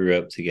 and they grew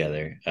up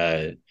together.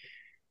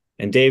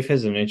 And Dave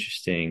has an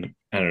interesting,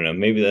 I don't know,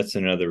 maybe that's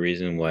another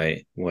reason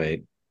why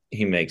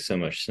he makes so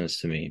much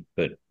sense to me.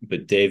 But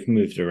Dave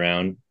moved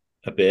around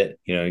a bit.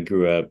 He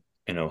grew up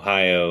in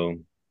Ohio,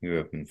 grew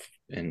up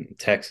in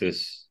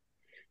Texas,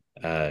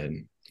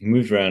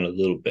 moved around a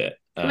little bit.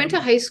 He went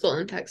to high school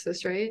in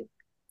Texas, right?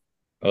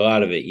 A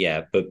lot of it,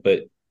 yeah. But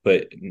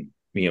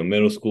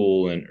middle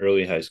school and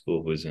early high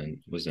school was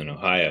in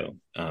Ohio.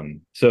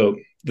 So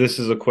this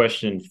is a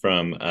question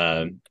from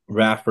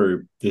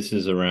Raffer. This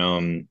is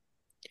around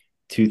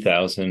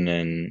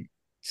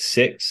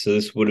 2006. So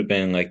this would have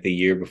been like the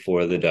year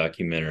before the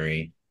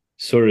documentary,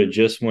 sort of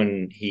just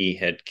when he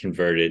had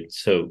converted.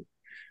 So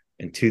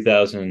in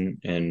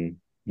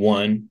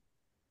 2001,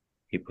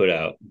 he put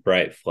out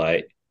Bright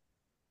Flight.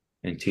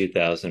 In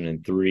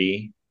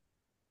 2003,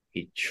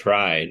 he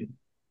tried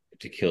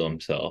to kill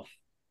himself,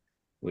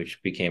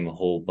 which became a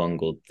whole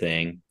bungled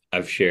thing.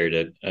 I've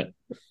shared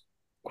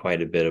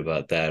quite a bit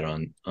about that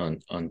on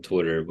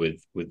Twitter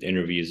with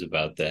interviews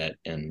about that.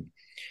 And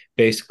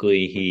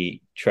basically,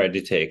 he tried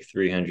to take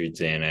 300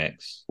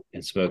 Xanax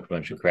and smoke a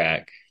bunch of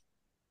crack,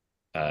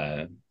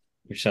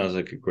 which sounds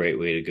like a great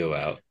way to go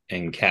out.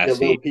 And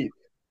Cassie,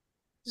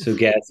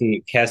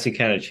 Cassie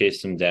kind of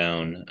chased him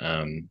down.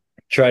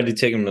 Tried to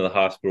take him to the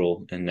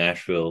hospital in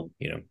Nashville.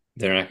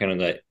 They're not going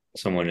to let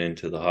someone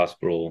into the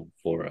hospital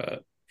for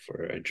a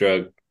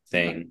drug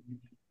thing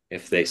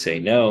if they say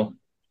no.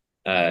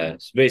 So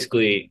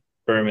basically,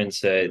 Berman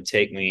said,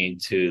 "Take me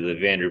to the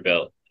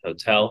Vanderbilt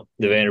Hotel."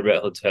 The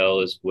Vanderbilt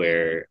Hotel is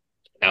where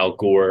Al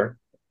Gore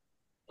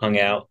hung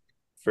out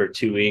for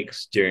 2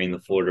 weeks during the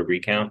Florida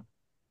recount.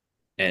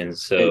 And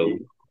so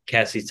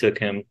Cassie took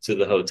him to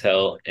the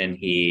hotel and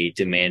he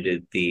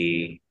demanded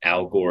the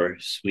Al Gore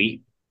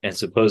suite and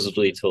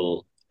supposedly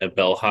told a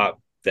bellhop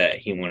that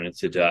he wanted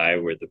to die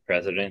where the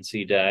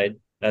presidency died.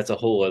 That's a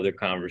whole other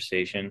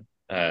conversation.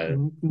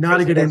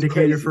 Not a good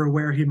indicator crazy. For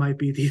where he might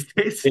be these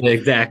days.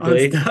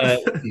 Exactly.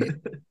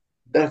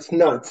 That's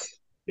nuts.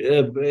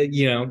 But,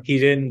 he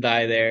didn't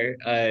die there,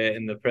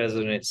 and the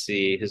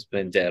presidency has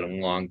been dead a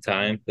long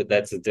time, but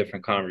that's a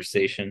different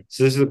conversation.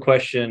 So this is a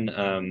question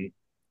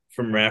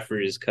from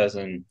Rafferty's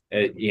cousin,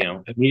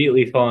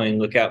 immediately following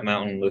Lookout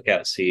Mountain,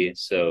 Lookout Sea.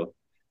 So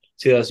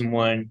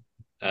 2001,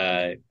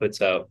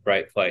 puts out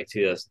Bright Flight.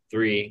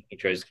 2003, he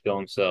tries to kill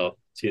himself.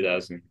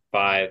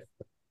 2005,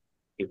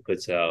 he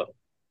puts out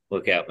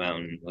Lookout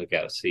Mountain,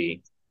 Lookout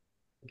Sea.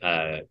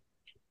 So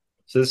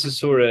this is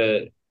sort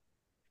of,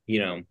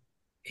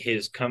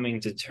 his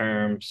coming to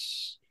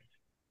terms,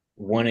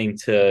 wanting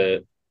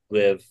to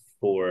live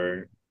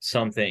for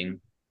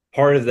something.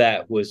 Part of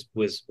that was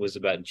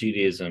about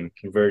Judaism,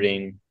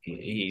 converting.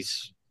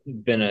 He's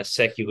been a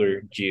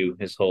secular Jew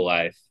his whole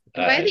life.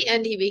 By the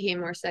end, he became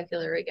more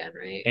secular again,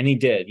 right? And he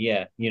did,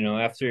 yeah.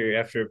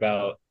 After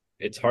about,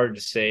 it's hard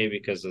to say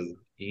because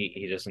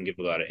he doesn't give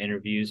a lot of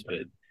interviews, but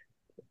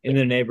in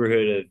the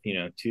neighborhood of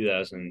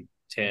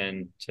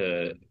 2010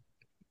 to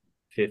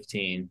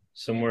 15,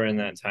 somewhere in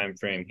that time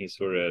frame, he's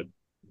sort of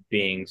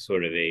being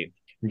sort of a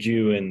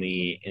Jew in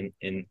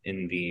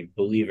the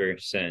believer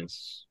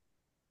sense.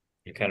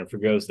 It kind of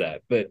forgoes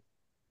that. But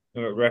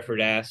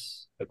Refford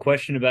asks a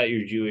question about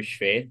your Jewish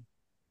faith.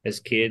 As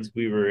kids,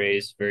 we were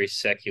raised very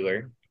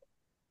secular.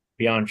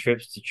 Beyond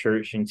trips to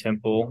church and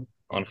temple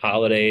on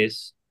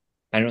holidays,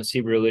 I don't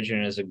see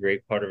religion as a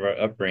great part of our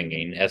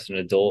upbringing. As an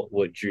adult,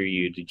 what drew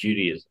you to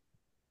Judaism?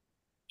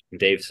 And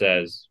Dave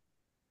says,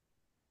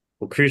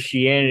 well,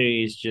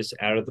 Christianity is just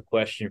out of the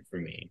question for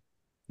me.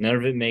 None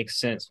of it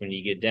makes sense when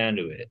you get down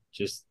to it.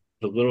 Just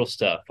the little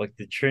stuff, like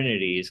the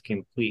Trinity, is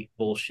complete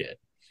bullshit.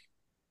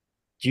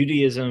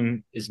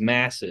 Judaism is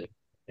massive,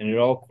 and it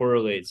all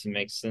correlates and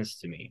makes sense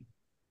to me.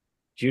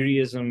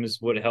 Judaism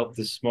is what helped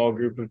this small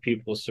group of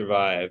people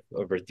survive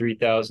over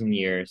 3,000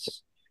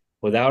 years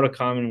without a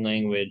common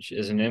language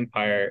as an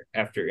empire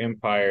after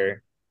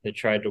empire that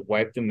tried to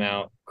wipe them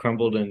out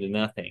crumbled into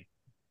nothing.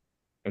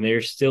 And they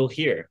are still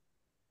here.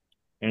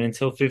 And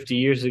until 50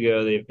 years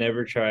ago, they've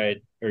never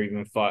tried or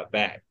even fought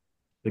back.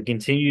 The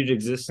continued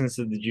existence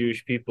of the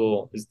Jewish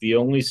people is the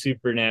only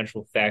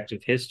supernatural fact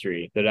of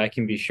history that I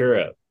can be sure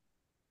of.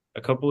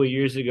 A couple of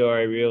years ago,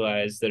 I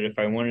realized that if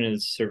I wanted to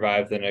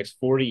survive the next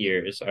 40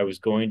 years, I was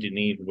going to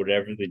need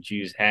whatever the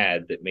Jews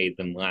had that made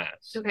them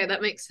last. Okay,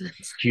 that makes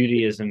sense.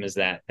 Judaism is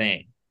that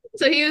thing.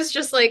 So he was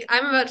just like,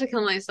 I'm about to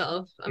kill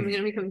myself. I'm going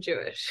to become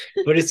Jewish.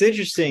 But it's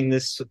interesting,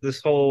 this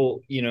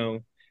whole,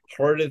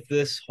 part of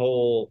this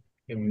whole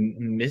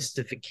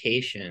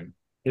mystification.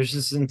 There's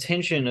this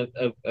intention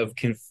of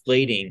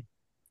conflating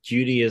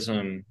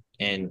Judaism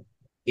and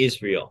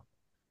Israel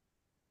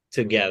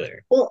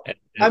together. Well,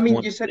 I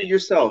mean, you said it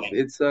yourself.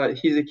 It's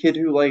he's a kid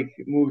who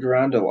moved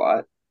around a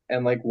lot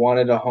and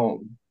wanted a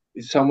home.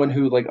 He's someone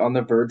who on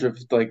the verge of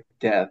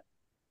death.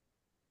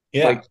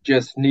 Yeah.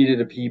 Just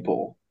needed a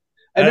people.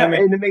 And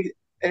it makes,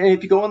 and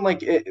if you go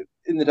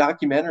in the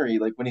documentary,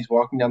 when he's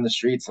walking down the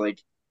streets,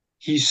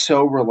 he's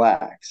so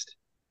relaxed.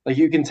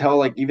 You can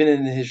tell even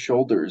in his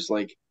shoulders,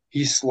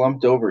 he's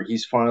slumped over.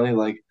 He's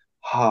finally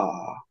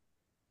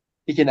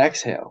he can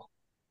exhale.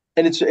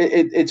 And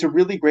it's a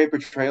really great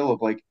portrayal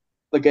of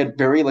a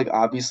very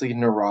obviously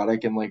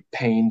neurotic and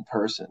pain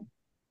person.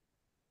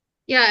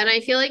 Yeah, and I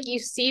feel like you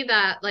see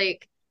that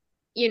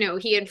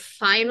he had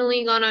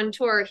finally gone on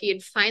tour, he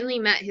had finally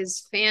met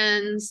his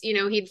fans,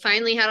 he'd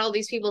finally had all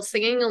these people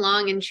singing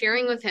along and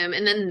cheering with him,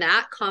 and then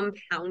that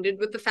compounded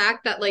with the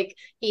fact that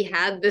he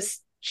had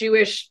this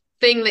Jewish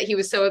thing that he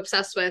was so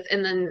obsessed with,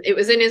 and then it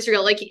was in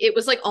Israel. Like it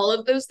was like all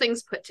of those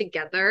things put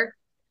together,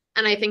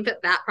 and I think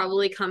that that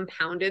probably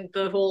compounded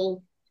the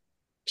whole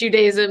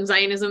Judaism,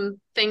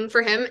 Zionism thing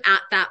for him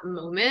at that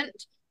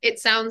moment. It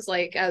sounds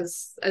like,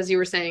 as you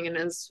were saying, and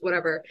as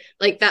whatever,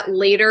 like that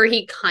later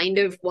he kind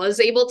of was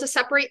able to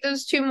separate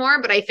those two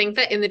more. But I think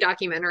that in the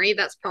documentary,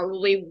 that's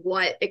probably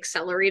what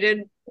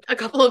accelerated a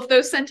couple of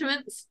those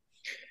sentiments.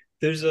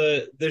 There's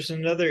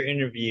another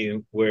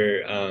interview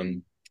where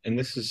and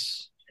this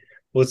is,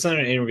 well, it's not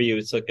an interview,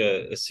 it's like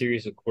a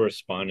series of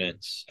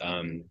correspondence.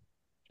 And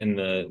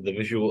the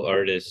visual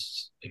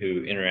artist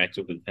who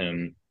interacted with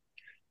him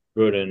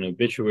wrote an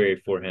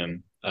obituary for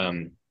him.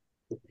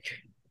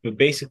 But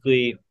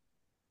basically,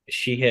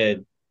 she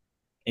had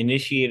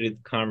initiated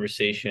the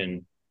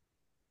conversation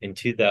in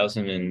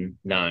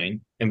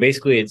 2009, and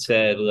basically it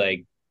said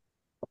like,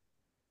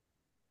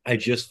 I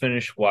just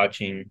finished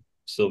watching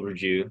Silver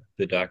Jew,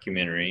 the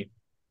documentary,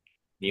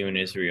 You in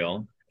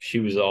Israel. She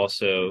was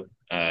also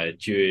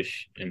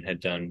Jewish and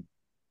had done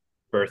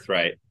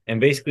Birthright.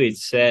 And basically it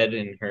said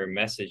in her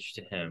message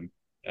to him,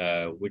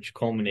 which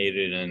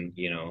culminated in,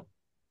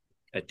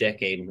 a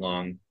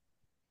decade-long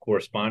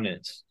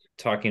correspondence,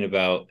 talking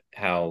about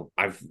how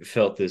I've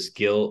felt this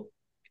guilt,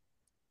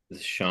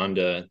 this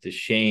shanda, the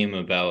shame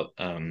about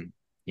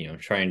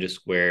trying to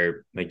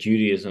square my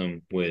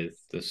Judaism with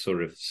the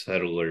sort of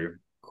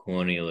settler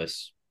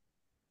colonialist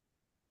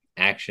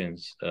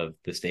actions of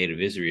the state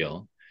of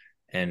Israel,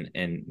 and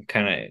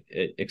kind of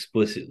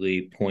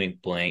explicitly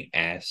point blank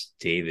asked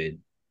David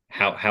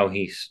how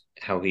he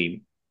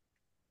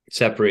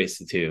separates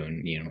the two,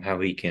 and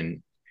how he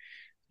can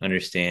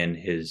understand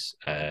his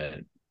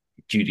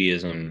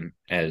Judaism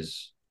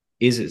as,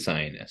 is it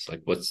Zionist?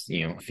 Like, what's,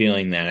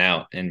 feeling that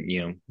out.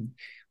 And,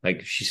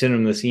 like, she sent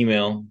him this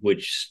email,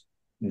 which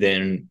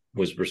then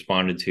was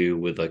responded to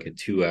with like a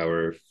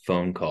 2-hour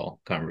phone call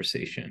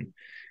conversation,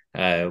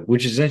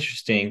 which is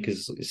interesting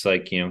because it's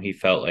like, he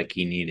felt like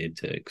he needed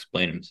to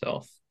explain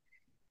himself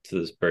to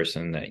this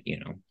person that,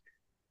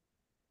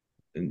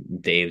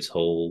 Dave's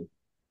whole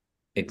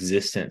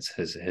existence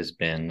has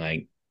been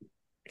like,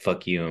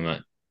 fuck you, I'm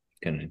not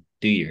gonna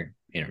do your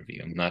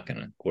interview, I'm not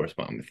gonna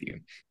correspond with you.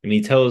 And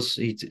he tells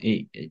he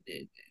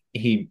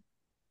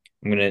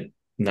I'm gonna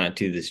not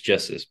do this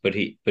justice, but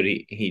he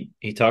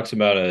talks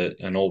about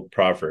an old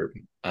proverb.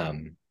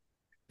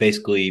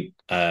 Basically,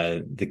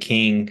 the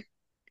king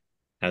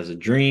has a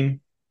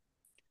dream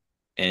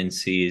and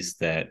sees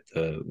that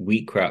the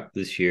wheat crop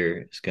this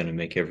year is going to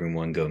make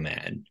everyone go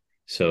mad.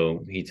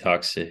 So he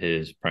talks to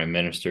his prime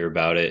minister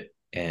about it,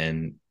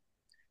 and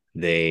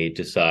they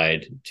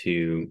decide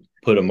to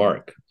put a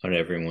mark on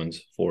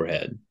everyone's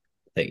forehead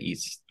that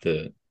eats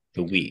the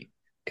wheat,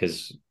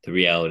 because the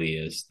reality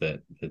is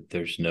that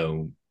there's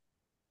no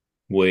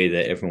way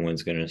that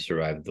everyone's going to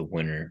survive the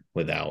winter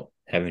without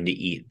having to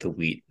eat the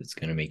wheat that's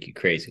going to make you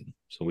crazy.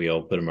 So we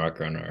all put a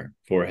marker on our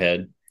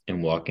forehead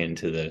and walk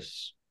into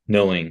this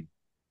knowing,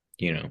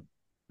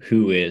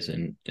 who is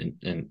and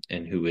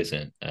who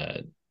isn't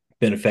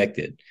been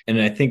affected. And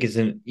I think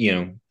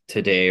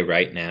today,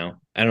 right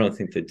now, I don't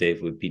think that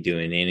Dave would be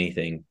doing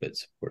anything but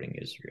supporting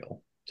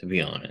Israel, to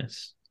be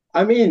honest.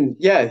 I mean,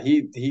 yeah,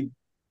 he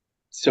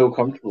so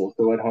comfortable,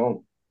 so at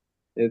home.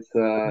 It's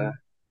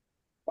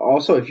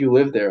also, if you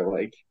live there,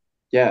 like,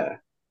 yeah,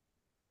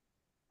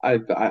 I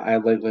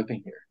like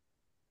living here.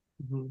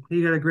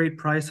 He got a great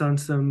price on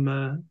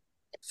some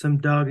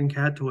dog and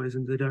cat toys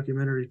in the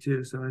documentary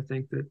too. So I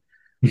think that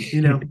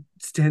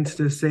stands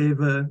to save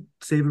a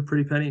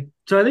pretty penny.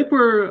 So I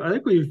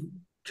think we've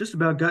just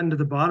about gotten to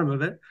the bottom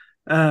of it.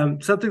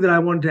 Something that I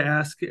wanted to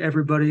ask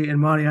everybody, and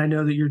Monty, I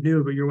know that you're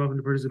new, but you're welcome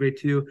to participate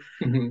too.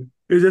 Mm-hmm.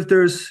 Is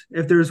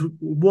if there's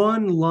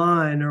one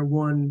line or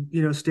one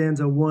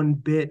stanza, one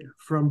bit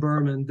from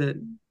Berman that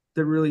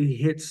really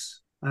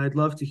hits, I'd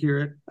love to hear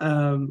it.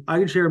 I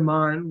can share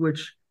mine,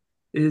 which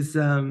is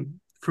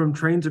from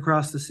Trains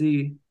Across the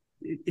Sea.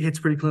 It hits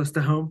pretty close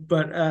to home,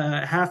 but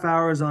half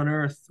hours on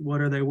Earth,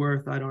 what are they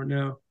worth? I don't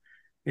know.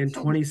 In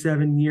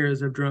 27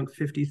 years, I've drunk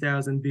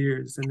 50,000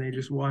 beers, and they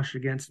just wash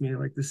against me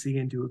like the sea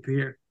into a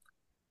pier.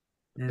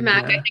 And,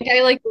 Mac, I think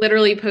I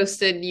literally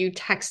posted you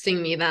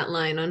texting me that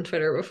line on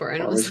Twitter before.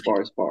 And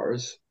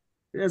bars.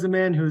 As a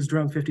man who's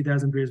drunk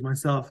 50,000 beers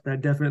myself,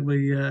 that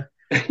definitely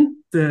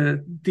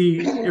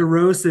the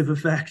erosive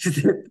effect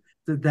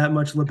that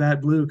much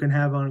Labatt Blue can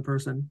have on a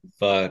person.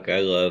 Fuck,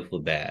 I love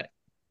Labatt.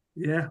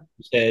 Yeah.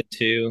 Said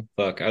too.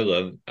 Fuck, I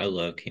love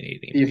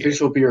Canadian. The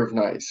official beer of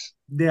Nice.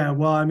 Yeah,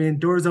 well, I mean,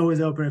 doors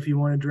always open if you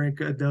want to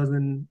drink a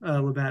dozen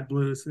Labatt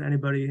Blues.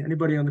 Anybody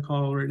on the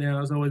call right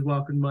now is always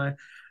welcome to my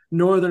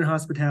northern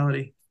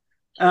hospitality.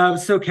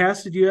 So,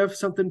 Cass, did you have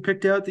something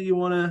picked out that you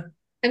want to?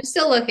 I'm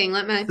still looking.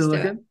 Let Max do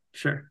it.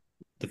 Sure.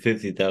 The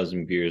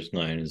 50,000 beers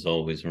line has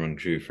always rung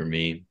true for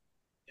me,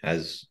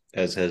 as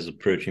has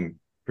approaching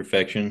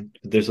perfection.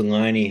 There's a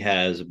line he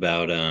has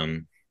about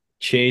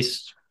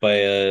chased by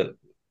a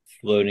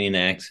floating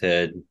axe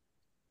head.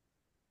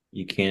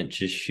 You can't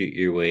just shoot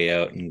your way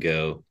out and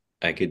go.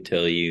 I could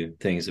tell you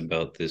things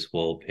about this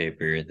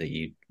wallpaper that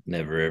you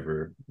never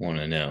ever want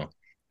to know.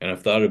 And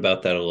I've thought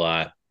about that a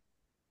lot.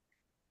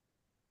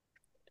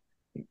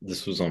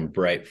 This was on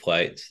Bright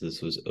Flights.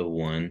 This was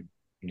 01.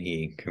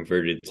 He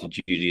converted to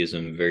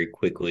Judaism very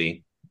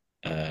quickly,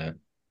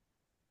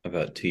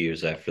 about 2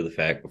 years after the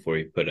fact, before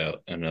he put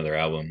out another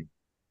album.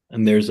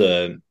 And there's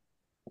I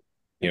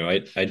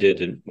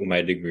did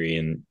my degree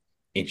in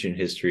ancient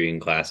history and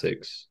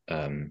classics.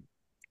 I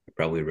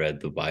probably read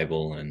the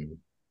Bible in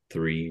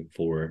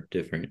 3-4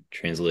 different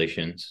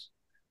translations.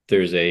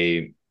 There's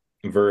a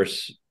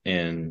verse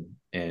in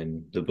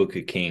the Book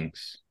of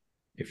Kings.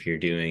 If you're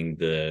doing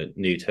the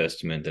New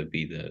Testament, that'd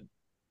be the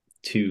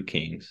 2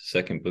 Kings,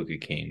 second Book of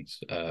Kings,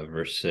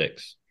 verse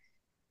 6.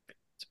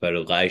 It's about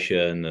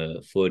Elisha and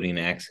the floating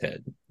axe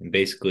head. And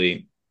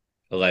basically,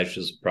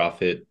 Elisha's a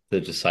prophet.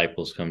 The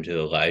disciples come to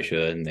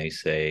Elijah and they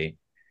say,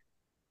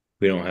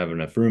 we don't have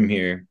enough room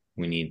here.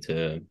 We need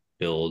to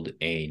build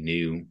a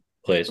new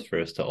place for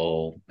us to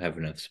all have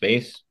enough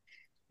space.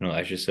 And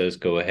Elisha says,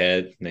 go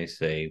ahead. And they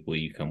say, will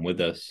you come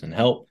with us and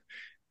help?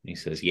 And he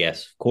says,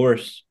 yes, of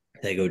course.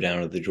 They go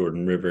down to the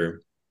Jordan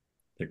River.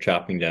 They're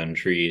chopping down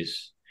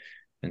trees,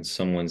 and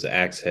someone's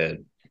axe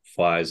head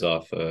flies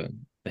off the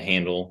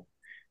handle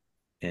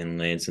and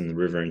lands in the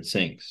river and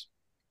sinks.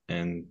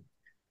 And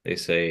they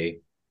say,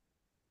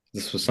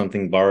 this was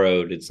something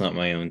borrowed. It's not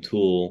my own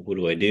tool. What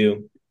do I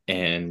do?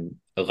 And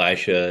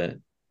Elisha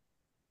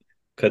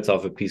cuts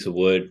off a piece of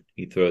wood.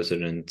 He throws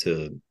it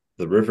into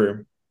the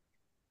river,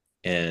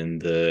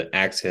 and the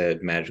axe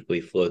head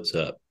magically floats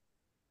up,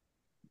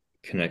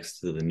 connects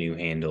to the new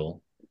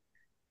handle,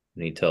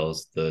 and he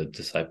tells the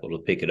disciple to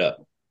pick it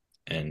up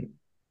and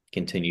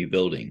continue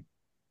building.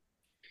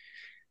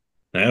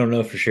 And I don't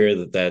know for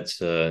sure that's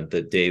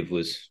that Dave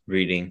was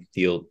reading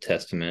the Old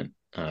Testament.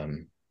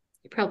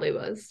 He probably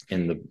was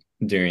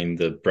during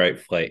the Bright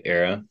Flight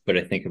era, but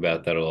I think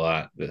about that a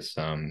lot. This,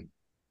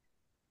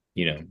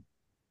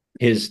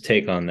 his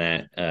take on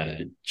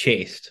that,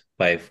 chased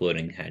by a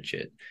floating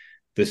hatchet.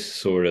 This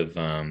sort of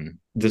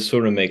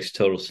makes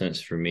total sense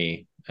for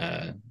me.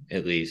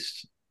 At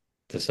least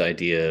this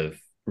idea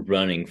of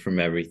running from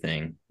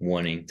everything,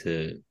 wanting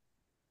to,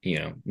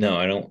 no,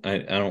 I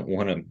don't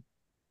want to.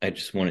 I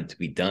just want it to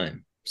be done.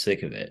 I'm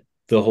sick of it.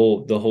 The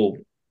whole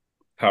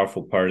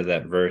powerful part of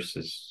that verse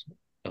is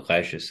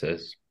Elisha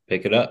says,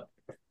 pick it up.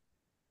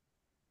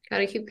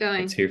 Gotta keep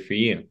going. It's here for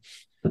you.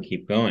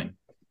 Keep going.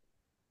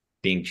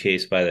 Being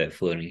chased by that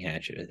floating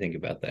hatchet. I think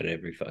about that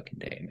every fucking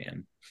day,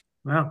 man.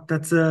 Wow.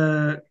 That's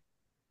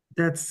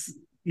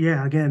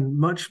again,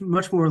 much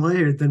more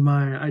layered than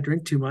my I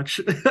drink too much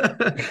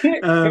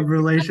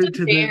relation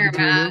to the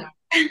material.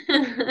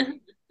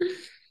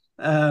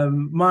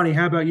 Monty,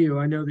 how about you?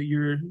 I know that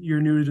you're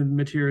new to the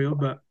material,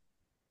 but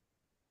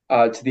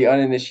to the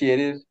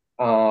uninitiated,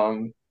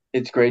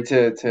 it's great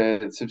to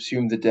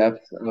subsume the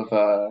depth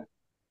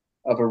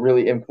of a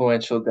really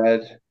influential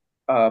dead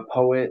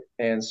poet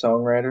and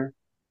songwriter.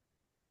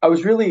 I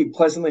was really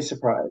pleasantly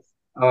surprised.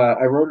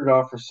 I wrote it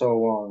off for so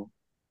long,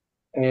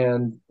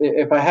 and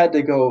if I had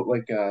to go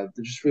like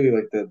just really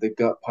like the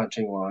gut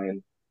punching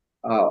line,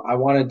 I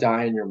want to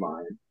die in your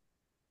mind.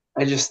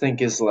 I just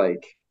think is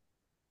like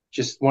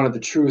just one of the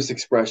truest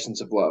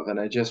expressions of love, and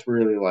I just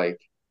really like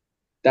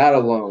that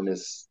alone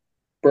is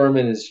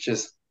Berman is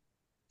just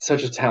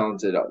such a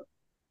talented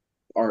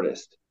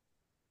artist.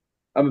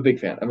 I'm a big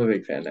fan. I'm a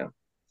big fan now.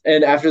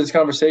 And after this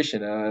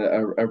conversation,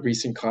 a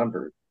recent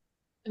convert.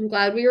 I'm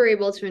glad we were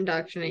able to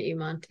indoctrinate you,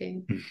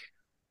 Monty.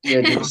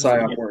 Yeah, do a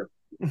psyop work.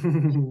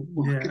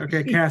 Yeah.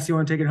 Okay, Cass, you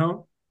want to take it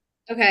home?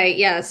 Okay,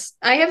 yes.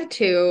 I have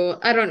 2.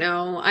 I don't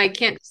know. I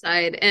can't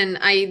decide. And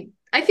I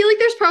feel like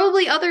there's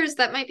probably others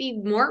that might be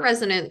more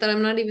resonant that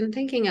I'm not even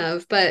thinking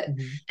of. But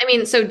I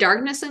mean, so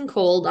Darkness and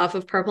Cold off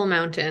of Purple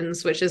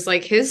Mountains, which is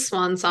like his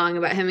swan song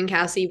about him and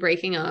Cassie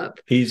breaking up.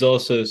 He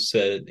also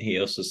said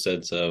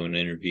so in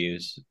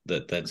interviews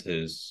that that's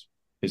his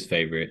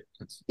favorite.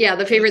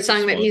 The favorite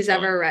song that he's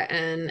ever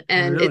written.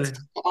 And really? It's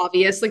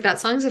obvious. Like that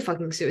song's a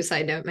fucking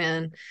suicide note,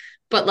 man.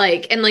 But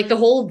like the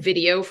whole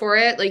video for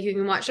it, like you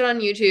can watch it on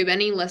YouTube.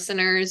 Any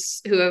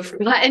listeners who have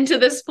gotten to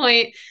this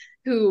point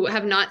who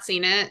have not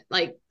seen it,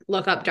 like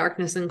look up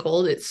Darkness and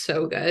Cold. It's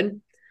so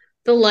good.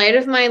 The light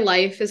of my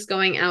life is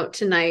going out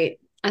tonight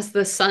as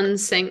the sun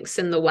sinks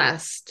in the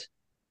west.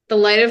 The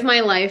light of my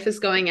life is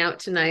going out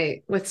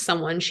tonight with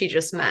someone she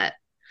just met.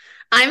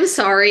 I'm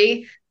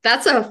sorry.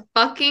 That's a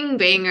fucking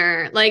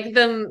banger. Like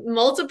the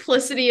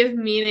multiplicity of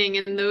meaning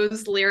in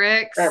those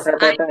lyrics. Every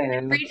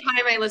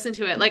time I listen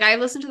to it, like I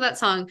listened to that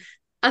song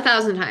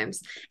 1,000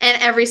 times. And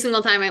every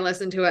single time I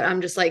listen to it, I'm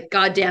just like,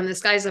 God damn,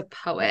 this guy's a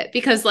poet.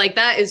 Because like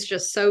that is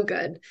just so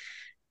good.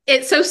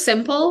 It's so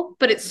simple,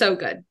 but it's so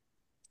good.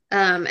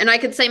 And I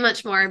could say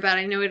much more, but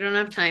I know we don't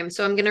have time.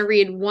 So I'm going to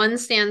read one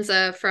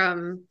stanza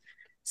from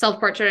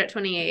Self-Portrait at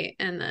 28,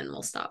 and then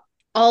we'll stop.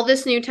 All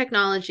this new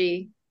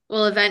technology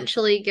will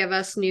eventually give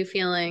us new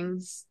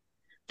feelings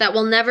that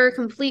will never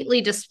completely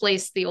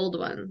displace the old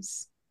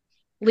ones,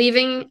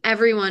 leaving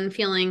everyone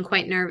feeling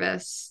quite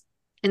nervous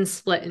and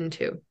split in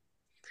two.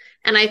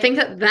 And I think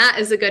that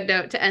is a good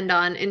note to end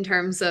on in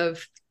terms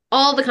of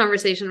all the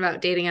conversation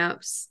about dating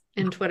apps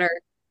and Twitter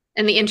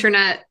and the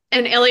internet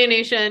and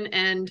alienation.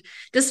 And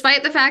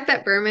despite the fact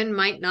that Berman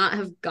might not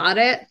have got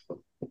it,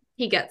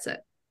 he gets it.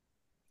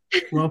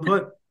 Well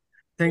put.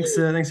 Thanks,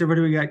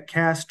 everybody. We got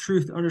Cass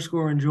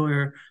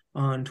Truth_Enjoyer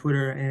on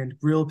Twitter and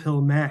Real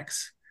Pill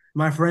Max.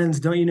 My friends,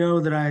 don't you know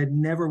that I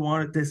never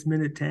wanted this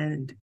minute to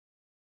end?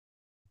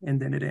 And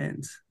then it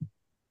ends.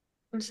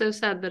 I'm so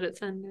sad that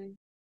it's ending.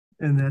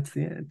 And that's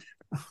the end.